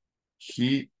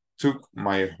he took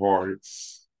my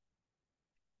horse.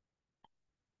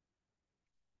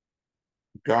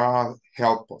 God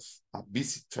help us, a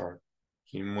visitor,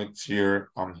 he muttered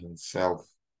on himself.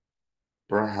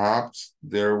 Perhaps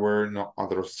there were no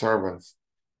other servants,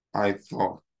 I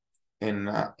thought, and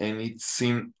it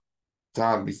seemed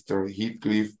that Mr.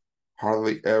 Heathcliff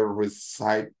hardly ever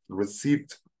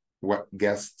received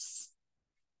guests.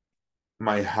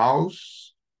 My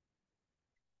house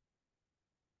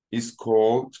is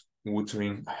called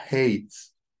Wuthering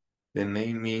Heights. The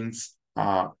name means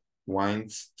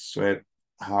wind-swept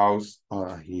house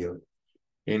on a hill,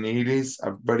 and it is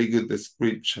a very good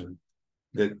description.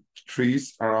 The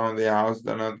trees around the house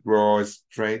do not grow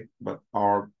straight, but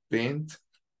are bent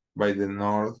by the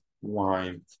north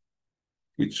wind,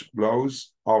 which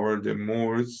blows over the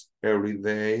moors every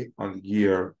day on the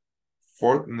year.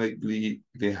 Fortunately,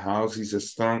 the house is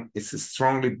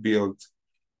strongly built,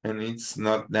 and it's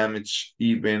not damaged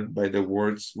even by the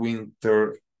worst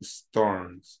winter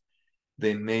storms.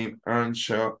 The name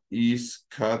Earnshaw is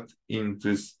cut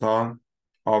into stone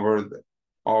over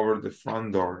the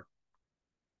front door.